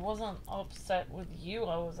upset with you.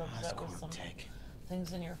 I was upset with some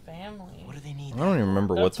things in your family. What do they need? I don't even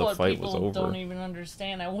remember what the fight was over. Don't even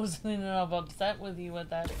understand. I wasn't enough upset with you at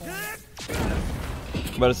that point.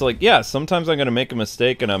 But it's like, yeah, sometimes I'm gonna make a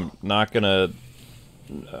mistake and I'm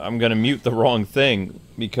gonna mute the wrong thing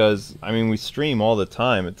because, I mean, we stream all the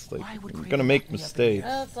time. It's like, I'm gonna make mistakes.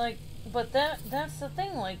 It's like, but that's the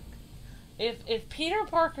thing, like, if Peter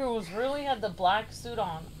Parker really had the black suit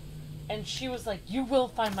on, and she was like, you will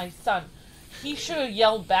find my son, he should have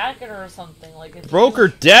yelled back at her or something. Like, broke her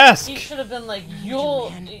desk! He should have been like,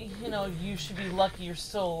 you should be lucky you're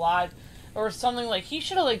still alive, or something. Like, he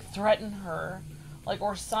should have, like, threatened her, like,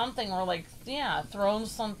 or something, or like, yeah, thrown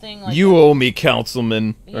something. Like, you owe me,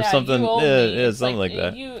 councilman, or yeah, something. You owe me. Yeah, something like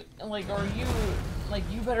that. You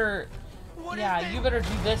you better. Yeah, you better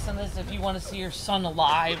do this and this if you want to see your son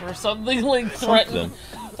alive or something, like threaten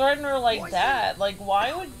her like that. Like,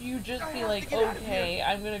 why would you just be like, okay,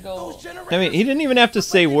 I'm gonna go. I mean, he didn't even have to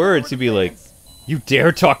say words. He'd be like, you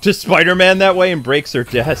dare talk to Spider-Man that way, and breaks her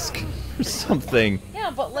desk or something.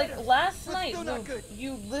 Yeah, but like last night,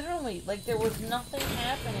 you literally, like, there was nothing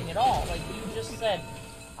happening at all. Like, you just said,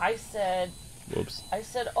 Whoops. I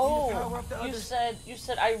said, oh, you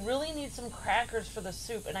said, I really need some crackers for the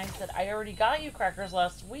soup. And I said, I already got you crackers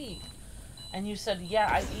last week. And you said, yeah,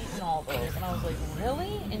 I've eaten all those. And I was like,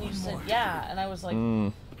 really? And you said, yeah. And I was like,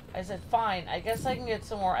 I said, fine, I guess I can get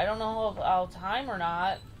some more. I don't know if I'll have time or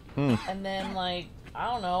not. And then, like, I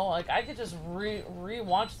don't know, like, I could just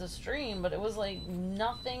re-watch the stream, but it was like,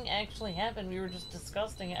 nothing actually happened. We were just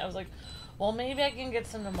discussing it. I was like, well, maybe I can get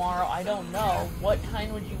some tomorrow. I don't know. What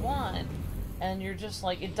kind would you want? And you're just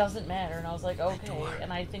like, it doesn't matter. And I was like, okay.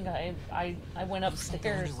 And I think I went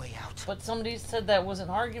upstairs. But somebody said that was an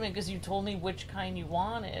argument because you told me which kind you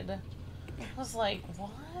wanted. I was like,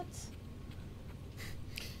 what?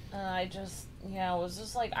 And I just, yeah, it was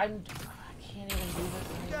just like, I can't even do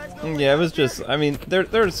this anymore. Yeah, it was just, I mean,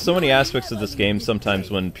 there's so many aspects of this game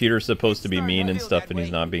sometimes when Peter's supposed to be mean and stuff and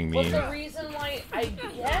he's not being mean. But the reason why, I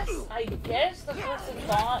guess the person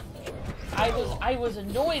thought I was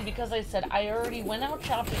annoyed because I said I already went out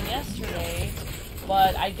shopping yesterday,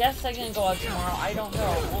 but I guess I can go out tomorrow. I don't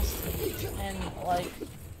know. We'll see. And like,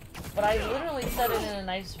 but I literally said it in a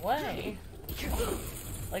nice way.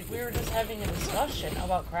 Like, we were just having a discussion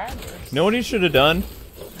about crackers. You know what he should have done?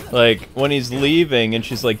 Like, when he's leaving and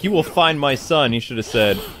she's like, you will find my son, he should have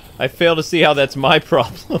said, I fail to see how that's my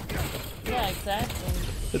problem. Yeah, exactly.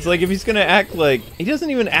 It's like, if he's gonna act like, he doesn't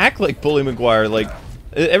even act like Bully Maguire, like,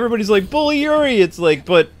 everybody's like, Bully Yuri, it's like,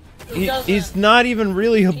 but he's not even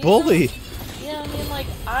really a bully. Yeah, I mean,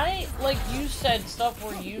 like you said stuff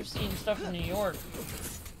where you've seen stuff in New York.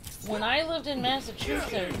 When I lived in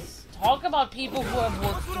Massachusetts, talk about people who have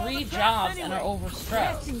worked 3 jobs and are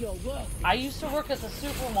overstressed. I used to work at the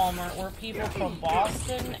Super Walmart where people from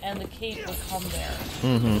Boston and the Cape would come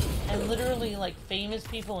there. And literally, like, famous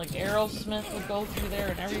people like Aerosmith would go through there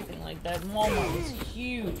and everything like that. Walmart was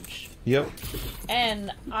huge. Yep.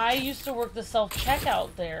 And I used to work the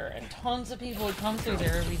self-checkout there, and tons of people would come through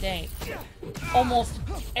there every day. Almost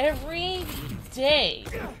every day,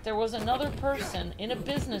 there was another person in a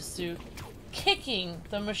business suit kicking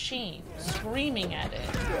the machine, screaming at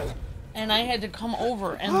it. And I had to come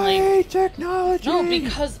over and, like... I hate technology! No,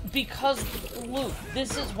 because, Luke,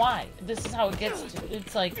 this is why. This is how it gets to...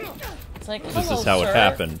 It's like, hello, this is how it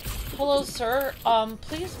happened. Hello, sir.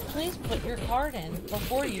 Please put your card in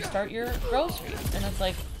before you start your groceries. And it's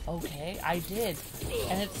like, okay, I did.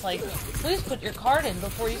 And it's like, please put your card in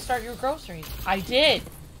before you start your groceries. I did.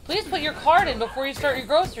 Please put your card in before you start your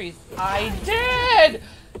groceries. I did!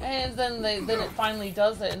 And then it finally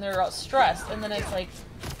does it, and they're stressed. And then it's like,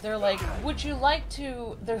 they're like, would you like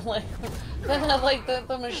to... They're like... Then, like,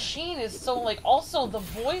 the machine is so, like... Also, the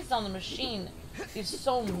voice on the machine is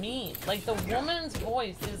so mean. Like, the woman's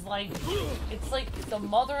voice is like... It's like the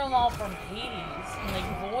mother-in-law from Hades,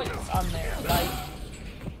 like, voice on there. Like,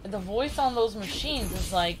 the voice on those machines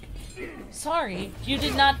is like... Sorry, you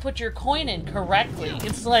did not put your coin in correctly.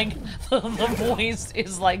 It's like the voice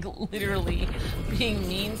is like literally being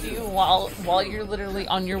mean to you while you're literally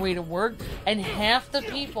on your way to work. And half the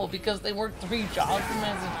people, because they work 3 jobs in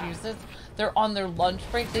Massachusetts, they're on their lunch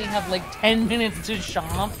break. They have like 10 minutes to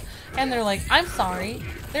shop, and they're like, "I'm sorry,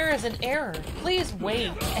 there is an error. Please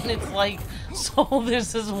wait." And it's like, so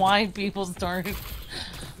this is why people start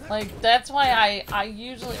like. That's why I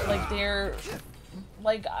usually like they're.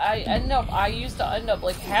 Like, I used to end up,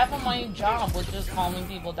 like, half of my job was just calming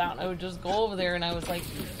people down. I would just go over there and I was like,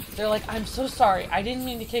 they're like, I'm so sorry, I didn't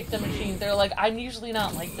mean to kick the machine. They're like, I'm usually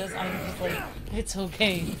not like this. I'm just like, it's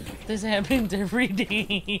okay. This happens every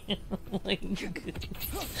day. Like,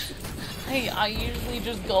 I usually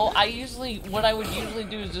just go, what I would usually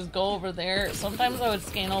do is just go over there. Sometimes I would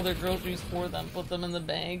scan all their groceries for them, put them in the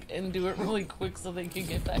bag, and do it really quick so they could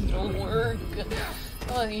get back to work.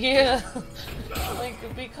 Yeah, like,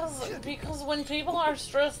 because when people are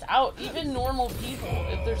stressed out, even normal people,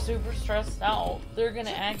 if they're super stressed out, they're gonna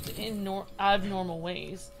act in abnormal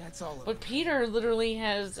ways. That's all. But Peter literally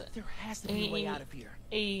has to be a way out of here.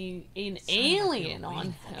 An alien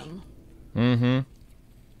on him. Mm-hmm.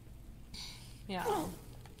 Yeah.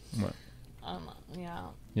 What? Yeah.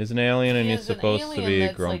 He's an alien and he's an supposed to be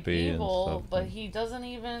that's, grumpy like, evil, and stuff. but he doesn't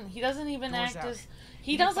even Doors act out. as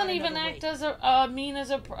he doesn't even act as a mean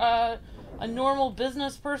as a normal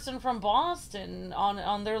business person from Boston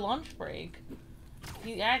on their lunch break.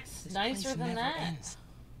 He acts nicer than that.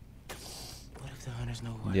 What if the hunters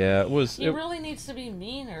know what? Yeah, He really needs to be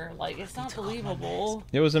meaner. Like, it's not believable.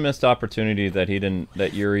 It was a missed opportunity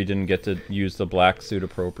that Yuri didn't get to use the black suit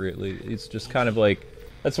appropriately. He's just kind of like,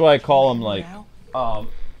 that's why I call him like,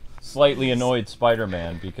 slightly annoyed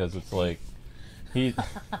Spider-Man, because it's like, he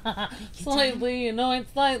slightly annoyed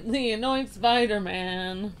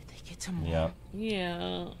Spider-Man. Yeah.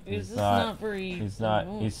 Yeah, it's just not, not very.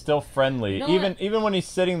 He's still friendly. You know even when he's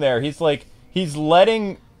sitting there, he's like, he's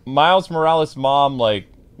letting Miles Morales' mom like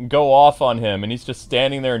go off on him, and he's just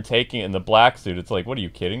standing there and taking it in the black suit. It's like, what are you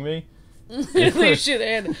kidding me? They should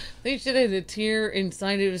add a tear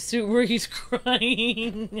inside of the suit where he's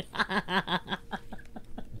crying.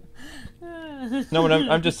 No, but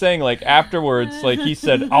I'm just saying, like, afterwards, like, he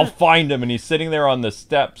said, I'll find him, and he's sitting there on the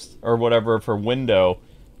steps or whatever of her window,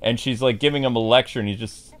 and she's like giving him a lecture, and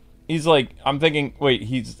he's like, I'm thinking, wait,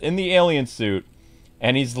 he's in the alien suit,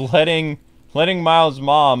 and he's letting Miles'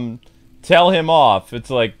 mom tell him off. It's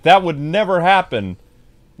like, that would never happen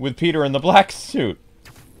with Peter in the black suit.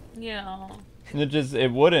 Yeah.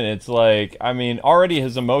 It wouldn't. It's like, I mean, already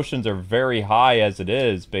his emotions are very high as it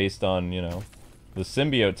is, based on, you know, the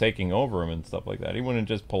symbiote taking over him and stuff like that. He wouldn't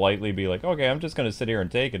just politely be like, okay, I'm just gonna sit here and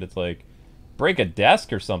take it. It's like, break a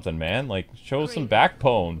desk or something, man. Like, show some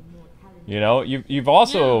backbone. You know, you've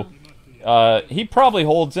also, he probably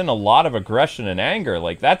holds in a lot of aggression and anger.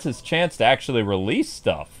 Like, that's his chance to actually release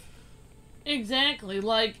stuff. Exactly.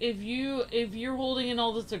 Like, if you're holding in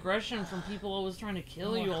all this aggression from people always trying to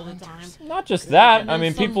kill you all the time. Not just that. I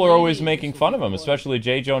mean, people are always making fun of him, especially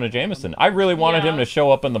J. Jonah Jameson. I really wanted him to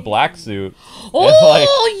show up in the black suit.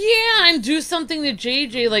 Oh, and do something to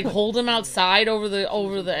JJ, like hold him outside over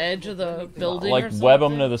the edge of the building, like or web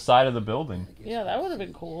him to the side of the building. Yeah, that would have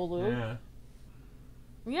been cool, Luke.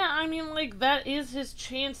 Yeah, I mean, like, that is his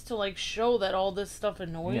chance to, like, show that all this stuff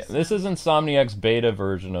annoys him. This is Insomniac's beta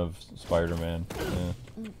version of Spider-Man.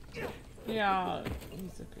 Yeah,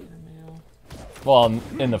 he's a beta male. Well,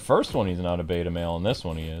 in the first one, he's not a beta male. In this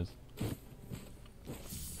one, he is.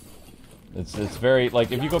 It's very,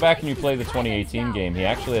 like, if you go back and you play the 2018 game, he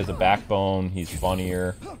actually has a backbone. He's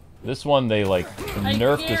funnier. This one, they, like,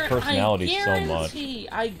 nerfed his personality so much.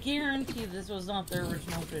 I guarantee this was not their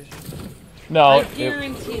original vision. No, I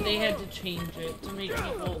guarantee they had to change it to make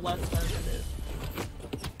people less sensitive.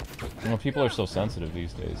 You know, people are so sensitive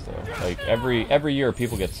these days, though. Like, every year,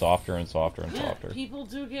 people get softer and softer and softer. People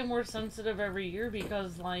do get more sensitive every year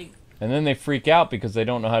because, like... And then they freak out because they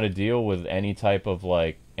don't know how to deal with any type of,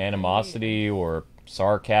 like, animosity or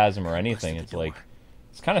sarcasm or anything. It's like,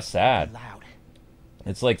 it's kind of sad.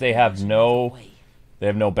 It's like they have no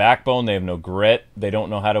backbone, they have no grit, they don't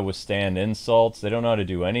know how to withstand insults, they don't know how to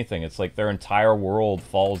do anything. It's like their entire world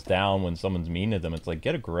falls down when someone's mean to them. It's like,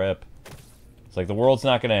 get a grip. It's like the world's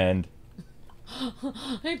not gonna end.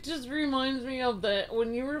 It just reminds me of that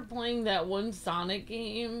when you were playing that one Sonic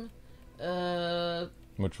game.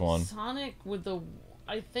 Which one? Sonic with the,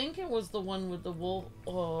 I think it was the one with the wolf,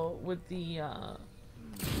 with the, oh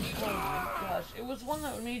my gosh, it was one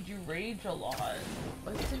that made you rage a lot.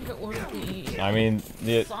 I think it was the... I mean,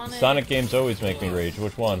 the Sonic games always make me rage.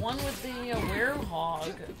 Which one? One with the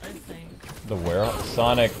werehog, I think. The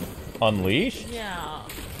Sonic Unleashed? Yeah.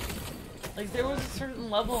 Like, there was a certain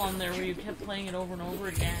level on there where you kept playing it over and over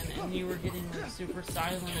again, and you were getting, like, super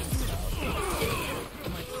silent and stuff.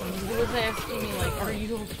 And, like, someone was asking me, like, are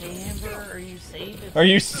you okay, Amber? Are you safe? Are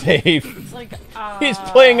you safe? It's like, he's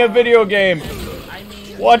playing a video game! I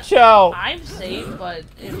mean, watch out! I'm safe, but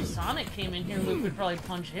if Sonic came in here, Luke would probably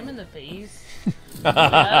punch him in the face. He's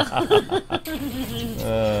not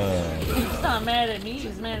mad at me,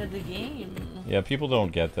 he's mad at the game. Yeah, people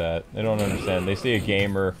don't get that. They don't understand. They see a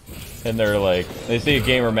gamer, and they're like, they see a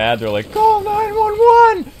gamer mad, they're like, call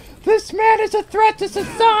 911! This man is a threat to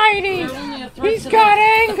society! He's got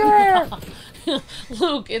anger!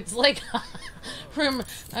 Luke, it's like... I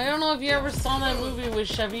don't know if you ever saw that movie with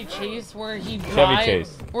Chevy Chase where he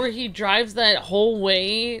drives that whole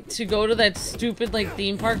way to go to that stupid like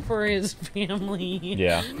theme park for his family.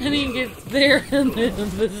 Yeah. And he gets there and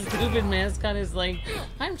the stupid mascot is like,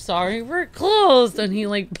 I'm sorry, we're closed, and he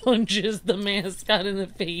like punches the mascot in the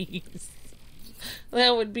face.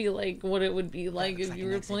 That would be like what it would be like if you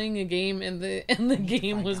were playing a game and the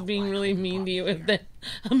game was being really mean to you. If that,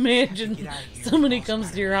 imagine somebody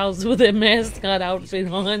comes to your house with a mascot outfit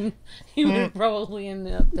on, you would probably end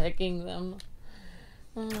up pecking them.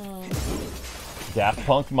 Daft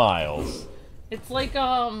Punk Miles. It's like,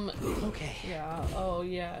 Okay. Yeah, oh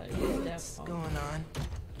yeah, it's Daft Punk. Going on?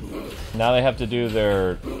 Now they have to do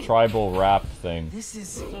their tribal rap thing. This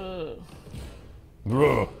is...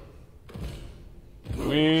 Bruh.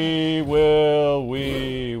 We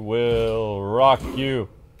will rock you.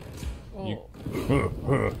 Oh.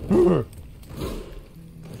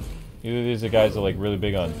 Either of these are guys that are like really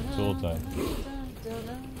big on tool time.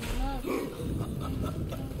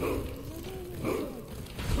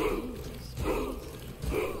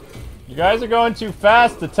 You guys are going too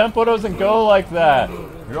fast. The tempo doesn't go like that.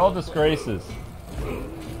 You're all disgraces. He's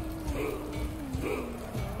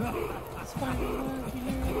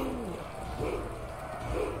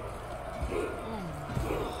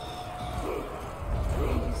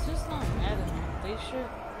just not mad enough. They should...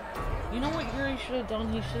 You know what Yuri should have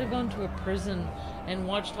done? He should have gone to a prison and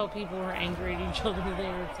watched how people were angry at each other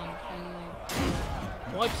there or something.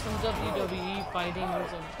 Like, watch some WWE fighting or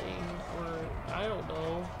something. Or, I don't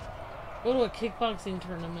know. Go to a kickboxing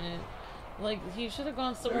tournament. Like, he should have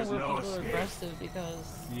gone somewhere where people are aggressive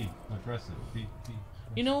because... Aggressive.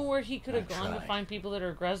 You know where he could have gone to find people that are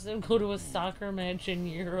aggressive? Go to a soccer match in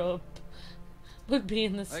Europe. Would be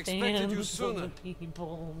in the stands with the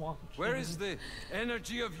people watching. Where is the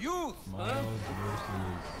energy of youth? Huh?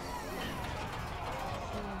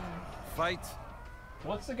 Fight.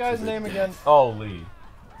 What's the guy's name again? Oh, Lee.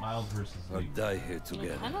 Miles versus Lee. I'll die here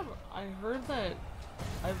together.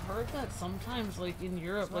 I've heard that sometimes, like in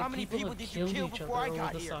Europe, So like how many people people have did you killed kill each before other I over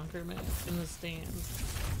got the here? soccer match in the stands.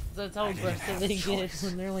 That's how aggressive they get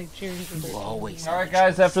when they're like cheering for their team. Alright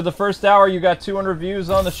guys, after the first hour you got 200 views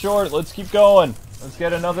on the short. Let's keep going. Let's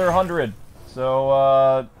get another 100.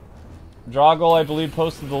 So, Joggle, I believe,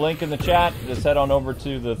 posted the link in the chat. Just head on over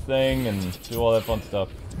to the thing and do all that fun stuff.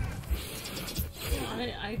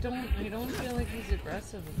 I don't feel like he's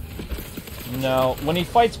aggressive. No, when he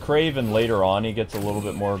fights Kraven later on, he gets a little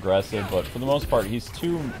bit more aggressive, but for the most part, he's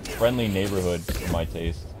too friendly neighborhood for my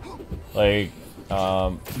taste. Like,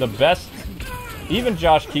 the best, even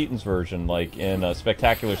Josh Keaton's version, like in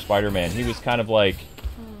Spectacular Spider-Man, he was kind of like,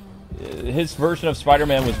 his version of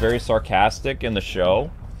Spider-Man was very sarcastic in the show,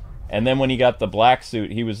 and then when he got the black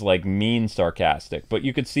suit, he was like mean sarcastic, but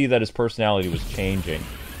you could see that his personality was changing.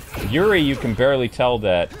 Yuri, you can barely tell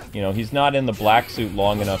that, you know, he's not in the black suit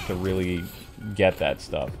long enough to really get that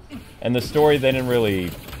stuff. And the story, they didn't really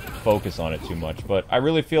focus on it too much, but I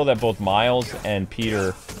really feel that both Miles and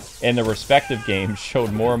Peter in the respective games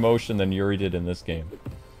showed more emotion than Yuri did in this game.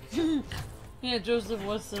 Yeah, Joseph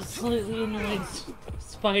was the slightly annoyed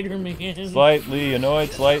Spider-Man. Slightly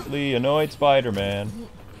annoyed Spider-Man.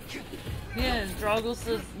 Yeah, Drago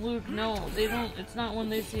says, Luke, no, they don't, it's not when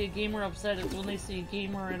they see a gamer upset, it's when they see a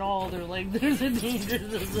gamer at all, they're like, there's a danger.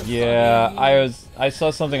 Yeah, I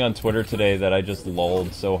saw something on Twitter today that I just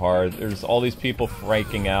lulled so hard. There's all these people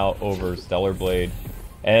freaking out over Stellar Blade,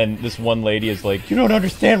 and this one lady is like, you don't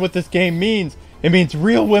understand what this game means. It means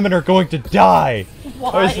real women are going to die. Why?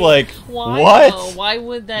 I was like, Why, what? though? Why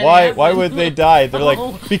would that happen? Why would they die? They're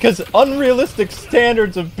like, because unrealistic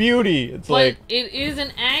standards of beauty. It's but like, it is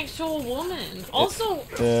an actual woman. Also,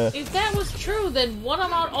 yeah. if that was true, then what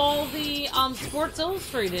about all the Sports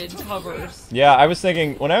Illustrated covers? Yeah, I was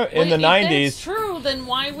thinking when in the 90s. If that's true, then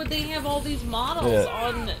why would they have all these models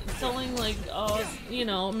on selling like you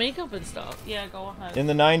know, makeup and stuff? Yeah, go ahead. In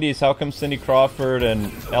the 90s, how come Cindy Crawford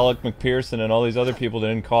and Alec McPherson and all these other people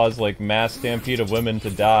didn't cause like mass stampede of women to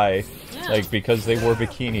die, like because they wore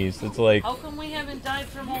bikinis? It's like, how come we haven't died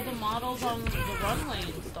from all the models on the runway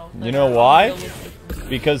and stuff? You know why?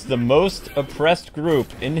 Because the most oppressed group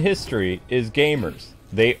in history is gamers.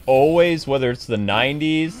 They always, whether it's the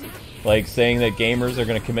 90s, like saying that gamers are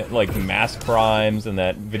going to commit like mass crimes and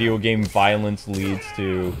that video game violence leads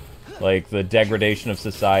to like the degradation of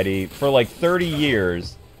society, for like 30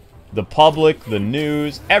 years, the public, the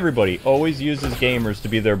news, everybody always uses gamers to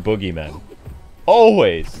be their boogeymen.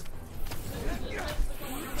 Always.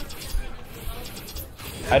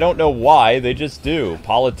 I don't know why, they just do.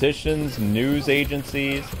 Politicians, news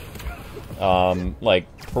agencies, like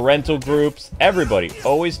parental groups, everybody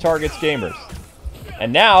always targets gamers.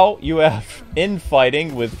 And now you have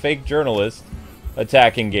infighting with fake journalists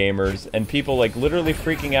attacking gamers and people like literally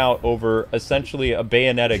freaking out over essentially a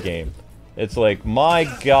Bayonetta game. It's like, my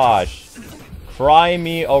gosh, cry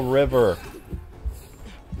me a river.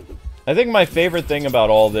 I think my favorite thing about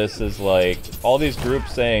all this is like all these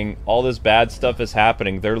groups saying all this bad stuff is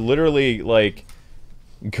happening. They're literally like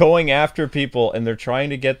going after people and they're trying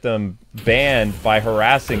to get them banned by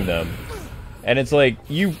harassing them. And it's like,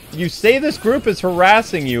 you say this group is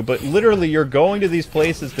harassing you, but literally you're going to these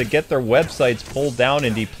places to get their websites pulled down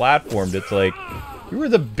and deplatformed. It's like, you were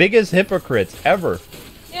the biggest hypocrites ever.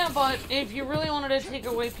 Yeah, but if you really wanted to take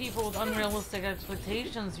away people with unrealistic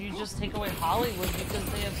expectations, you just take away Hollywood because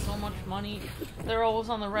they have so much money. They're always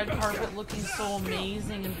on the red carpet looking so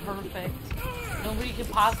amazing and perfect. Nobody could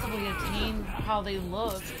possibly attain how they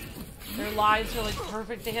look. Their lives are like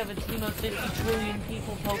perfect. They have a team of 50 trillion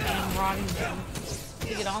people poking and prodding them to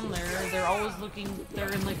get on there. They're always looking,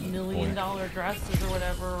 they're in like $1 million dresses or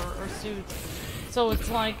whatever, or suits. So it's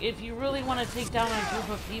like, if you really want to take down a group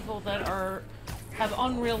of people that have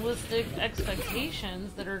unrealistic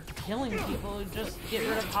expectations that are killing people, just get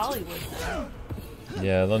rid of Hollywood then.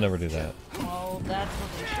 Yeah, they'll never do that. Well, that's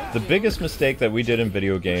what they should The do. biggest mistake that we did in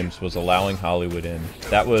video games was allowing Hollywood in.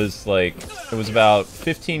 That was like, it was about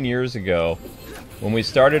 15 years ago when we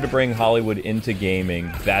started to bring Hollywood into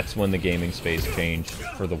gaming. That's when the gaming space changed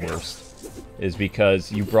for the worst. Is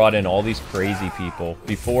because you brought in all these crazy people.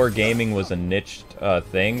 Before, gaming was a niched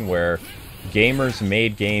thing where gamers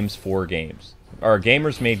made games for games. Or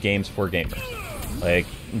gamers made games for gamers. Like,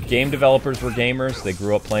 game developers were gamers, they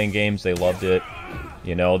grew up playing games, they loved it.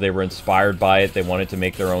 You know, they were inspired by it, they wanted to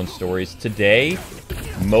make their own stories. Today,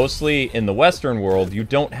 mostly in the Western world, you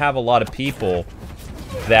don't have a lot of people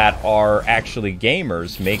that are actually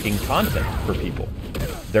gamers making content for people.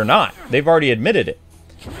 They're not. They've already admitted it.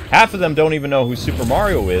 Half of them don't even know who Super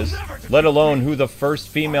Mario is, let alone who the first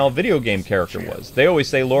female video game character was. They always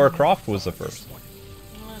say Lara Croft was the first.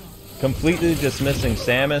 Completely dismissing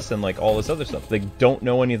Samus and like all this other stuff. They don't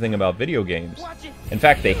know anything about video games. In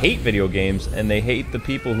fact, they hate video games and they hate the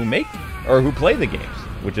people who make or who play the games,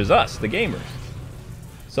 which is us, the gamers.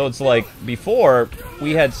 So it's like before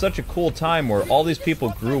we had such a cool time where all these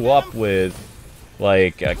people grew up with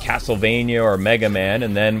like Castlevania or Mega Man,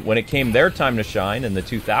 and then when it came their time to shine in the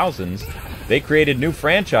 2000s, they created new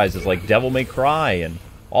franchises like Devil May Cry and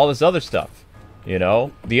all this other stuff. You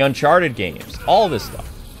know, the Uncharted games, all this stuff.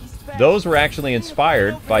 Those were actually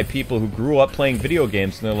inspired by people who grew up playing video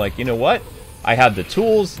games, and they're like, you know what? I have the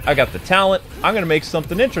tools, I got the talent, I'm going to make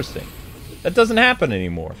something interesting. That doesn't happen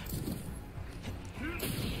anymore.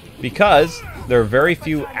 Because there are very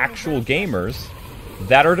few actual gamers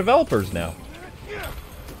that are developers now.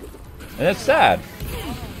 And that's sad.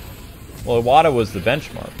 Well, Iwata was the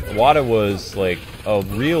benchmark. Iwata was like a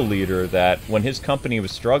real leader that when his company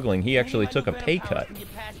was struggling, he actually took a pay cut.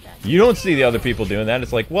 You don't see the other people doing that.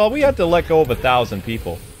 It's like, well, we had to let go of 1,000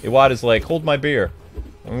 people. Iwata's like, hold my beer.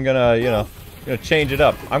 I'm gonna, you know, gonna change it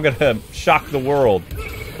up. I'm gonna shock the world.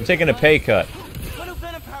 I'm taking a pay cut.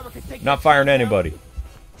 Not firing anybody.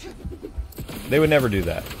 They would never do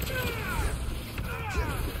that.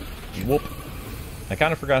 Whoop. I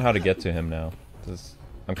kind of forgot how to get to him now.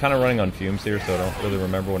 I'm kind of running on fumes here, so I don't really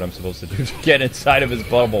remember what I'm supposed to do to get inside of his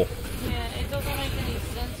bubble. Yeah, it doesn't make any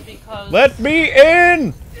sense because... Let me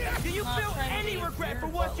in! Do you feel any regret for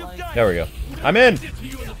what you've done? There we go. I'm in!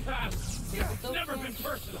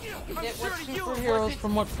 Get what superheroes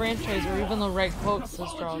from what franchise or even the right quotes to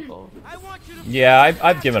struggle. Yeah,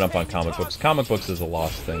 I've given up on comic books. Comic books is a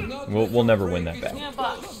lost thing. We'll never win that back. Yeah,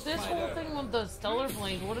 but this whole thing with the Stellar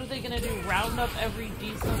Blade, what are they gonna do? Round up every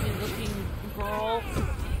decently looking girl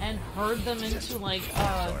and herd them into like,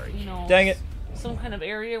 you know, dang it, some kind of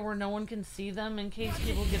area where no one can see them in case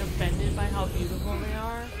people get offended by how beautiful they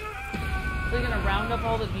are? They're gonna round up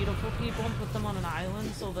all the beautiful people and put them on an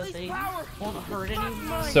island so that they won't hurt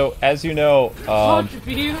anyone. So, as you know, Touch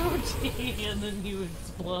beauty, and then you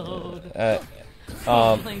explode.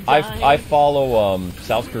 I follow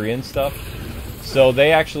South Korean stuff. So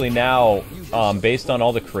they actually now, based on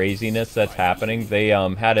all the craziness that's happening, they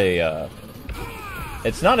had a.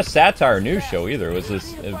 It's not a satire news show either. It was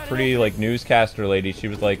this pretty like newscaster lady. She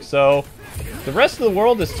was like, so the rest of the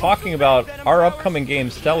world is talking about our upcoming game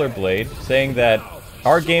Stellar Blade, saying that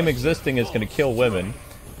our game existing is going to kill women.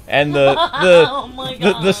 And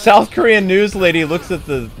the South Korean news lady looks at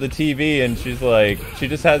the TV and she's like, she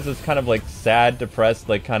just has this kind of like sad, depressed,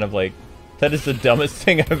 like kind of like, that is the dumbest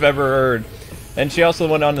thing I've ever heard. And she also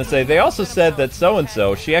went on to say, they also said that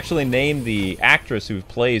so-and-so, she actually named the actress who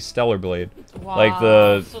plays Stellar Blade. Wow. Like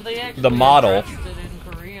the model.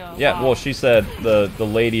 Yeah, well, she said the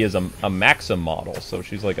lady is a Maxim model, so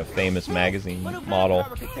she's like a famous magazine model.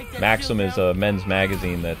 Maxim is a men's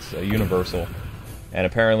magazine that's universal. And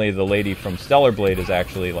apparently the lady from Stellar Blade is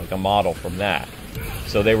actually like a model from that.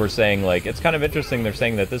 So they were saying, like, it's kind of interesting they're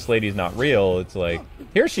saying that this lady's not real. It's like,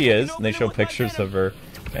 here she is, and they show pictures of her.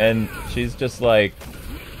 And she's just like,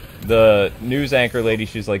 the news anchor lady,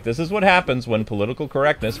 she's like, this is what happens when political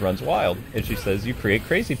correctness runs wild. And she says, you create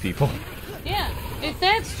crazy people. Yeah,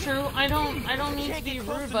 that's true, I don't need to be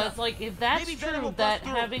rude, but it's like, if that's true, that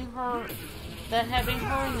having her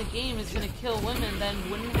in the game is gonna kill women, then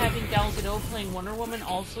wouldn't having Gal Gadot playing Wonder Woman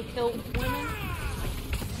also kill women?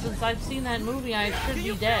 Since I've seen that movie, I should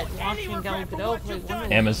be dead watching Gal Gadot play Wonder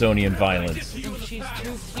Woman. Amazonian violence. And she's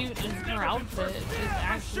too cute in her outfit. It's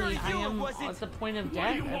actually, I am at the point of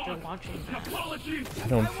death after watching that. I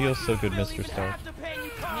don't feel so good, Mr. Stark.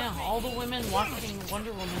 Yeah, all the women watching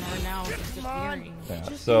Wonder Woman are now disappearing. Yeah,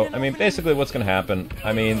 so, I mean, basically what's going to happen,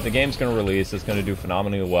 I mean, the game's going to release, it's going to do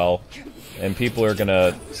phenomenally well, and people are going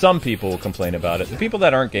to, some people will complain about it. The people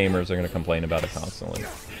that aren't gamers are going to complain about it constantly.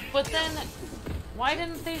 But then, why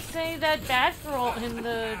didn't they say that Batgirl in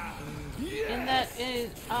that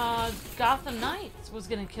Gotham Knights was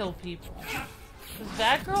going to kill people? Because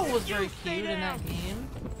Batgirl was very cute in that game.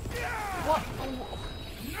 What?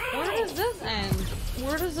 Where does this end?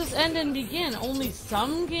 Where does this end and begin? Only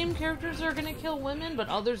some game characters are gonna kill women, but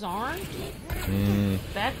others aren't?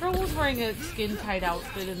 Batgirl was wearing a skin-tight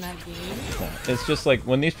outfit in that game. It's just like,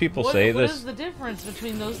 when these people say this... What is the difference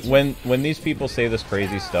between those two? When these people say this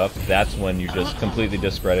crazy stuff, that's when you just completely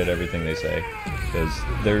discredit everything they say. Because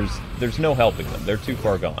there's no helping them. They're too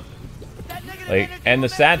far gone. Like, and the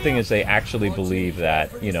sad thing is they actually believe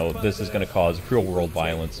that, you know, this is gonna cause real-world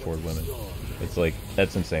violence toward women. It's like,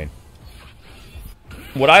 that's insane.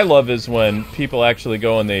 What I love is when people actually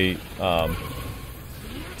go and they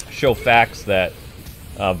show facts that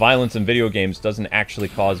violence in video games doesn't actually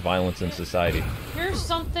cause violence in society. Here's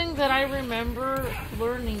something that I remember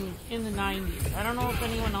learning in the 90s. I don't know if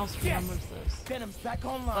anyone else remembers this,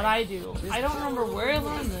 but I do. I don't remember where I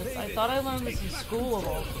learned this. I thought I learned this in school of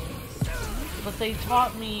all things. But they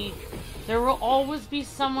taught me there will always be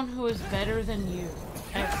someone who is better than you.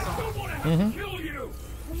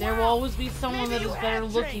 There will always be someone that is better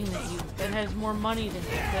looking than you, that has more money than you,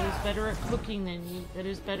 that is better at cooking than you, that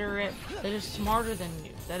is smarter than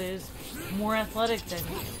you, that is more athletic than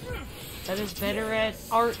you, that is better at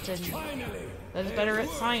art than you, that is better at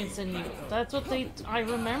science than you. That's what I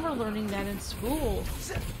remember learning that in school.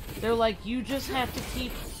 They're like, you just have to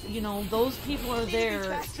keep, you know, those people are there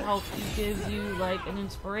to help you, give you, like, an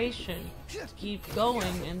inspiration to keep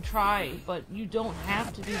going and try, but you don't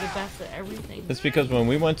have to be the best at everything. It's because when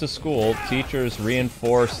we went to school, teachers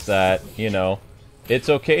reinforced that, you know, it's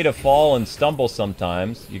okay to fall and stumble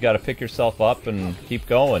sometimes. You gotta pick yourself up and keep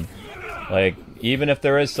going. Like, even if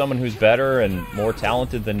there is someone who's better and more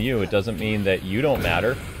talented than you, it doesn't mean that you don't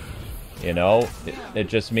matter. You know, it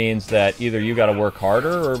just means that either you gotta work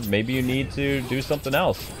harder or maybe you need to do something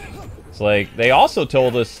else. It's like, they also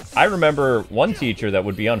told us, I remember one teacher that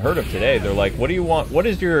would be unheard of today, they're like, what do you want, what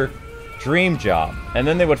is your dream job? And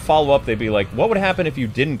then they would follow up, they'd be like, what would happen if you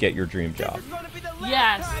didn't get your dream job?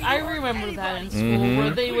 Yes, I remember that in school,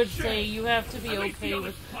 where they would say you have to be okay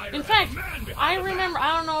with... In fact, I remember,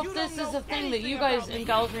 I don't know if this is a thing that you guys and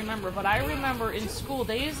gals remember, but I remember in school,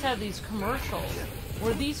 they used to have these commercials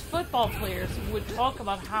where these football players would talk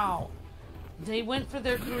about how they went for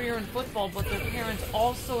their career in football, but their parents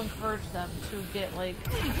also encouraged them to get, like,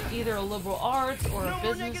 either a liberal arts or a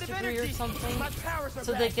business degree or something,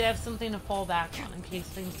 so they could have something to fall back on in case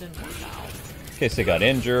things didn't work out. In case they got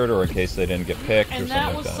injured or in case they didn't get picked or And something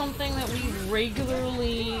like that. that was something that we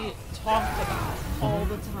regularly talked about all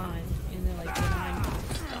the time in the, like, the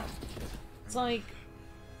 90s stuff. It's like...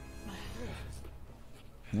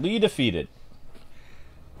 Lee defeated.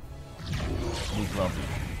 Lee grumpy.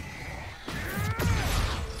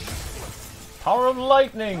 Power of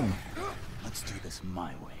lightning! Let's do this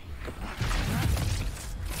my way.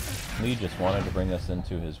 Lee just wanted to bring us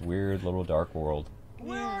into his weird little dark world.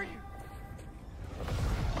 Where are you?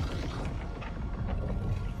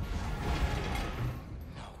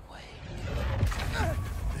 No way.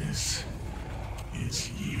 This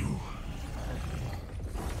is you.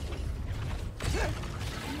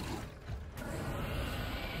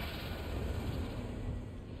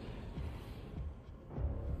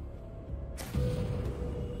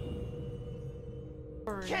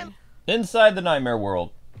 Inside the nightmare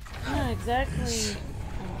world. Yeah, exactly.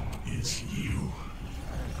 It's you.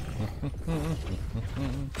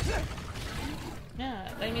 Yeah,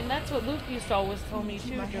 I mean, that's what Luke used to always tell me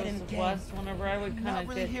too, Joseph West, whenever I would kind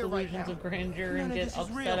of get delusions of grandeur and get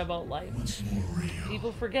upset about life.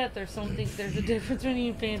 People forget there's a difference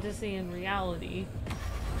between fantasy and reality.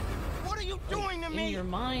 What are you doing to me? In your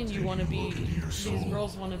mind, you want to be, these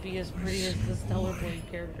girls want to be as pretty as the Stellar Blade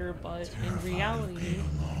character, but in reality,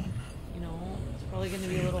 you know, it's probably going to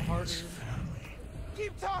be a little harder.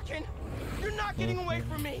 Keep talking! You're not getting away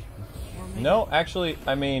from me! No, actually,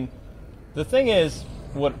 I mean, the thing is,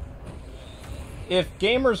 if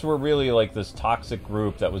gamers were really like this toxic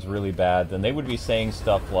group that was really bad, then they would be saying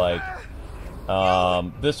stuff like,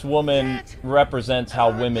 this woman represents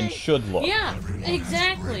how women should look. Yeah,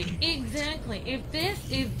 exactly, exactly. If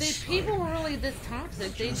the people were really this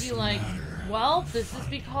toxic, they'd be like, well, this is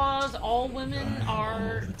because all women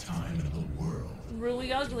are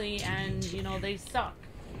really ugly and, you know, they suck.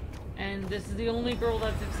 And this is the only girl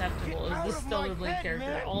that's acceptable, is this Stellar Blade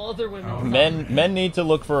character. All other women Men need to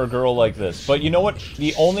look for a girl like this. But you know what?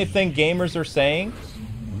 The only thing gamers are saying,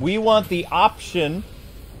 we want the option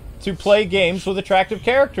to play games with attractive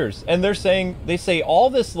characters. And they're saying, they say all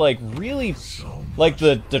this like really, like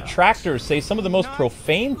the detractors say some of the most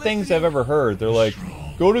profane things I've ever heard. They're like,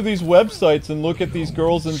 go to these websites and look at these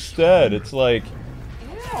girls instead. It's like,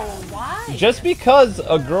 just because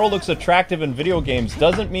a girl looks attractive in video games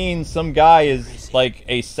doesn't mean some guy is like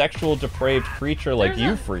a sexual depraved creature like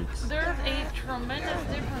you freaks. There's a tremendous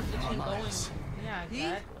difference between going. Yeah,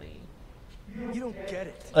 exactly. You don't get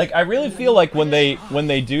it. Like, I really feel like when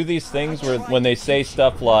they do these things, when they say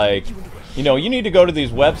stuff like, you know, you need to go to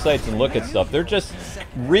these websites and look at stuff, they're just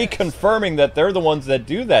reconfirming that they're the ones that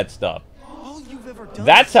do that stuff.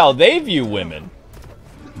 That's how they view women.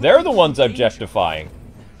 They're the ones objectifying.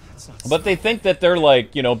 But they think that they're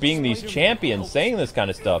like, you know, being these champions saying this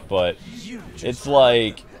kind of stuff, but it's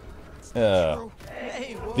like, the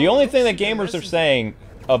only thing that gamers are saying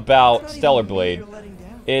about Stellar Blade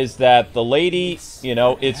is that the lady, you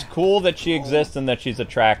know, it's cool that she exists and that she's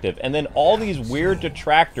attractive. And then all these weird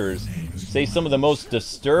detractors say some of the most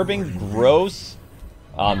disturbing, gross,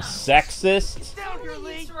 sexist,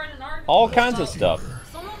 all kinds of stuff.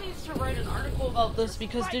 Someone needs to write an article about this,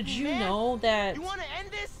 because did you know that...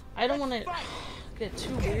 I don't want to get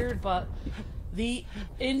too weird, but the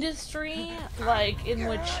industry, like, in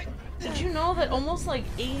which... Did you know that almost, like,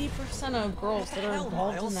 80% of girls that are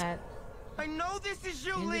involved in that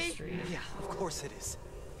industry... Yeah, of course it is.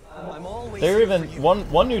 I'm always... They're even...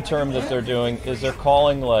 One new term that they're doing is they're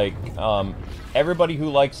calling, like, everybody who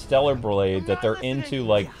likes Stellar Blade, that they're into,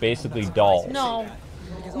 like, basically dolls.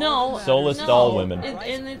 No, soulless doll women.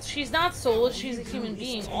 And she's not soulless, she's a human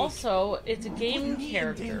being. Also, it's a game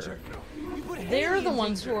character. They're the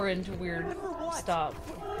ones who are into weird stuff.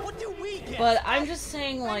 But I'm just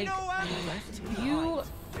saying, like,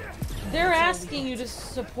 they're asking you to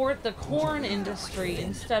support the corn industry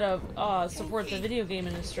instead of support the video game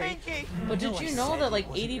industry. But did you know that like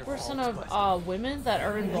 80% of women that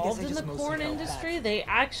are involved in the corn industry, they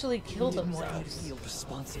actually kill themselves?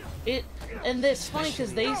 And it's funny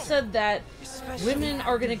because they said that women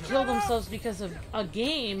are going to kill themselves because of a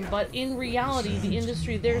game, but in reality, the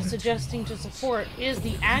industry they're suggesting to support is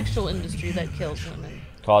the actual industry that kills women.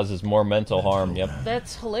 Causes more mental harm, yep.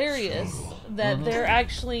 That's hilarious that they're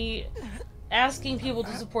actually asking people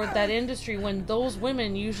to support that industry when those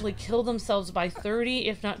women usually kill themselves by 30,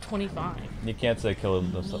 if not 25. You can't say kill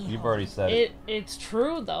themselves. You've already said it. It's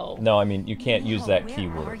true, though. No, I mean, you can't use that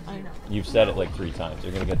keyword. I know. You've said it like 3 times.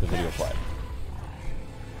 You're going to get the video flag.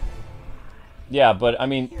 Yeah, but, I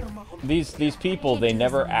mean, these people, they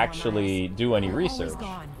never actually do any research.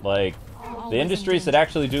 Like, the industries that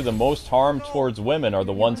actually do the most harm towards women are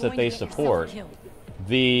the ones that they support.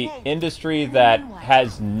 The industry that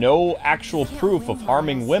has no actual proof of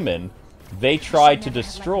harming women, they try to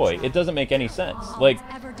destroy. It doesn't make any sense. Like,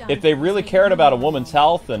 if they really cared about a woman's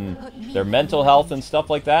health and their mental health and stuff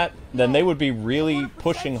like that, then they would be really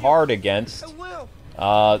pushing hard against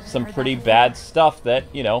some pretty bad stuff that,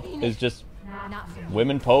 you know, is just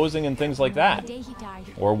women posing and things like that.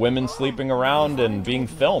 Or women sleeping around and being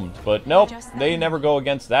filmed. But nope, they never go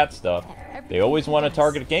against that stuff. They always want to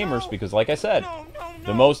target gamers because, like I said,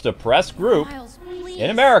 the most oppressed group in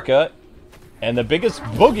America and the biggest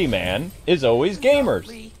boogeyman is always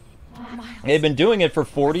gamers. They've been doing it for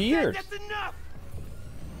 40 years.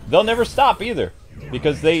 They'll never stop either.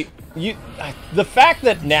 Because the fact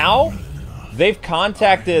that now they've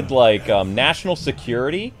contacted, like, national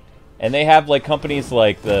security, and they have, like, companies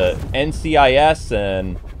like the NCIS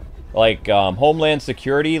and, like, Homeland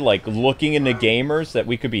Security, like, looking into gamers that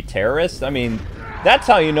we could be terrorists. I mean, that's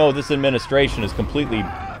how you know this administration is completely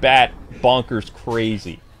bat bonkers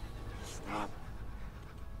crazy.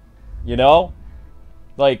 You know?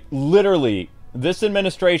 Like, literally, this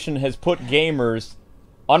administration has put gamers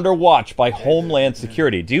under watch by Homeland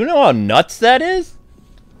Security. Do you know how nuts that is?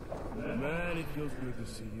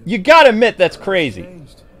 You gotta admit that's crazy.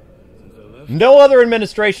 No other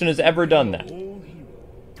administration has ever done that.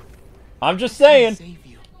 I'm just saying.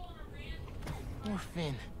 Or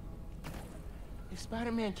Finn. If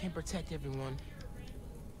Spider-Man can't protect everyone,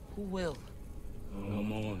 who will?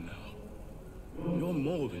 Come on now. You're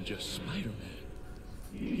more than just Spider-Man.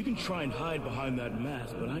 You can try and hide behind that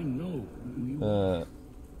mask, but I know who you are.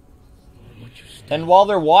 And while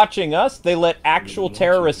they're watching us, they let actual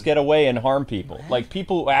terrorists get away and harm people. Like,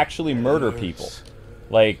 people who actually murder people.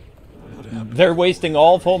 Like, they're wasting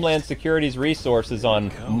all of Homeland Security's resources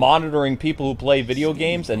on monitoring people who play video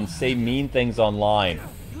games and say mean things online.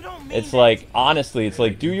 It's like, honestly, it's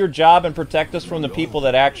like, do your job and protect us from the people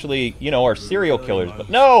that actually, you know, are serial killers. But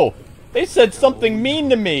no! They said something mean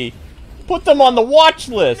to me! Put them on the watch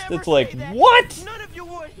list! It's like, what? It's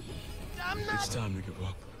time to give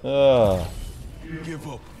up. Ugh. Give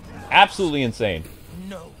up. Absolutely insane.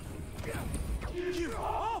 No. Give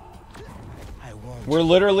up. I won't. We're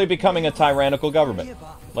literally becoming a tyrannical government.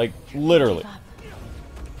 Like, literally.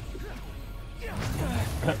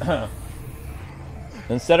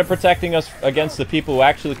 Instead of protecting us against the people who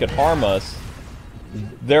actually could harm us,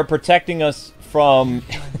 they're protecting us from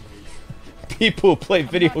people who play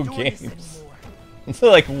video games. It's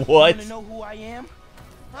like, what? Want to know who I am?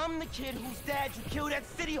 I'm the kid whose dad you killed at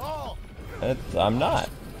City Hall. I'm not.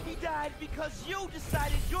 He died because you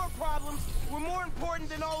decided your problems were more important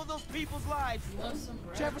than all of those people's lives.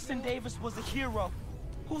 Jefferson Davis was a hero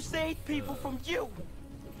who saved people from you.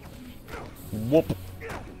 Whoop.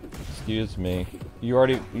 Excuse me.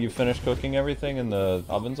 You finished cooking everything and the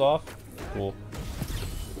oven's off? Cool.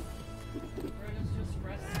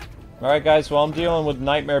 Alright guys, while I'm dealing with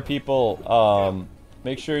nightmare people,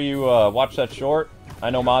 make sure you watch that short. I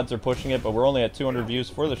know mods are pushing it, but we're only at 200 views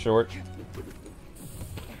for the short.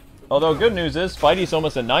 Although, good news is, Spidey's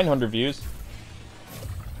almost at 900 views.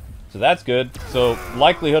 So that's good. So,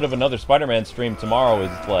 likelihood of another Spider-Man stream tomorrow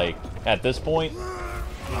is, like, at this point,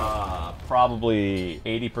 probably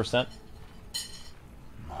 80%.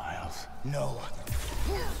 Miles. No.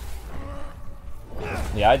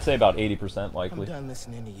 Yeah, I'd say about 80% likely. I'm done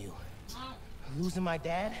listening to you. Losing my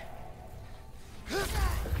dad?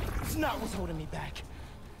 It's not what's holding me back.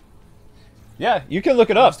 Yeah, you can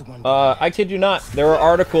look it up. I kid you not. There are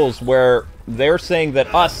articles where they're saying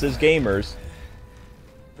that us as gamers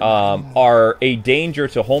are a danger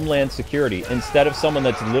to Homeland Security instead of someone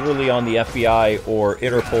that's literally on the FBI or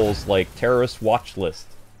Interpol's like terrorist watch list.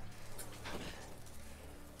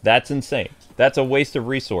 That's insane. That's a waste of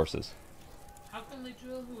resources. How can they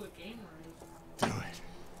tell who a gamer is?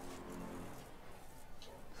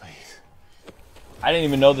 I didn't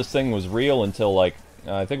even know this thing was real until like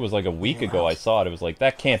I think it was like a week ago I saw it. It was like,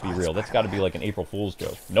 that can't be real. That's got to be like an April Fool's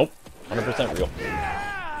joke. Nope. 100% real.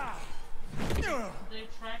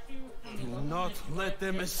 Do not let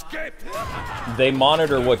them escape. They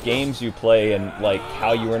monitor what games you play and like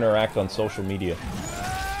how you interact on social media.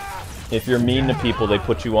 If you're mean to people, they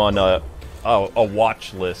put you on a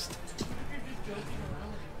watch list.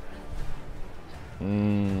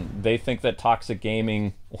 They think that toxic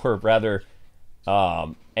gaming, or rather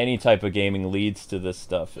any type of gaming, leads to this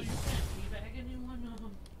stuff.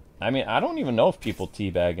 I mean, I don't even know if people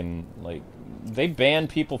teabag, and like they ban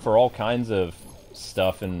people for all kinds of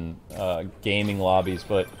stuff in gaming lobbies,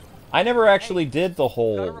 but I never actually did the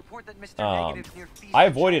whole I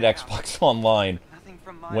avoided Xbox Online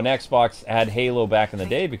when Xbox had Halo back in the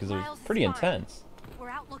day because it was pretty intense. We're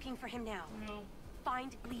out looking for him now.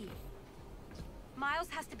 Find Lee. Miles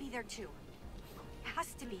has to be there too.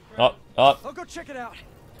 Has to be. I'll go check it out.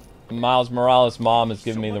 Miles Morales' mom is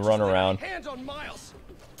giving me the runaround. Hands on Miles.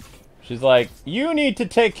 She's like, you need to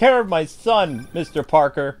take care of my son, Mr.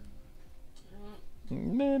 Parker.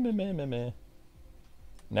 Meh, meh, meh, meh, meh.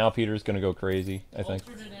 Now Peter's gonna go crazy, I think.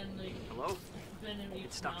 Hello?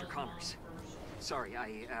 It's Dr. Connors. Sorry,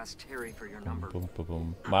 I asked Harry for your number. Boom, boom,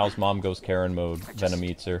 boom. Miles' mom goes Karen mode. Venom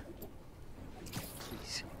eats her.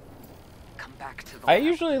 Please, come back to the I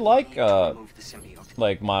usually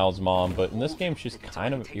like Miles' mom, but in this game she's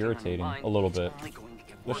kind of irritating a little bit.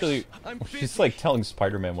 Especially when she's like telling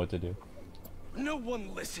Spider-Man what to do. No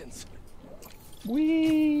one listens.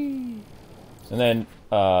 Whee! And then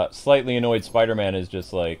slightly annoyed Spider-Man is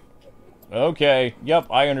just like, okay, yep,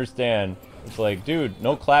 I understand. It's like, dude,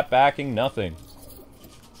 no clap backing, nothing.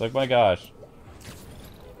 It's like, my gosh.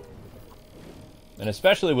 And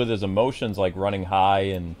especially with his emotions like running high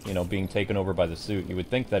and, you know, being taken over by the suit, you would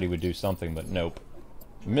think that he would do something, but nope.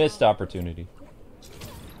 Missed opportunity.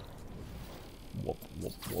 Whoop,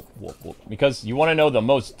 whoop, whoop, whoop, whoop. Because you want to know the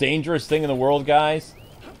most dangerous thing in the world, guys?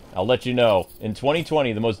 I'll let you know. In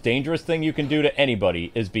 2020, the most dangerous thing you can do to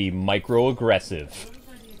anybody is be microaggressive.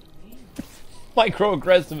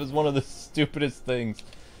 Microaggressive is one of the stupidest things.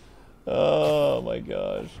 Oh my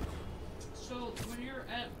gosh. So when you're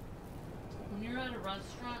at a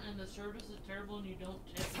restaurant and the service is terrible and you don't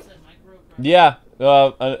tip, is that microaggressive? Yeah,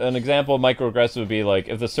 an example of microaggressive would be like,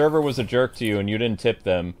 if the server was a jerk to you and you didn't tip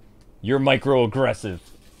them, you're microaggressive.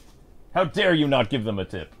 How dare you not give them a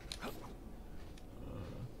tip?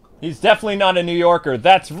 He's definitely not a New Yorker.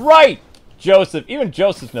 That's right! Joseph. Even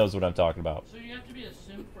Joseph knows what I'm talking about. So you have to be a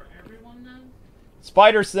simp for everyone then?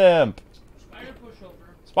 Spider simp. Spider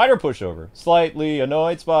pushover. Spider pushover. Slightly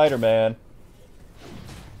annoyed Spider-Man.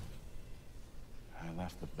 I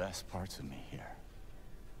left the best parts of me here.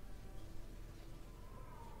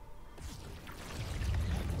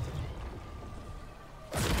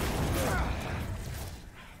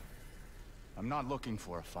 I'm not looking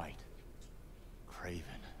for a fight. Kraven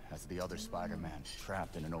has the other Spider-Man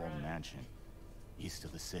trapped in an old mansion east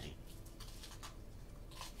of the city.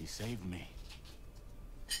 He saved me.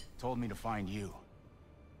 Told me to find you.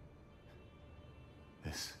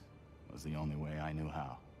 This was the only way I knew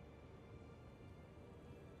how.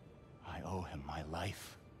 I owe him my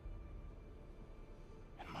life.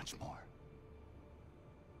 And much more.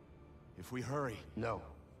 If we hurry... No.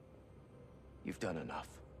 You've done enough.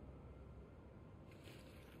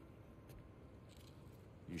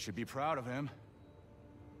 You should be proud of him.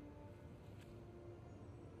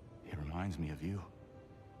 He reminds me of you.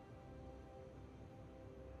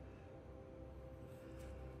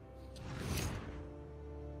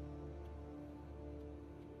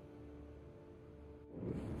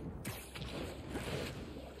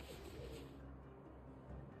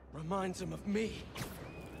 Reminds him of me.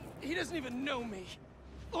 He doesn't even know me.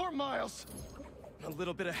 Or Miles. A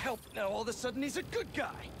little bit of help, now all of a sudden he's a good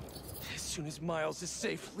guy. As soon as Miles is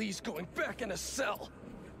safe, Lee's going back in a cell.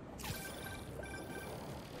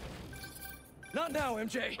 Not now,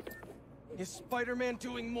 MJ. Is Spider-Man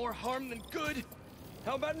doing more harm than good?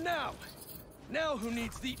 How about now? Now who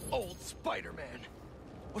needs the old Spider-Man?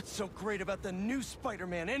 What's so great about the new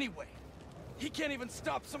Spider-Man anyway? He can't even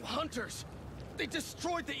stop some hunters. They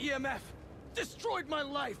destroyed the EMF. Destroyed my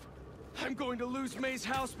life. I'm going to lose May's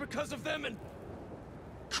house because of them and...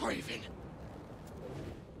 Kraven.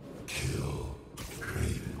 Kill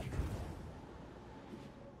Kraven.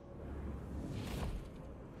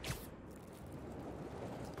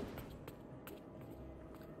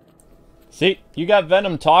 See, you got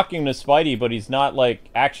Venom talking to Spidey, but he's not, like,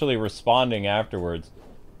 actually responding afterwards.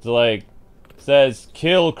 It's like, says,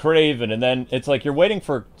 kill Kraven, and then it's like you're waiting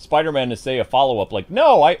for Spider-Man to say a follow-up, like,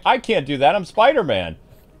 no, I can't do that, I'm Spider-Man.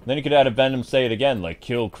 And then you could have Venom say it again, like,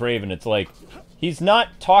 kill Kraven. It's like, he's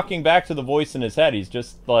not talking back to the voice in his head, he's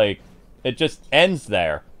just, like, it just ends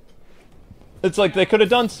there. It's like they could have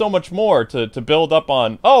done so much more to build up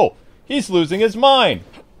on, oh, he's losing his mind.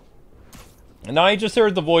 And now I just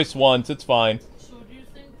heard the voice once, it's fine. So do you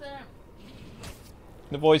think that...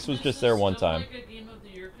 The voice was just there one time. Like a Game of the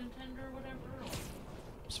Year contender or whatever? Or...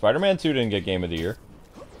 Spider-Man 2 didn't get Game of the Year.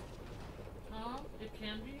 It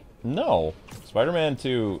can be? No. Spider-Man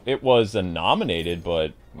 2, it was nominated,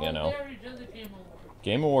 but, you know. They already did the Game Awards.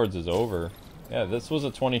 Game Awards is over. Yeah, this was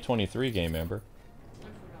a 2023 game, Amber.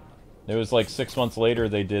 It was like 6 months later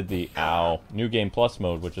they did the New Game Plus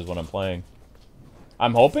mode, which is what I'm playing.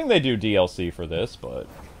 I'm hoping they do DLC for this, but...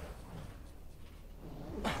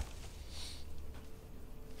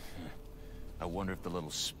 I wonder if the little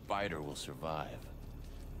spider will survive.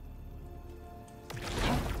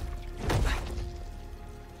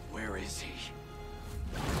 Where is he?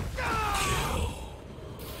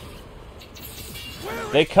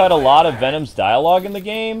 They cut a lot of Venom's dialogue in the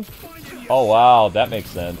game? Oh wow, that makes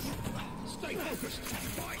sense.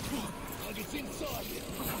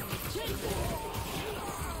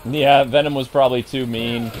 Yeah, Venom was probably too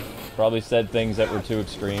mean. Probably said things that were too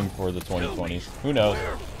extreme for the 2020s. Who knows?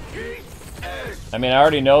 I mean, I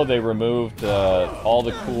already know they removed all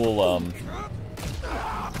the cool,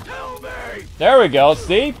 There we go,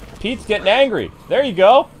 see? Pete's getting angry. There you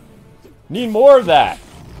go. Need more of that.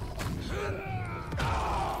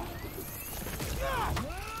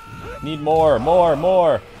 Need more,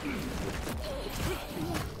 more.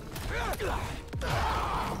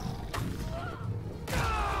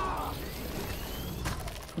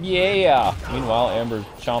 Yeah! Meanwhile, Amber's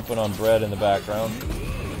chomping on bread in the background.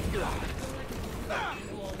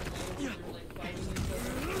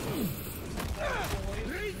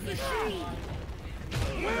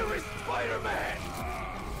 Where is Spider-Man?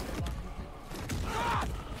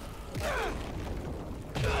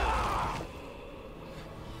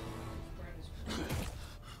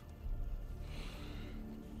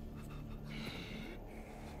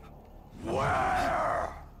 Where?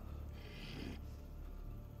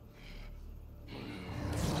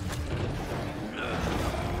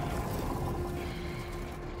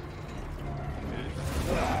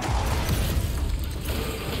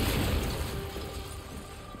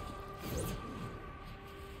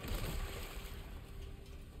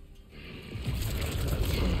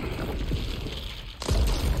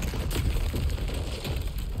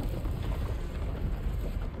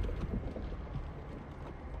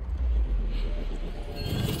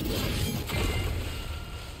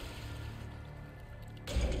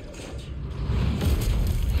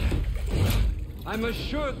 I'm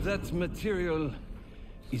assured that material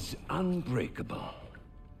is unbreakable.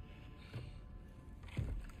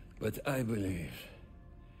 But I believe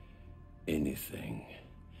anything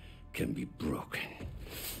can be broken.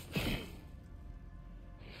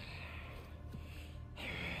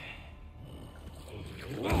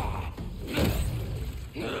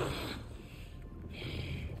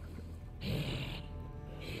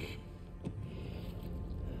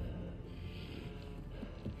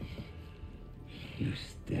 You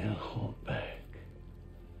still hold back.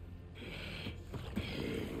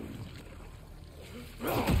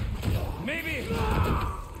 Maybe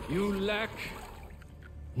you lack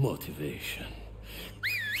motivation.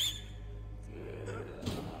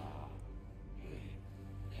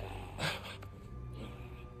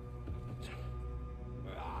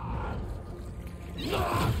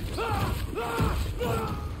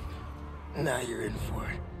 Now you're in for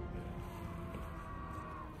it.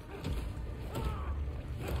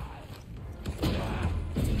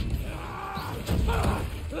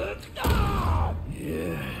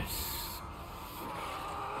 Yes.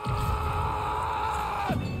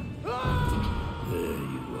 There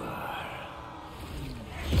you are.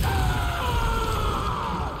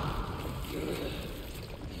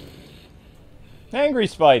 Angry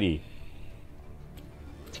Spidey.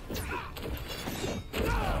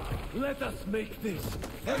 Let us make this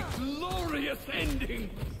a glorious ending.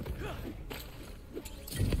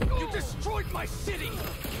 You destroyed my city!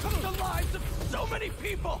 Took the lives of so many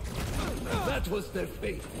people! That was their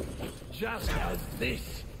fate. Just as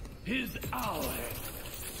this is ours.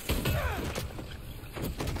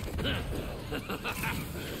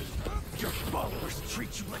 Your followers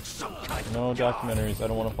treat you like some kind of No documentaries. I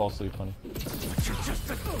don't want to fall asleep, honey. But you're just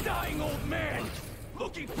a dying old man,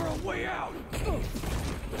 looking for a way out!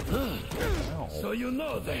 So you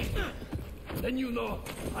know then. Then you know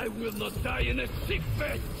I will not die in a sick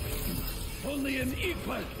bed. Only an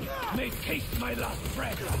equal may taste my last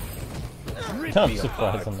breath. Rip I'm me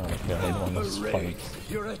surprised apart I'm not getting one of those and parade fights.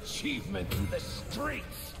 your achievement in the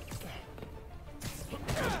streets.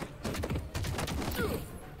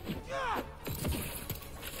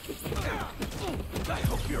 I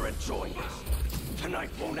hope you're enjoying this. Tonight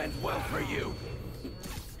won't end well for you.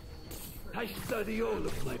 I study all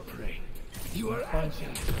of my prey. You are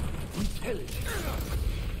agile, intelligent,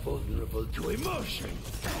 vulnerable to emotion.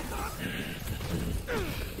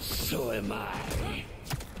 So am I.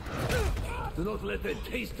 Do not let the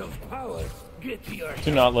taste of power get to your head.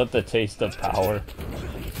 Do not let the taste of power.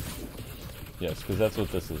 Yes, because that's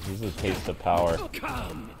what this is. This is a taste of power.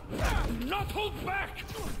 Come! Not hold back!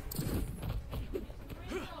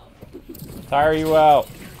 Tire you out.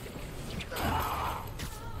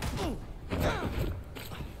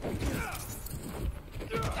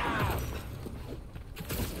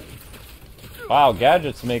 Wow,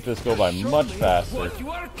 gadgets make this go by much faster. What you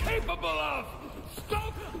are capable of!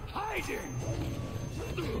 Stop hiding!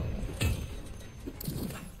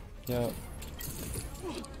 Yeah.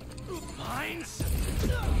 Minds?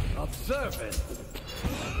 Observe it.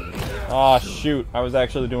 Oh shoot, I was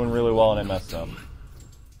actually doing really well and I messed up.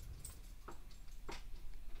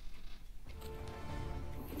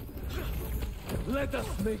 Let us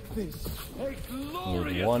make this a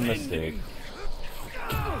glorious Made one mistake.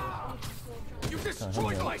 You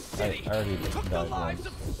destroyed my city. I already Took the died lives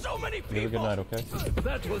once. of so many You have a people. good night, okay?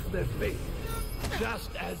 That was their fate.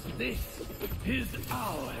 Just as this is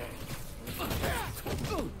ours.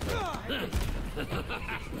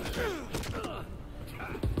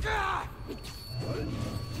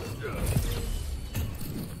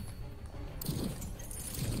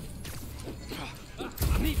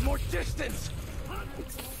 Need more distance.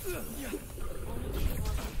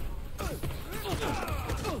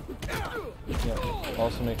 Yeah.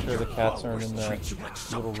 Also make sure the cats aren't in that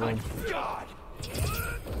little room. God.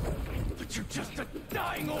 But you're just a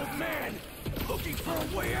dying old man looking for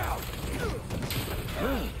a way out.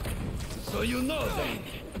 So you know then.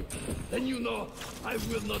 Then you know I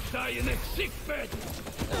will not die in a sick bed.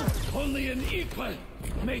 Only an equal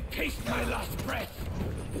may taste my last breath.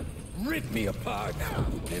 Rip me apart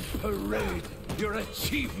and parade your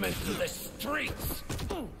achievement to the streets.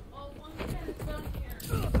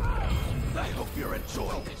 I hope you're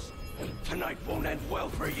enjoying this. Tonight won't end well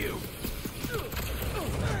for you.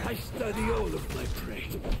 I study all of my prey.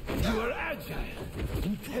 You are agile,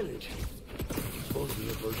 intelligent,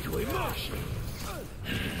 vulnerable to emotion.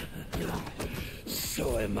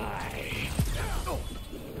 So am I.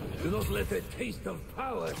 Do not let the taste of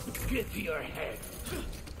power get to your head.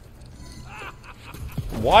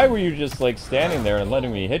 Why were you just like standing there and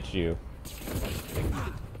letting me hit you?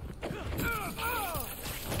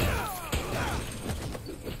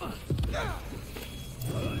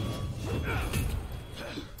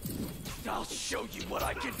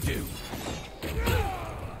 I can do.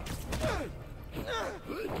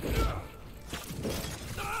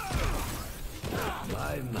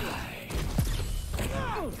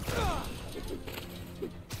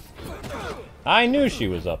 I knew she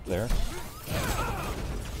was up there.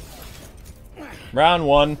 Round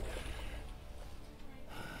one.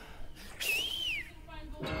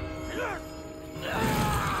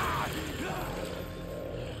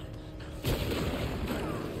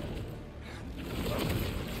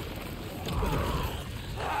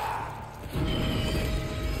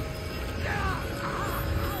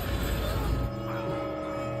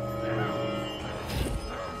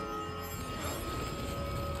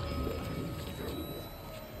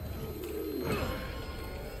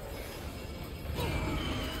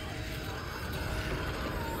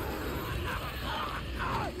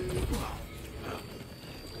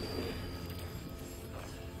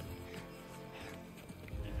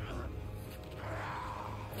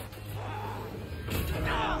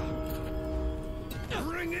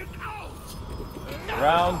 Bring it out.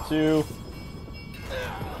 Round two.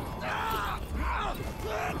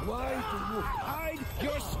 Why do you hide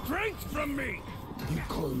your strength from me? You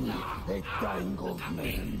call me a dangled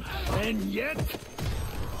man, and yet...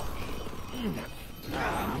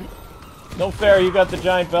 No fair, you got the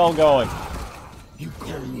giant bell going. You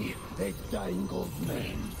call me a dangled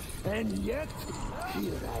man, and yet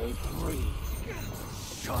here I breathe.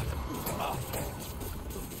 Shut up.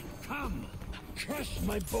 Come, crush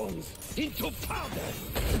my bones into powder.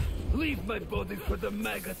 Leave my body for the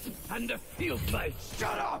maggots and the field lice.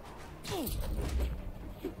 Shut up!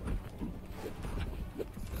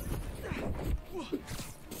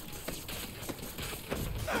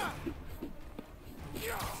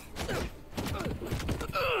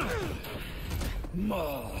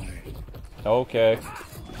 Okay.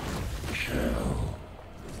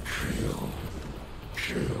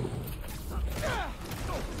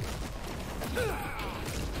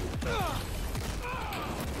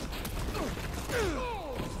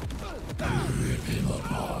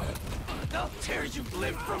 I'll tear you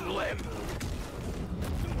limb from limb.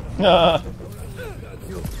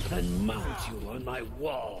 And mount you on my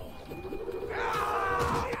wall.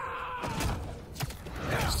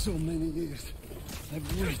 So many years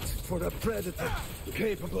I've waited for a predator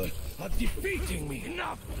capable of defeating me.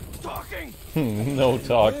 Enough talking! No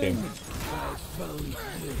talking. I found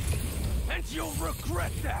you. And you'll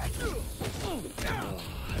regret that.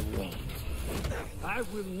 I won't. I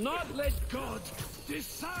will not let God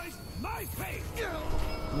decide my fate.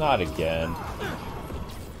 Not again.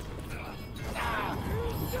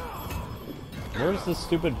 Where's the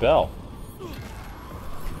stupid bell?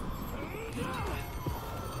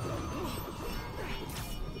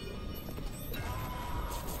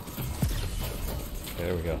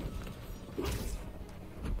 There we go.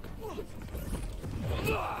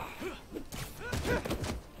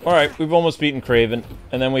 Alright, we've almost beaten Kraven,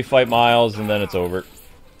 and then we fight Miles, and then it's over.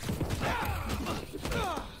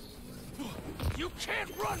 You can't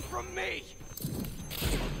run from me!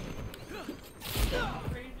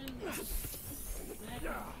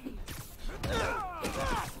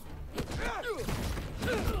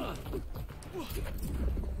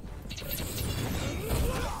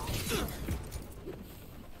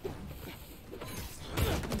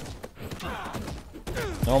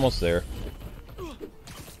 Almost there.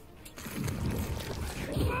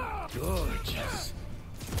 Gorgeous.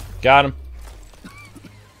 Got him.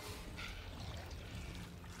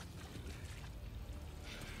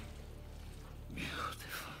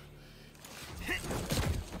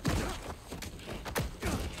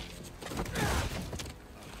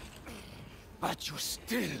 But you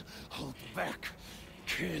still hold back.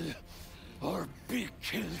 Kill or be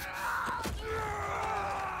killed.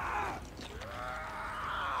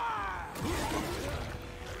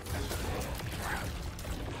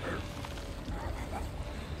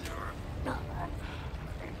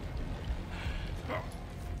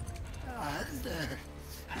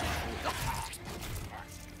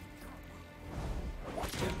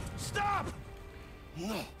 Stop!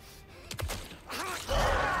 No.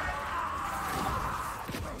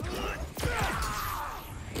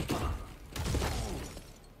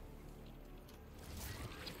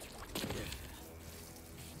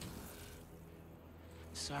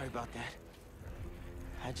 Sorry about that.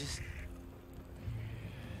 I just...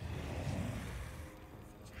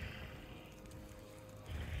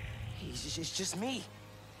 It's just me.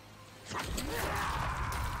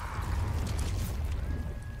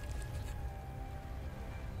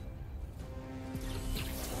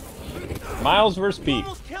 Miles versus Pete. You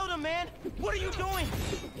almost killed him, man. What are you doing?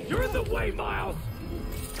 You're in the way, Miles.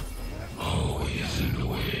 Always in the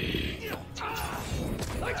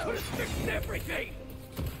I could have fixed everything!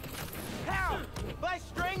 How? By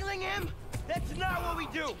strangling him? That's not what we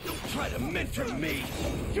do! Don't try to mentor me!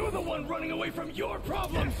 You're the one running away from your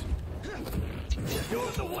problems!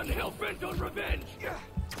 You're the one hell-bent on revenge!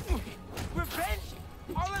 Revenge?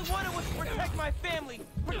 All I wanted was to protect my family!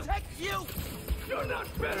 Protect you! You're not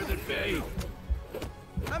better than me!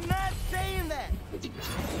 I'm not saying that!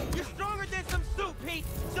 You're stronger than some soup, Pete!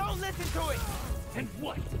 Don't listen to it! And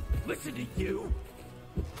what? Listen to you?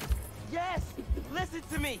 Yes! Listen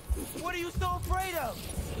to me! What are you so afraid of?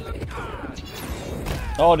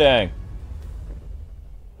 Oh, dang.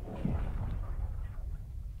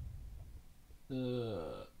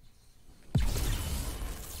 You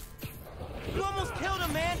almost killed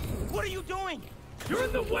him, man! What are you doing? You're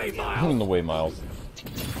in the way, Miles! I'm in the way, Miles.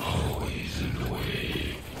 Always in the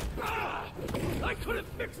way. I could have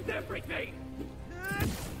fixed everything!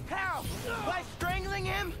 How? By strangling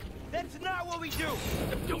him? That's not what we do!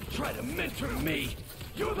 Don't try to mentor me!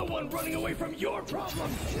 You're the one running away from your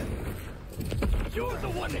problems! You're the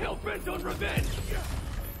one hell-bent on revenge!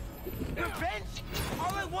 Revenge?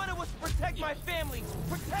 All I wanted was to protect my family!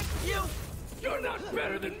 Protect you! You're not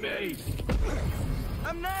better than me!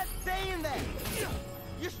 I'm not saying that!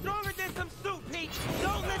 You're stronger than some soup, Pete!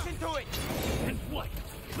 Don't listen to it! And what?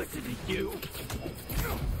 Listen to you?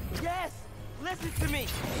 Yes! Listen to me!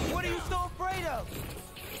 What are you so afraid of?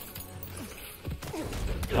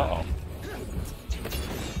 Uh-oh.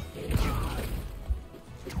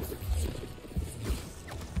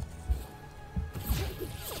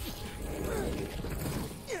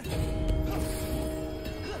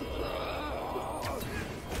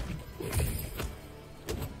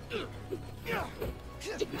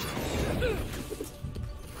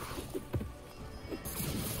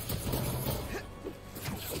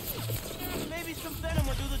 Maybe some venom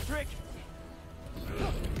will do the trick.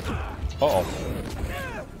 Uh-oh.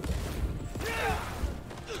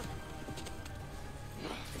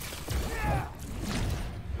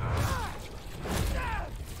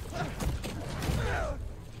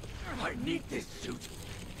 I need this suit.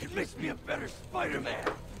 It makes me a better Spider-Man.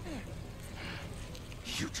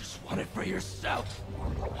 You just want it for yourself.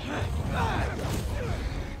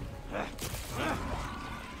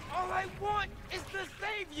 All I want is to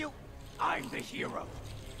save you! I'm the hero.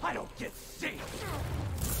 I don't get saved.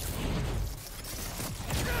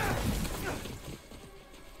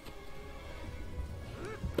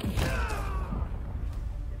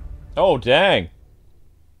 Oh, dang.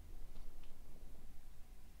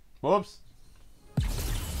 Whoops.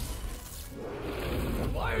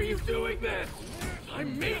 Why are you doing this? I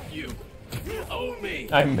made you. You owe me.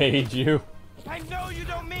 I made you. I know you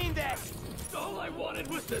don't mean that! All I wanted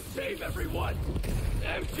was to save everyone.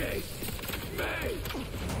 MJ, May.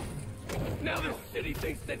 Now the city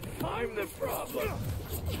thinks that I'm the problem.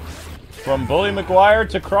 From Bully McGuire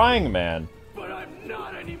to Crying Man. But I'm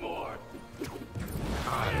not anymore.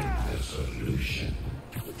 I'm the solution.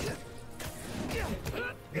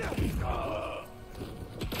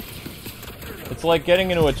 It's like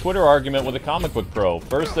getting into a Twitter argument with a comic book pro.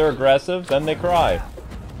 First they're aggressive, then they cry.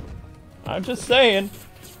 I'm just saying.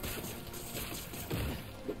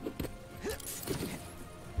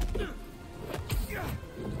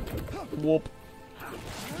 Whoop.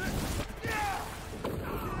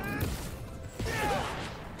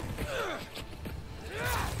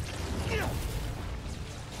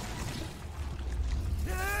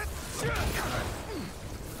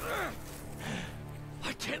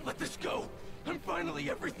 I can't let this go. I'm finally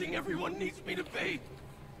everything everyone needs me to be.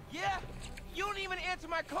 Yeah? You don't even answer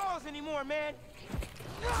my calls anymore, man!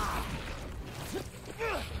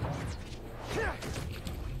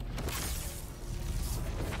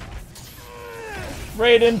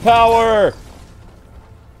 Raiden power!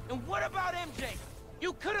 And what about MJ?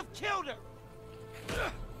 You could have killed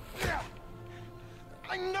her!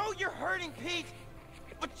 I know you're hurting, Pete,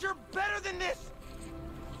 but you're better than this!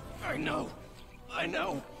 I know,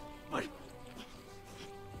 but...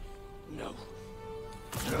 No.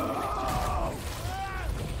 No!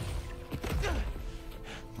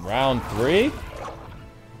 Round 3?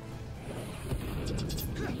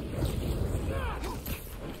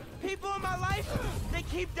 People in my life, they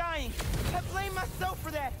keep dying. I blame myself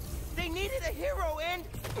for that. They needed a hero, and...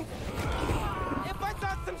 if I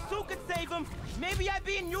thought some suit could save them, maybe I'd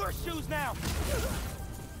be in your shoes now.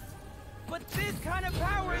 But this kind of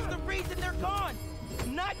power is the reason they're gone.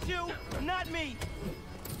 Not you, not me.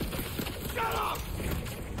 Shut up!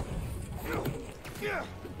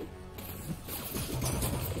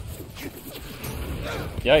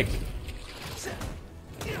 Yikes.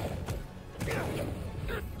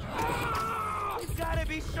 You gotta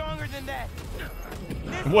be stronger than that.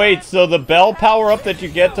 This Wait, so the bell power-up that you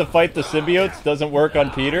get to fight the symbiotes doesn't work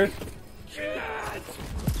on Peter?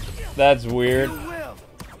 That's weird. You will.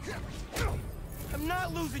 I'm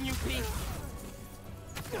not losing you, Pete.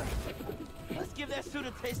 Let's give that suit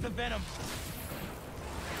a taste of venom.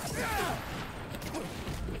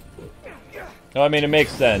 No, I mean, it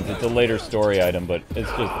makes sense. It's a later story item, but it's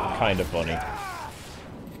just kind of funny.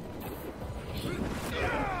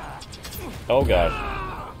 Oh, gosh.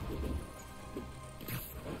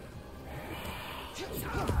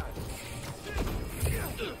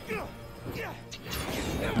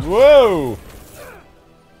 Whoa!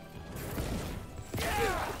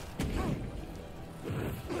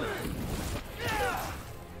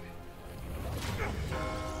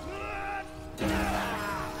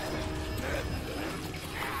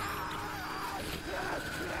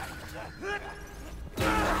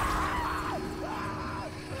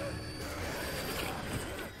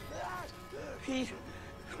 Pete,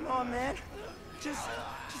 come on, man. Just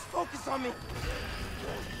focus on me.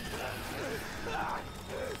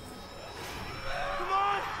 Come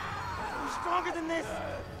on! You're stronger than this.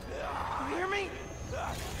 You hear me?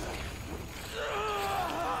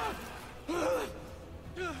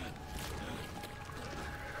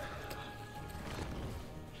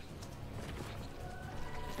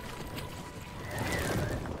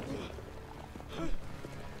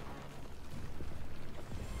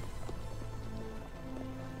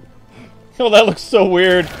 Oh, that looks so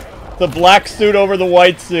weird. The black suit over the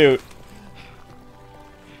white suit.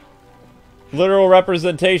 Literal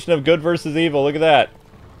representation of good versus evil. Look at that.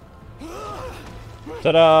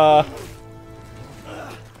 Ta-da!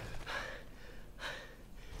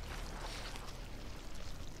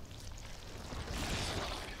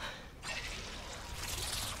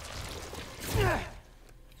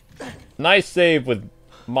 Nice save with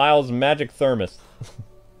Miles' magic thermos.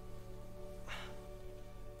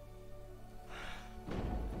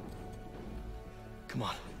 Come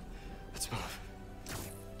on, let's move.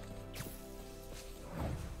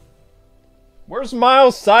 Where's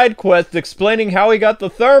Miles' side quest explaining how he got the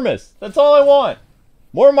thermos? That's all I want.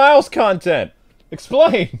 More Miles content.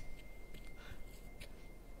 Explain.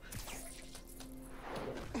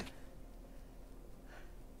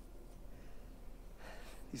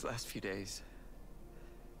 These last few days...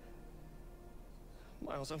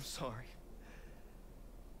 Miles, I'm sorry.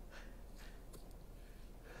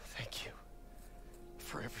 Thank you.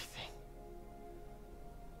 For everything.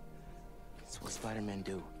 It's what Spider-Man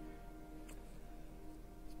do.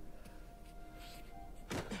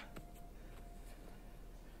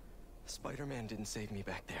 Spider-Man didn't save me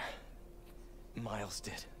back there. Miles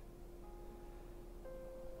did.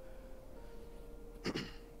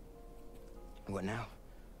 What now?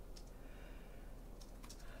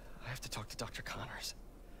 I have to talk to Dr. Connors.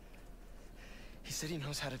 He said he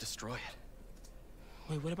knows how to destroy it.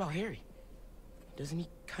 Wait, what about Harry? Doesn't he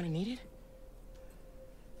kind of need it?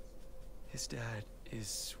 His dad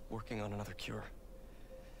is working on another cure.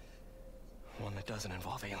 One that doesn't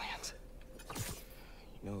involve aliens.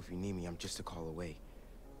 You know, if you need me, I'm just a call away.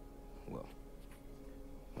 Well,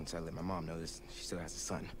 once I let my mom know this, she still has a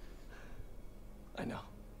son. I know.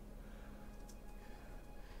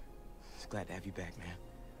 Just glad to have you back, man.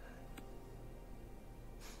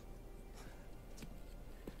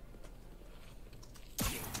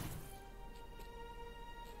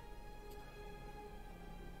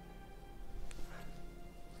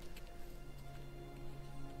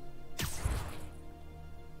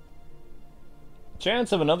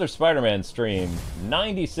 Chance of another Spider-Man stream,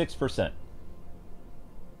 96%.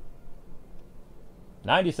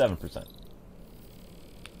 97%.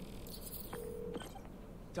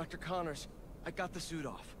 Dr. Connors, I got the suit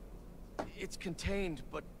off. It's contained,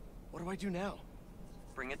 but what do I do now?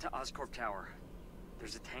 Bring it to Oscorp Tower.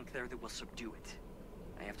 There's a tank there that will subdue it.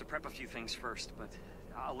 I have to prep a few things first, but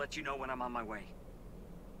I'll let you know when I'm on my way.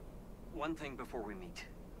 One thing before we meet.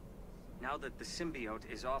 Now that the symbiote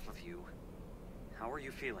is off of you, how are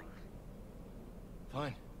you feeling?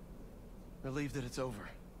 Fine. Relieved that it's over.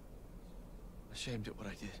 Ashamed at what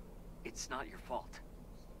I did. It's not your fault.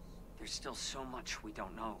 There's still so much we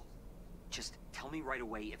don't know. Just tell me right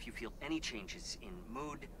away if you feel any changes in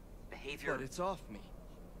mood, behavior... But it's off me.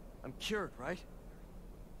 I'm cured, right?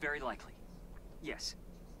 Very likely. Yes.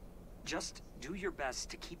 Just do your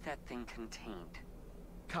best to keep that thing contained.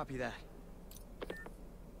 Copy that.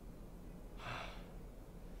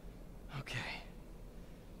 Okay.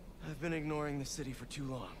 I've been ignoring the city for too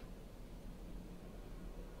long.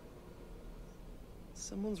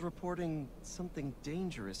 Someone's reporting something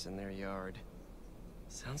dangerous in their yard.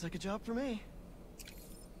 Sounds like a job for me.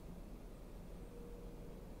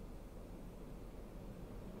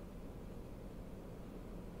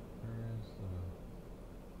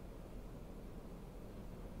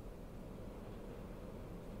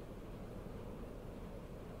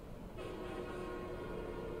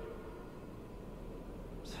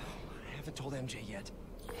 haven't told MJ yet.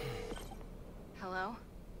 Hello?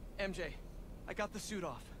 MJ, I got the suit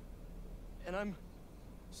off. And I'm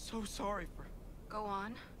so sorry for... Go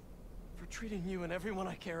on. For treating you and everyone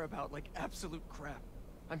I care about like absolute crap.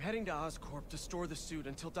 I'm heading to Oscorp to store the suit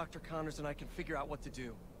until Dr. Connors and I can figure out what to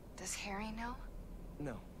do. Does Harry know?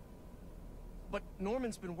 No. But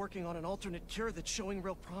Norman's been working on an alternate cure that's showing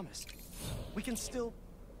real promise. We can still...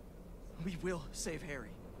 We will save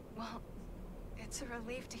Harry. Well, it's a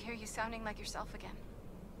relief to hear you sounding like yourself again.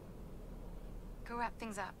 Go wrap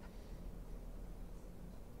things up.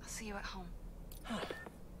 I'll see you at home.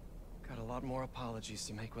 Got a lot more apologies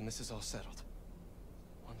to make when this is all settled.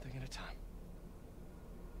 One thing at a time.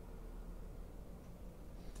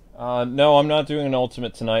 No, I'm not doing an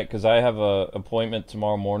ultimate tonight because I have a appointment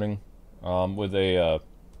tomorrow morning with a...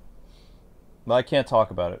 Well, I can't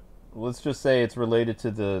talk about it. Let's just say it's related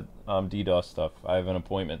to the DDoS stuff. I have an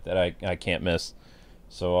appointment that I can't miss.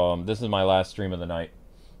 So this is my last stream of the night,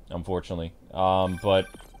 unfortunately. But...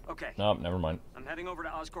 Okay. Nope, never mind. I'm heading over to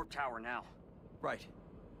Oscorp Tower now. Right.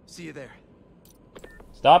 See you there.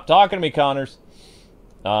 Stop talking to me, Connors.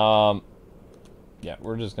 Yeah,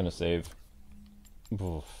 we're just gonna save.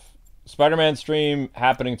 Oof. Spider-Man stream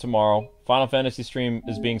happening tomorrow. Final Fantasy stream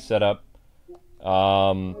is being set up.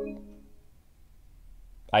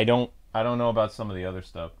 I don't know about some of the other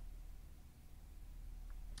stuff.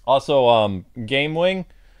 Also, Game Wing,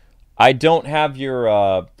 I don't have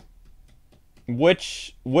your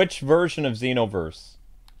which version of Xenoverse?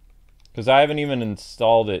 Because I haven't even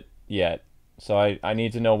installed it yet. So I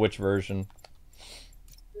need to know which version.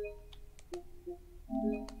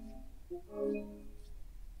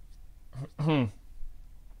 And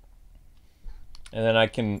then I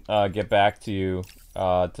can get back to you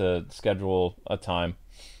to schedule a time.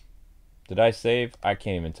 Did I save? I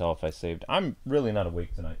can't even tell if I saved. I'm really not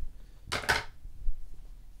awake tonight.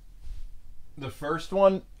 The first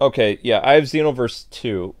one? Okay, yeah, I have Xenoverse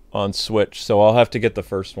 2 on Switch, so I'll have to get the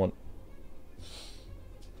first one.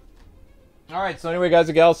 Alright, so anyway, guys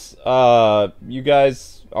and gals, you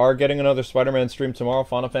guys are getting another Spider-Man stream tomorrow.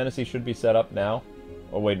 Final Fantasy should be set up now.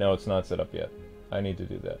 Oh, wait, no, it's not set up yet. I need to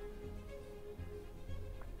do that.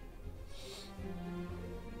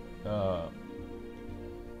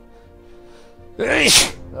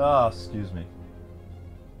 Oh, excuse me.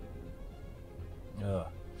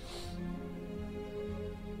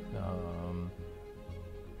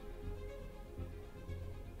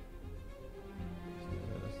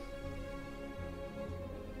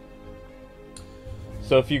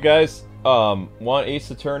 So if you guys want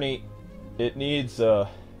Ace Attorney, it needs You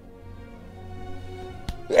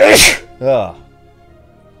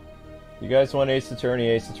guys want Ace Attorney?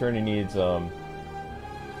 Ace Attorney needs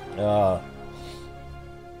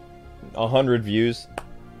 100 views.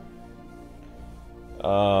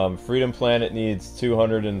 Freedom Planet needs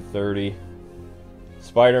 230.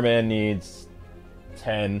 Spider-Man needs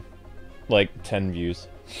 10 views.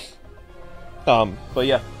 But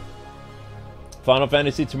yeah. Final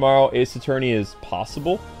Fantasy tomorrow. Ace Attorney is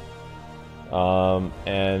possible.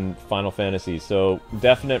 And Final Fantasy. So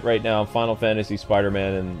definite right now, Final Fantasy,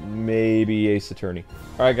 Spider-Man, and maybe Ace Attorney.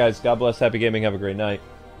 Alright guys, God bless, happy gaming, have a great night.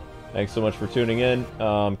 Thanks so much for tuning in.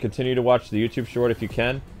 Continue to watch the YouTube short if you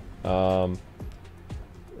can.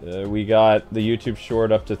 We got the YouTube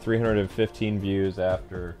short up to 315 views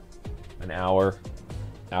after an hour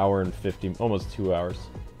and 50, almost 2 hours.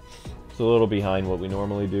 It's a little behind what we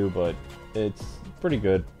normally do, but it's pretty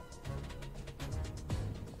good.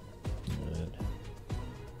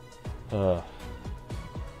 Is that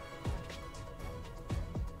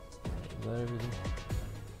everything?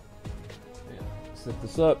 Yeah, set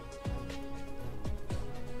this up.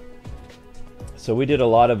 So we did a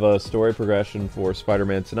lot of story progression for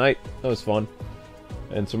Spider-Man tonight. That was fun.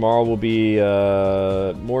 And tomorrow will be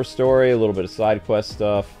more story, a little bit of side quest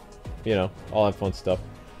stuff, you know, all that fun stuff.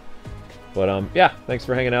 But yeah, thanks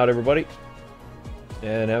for hanging out, everybody.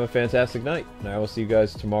 And have a fantastic night. And I will see you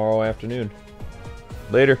guys tomorrow afternoon.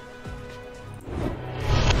 Later.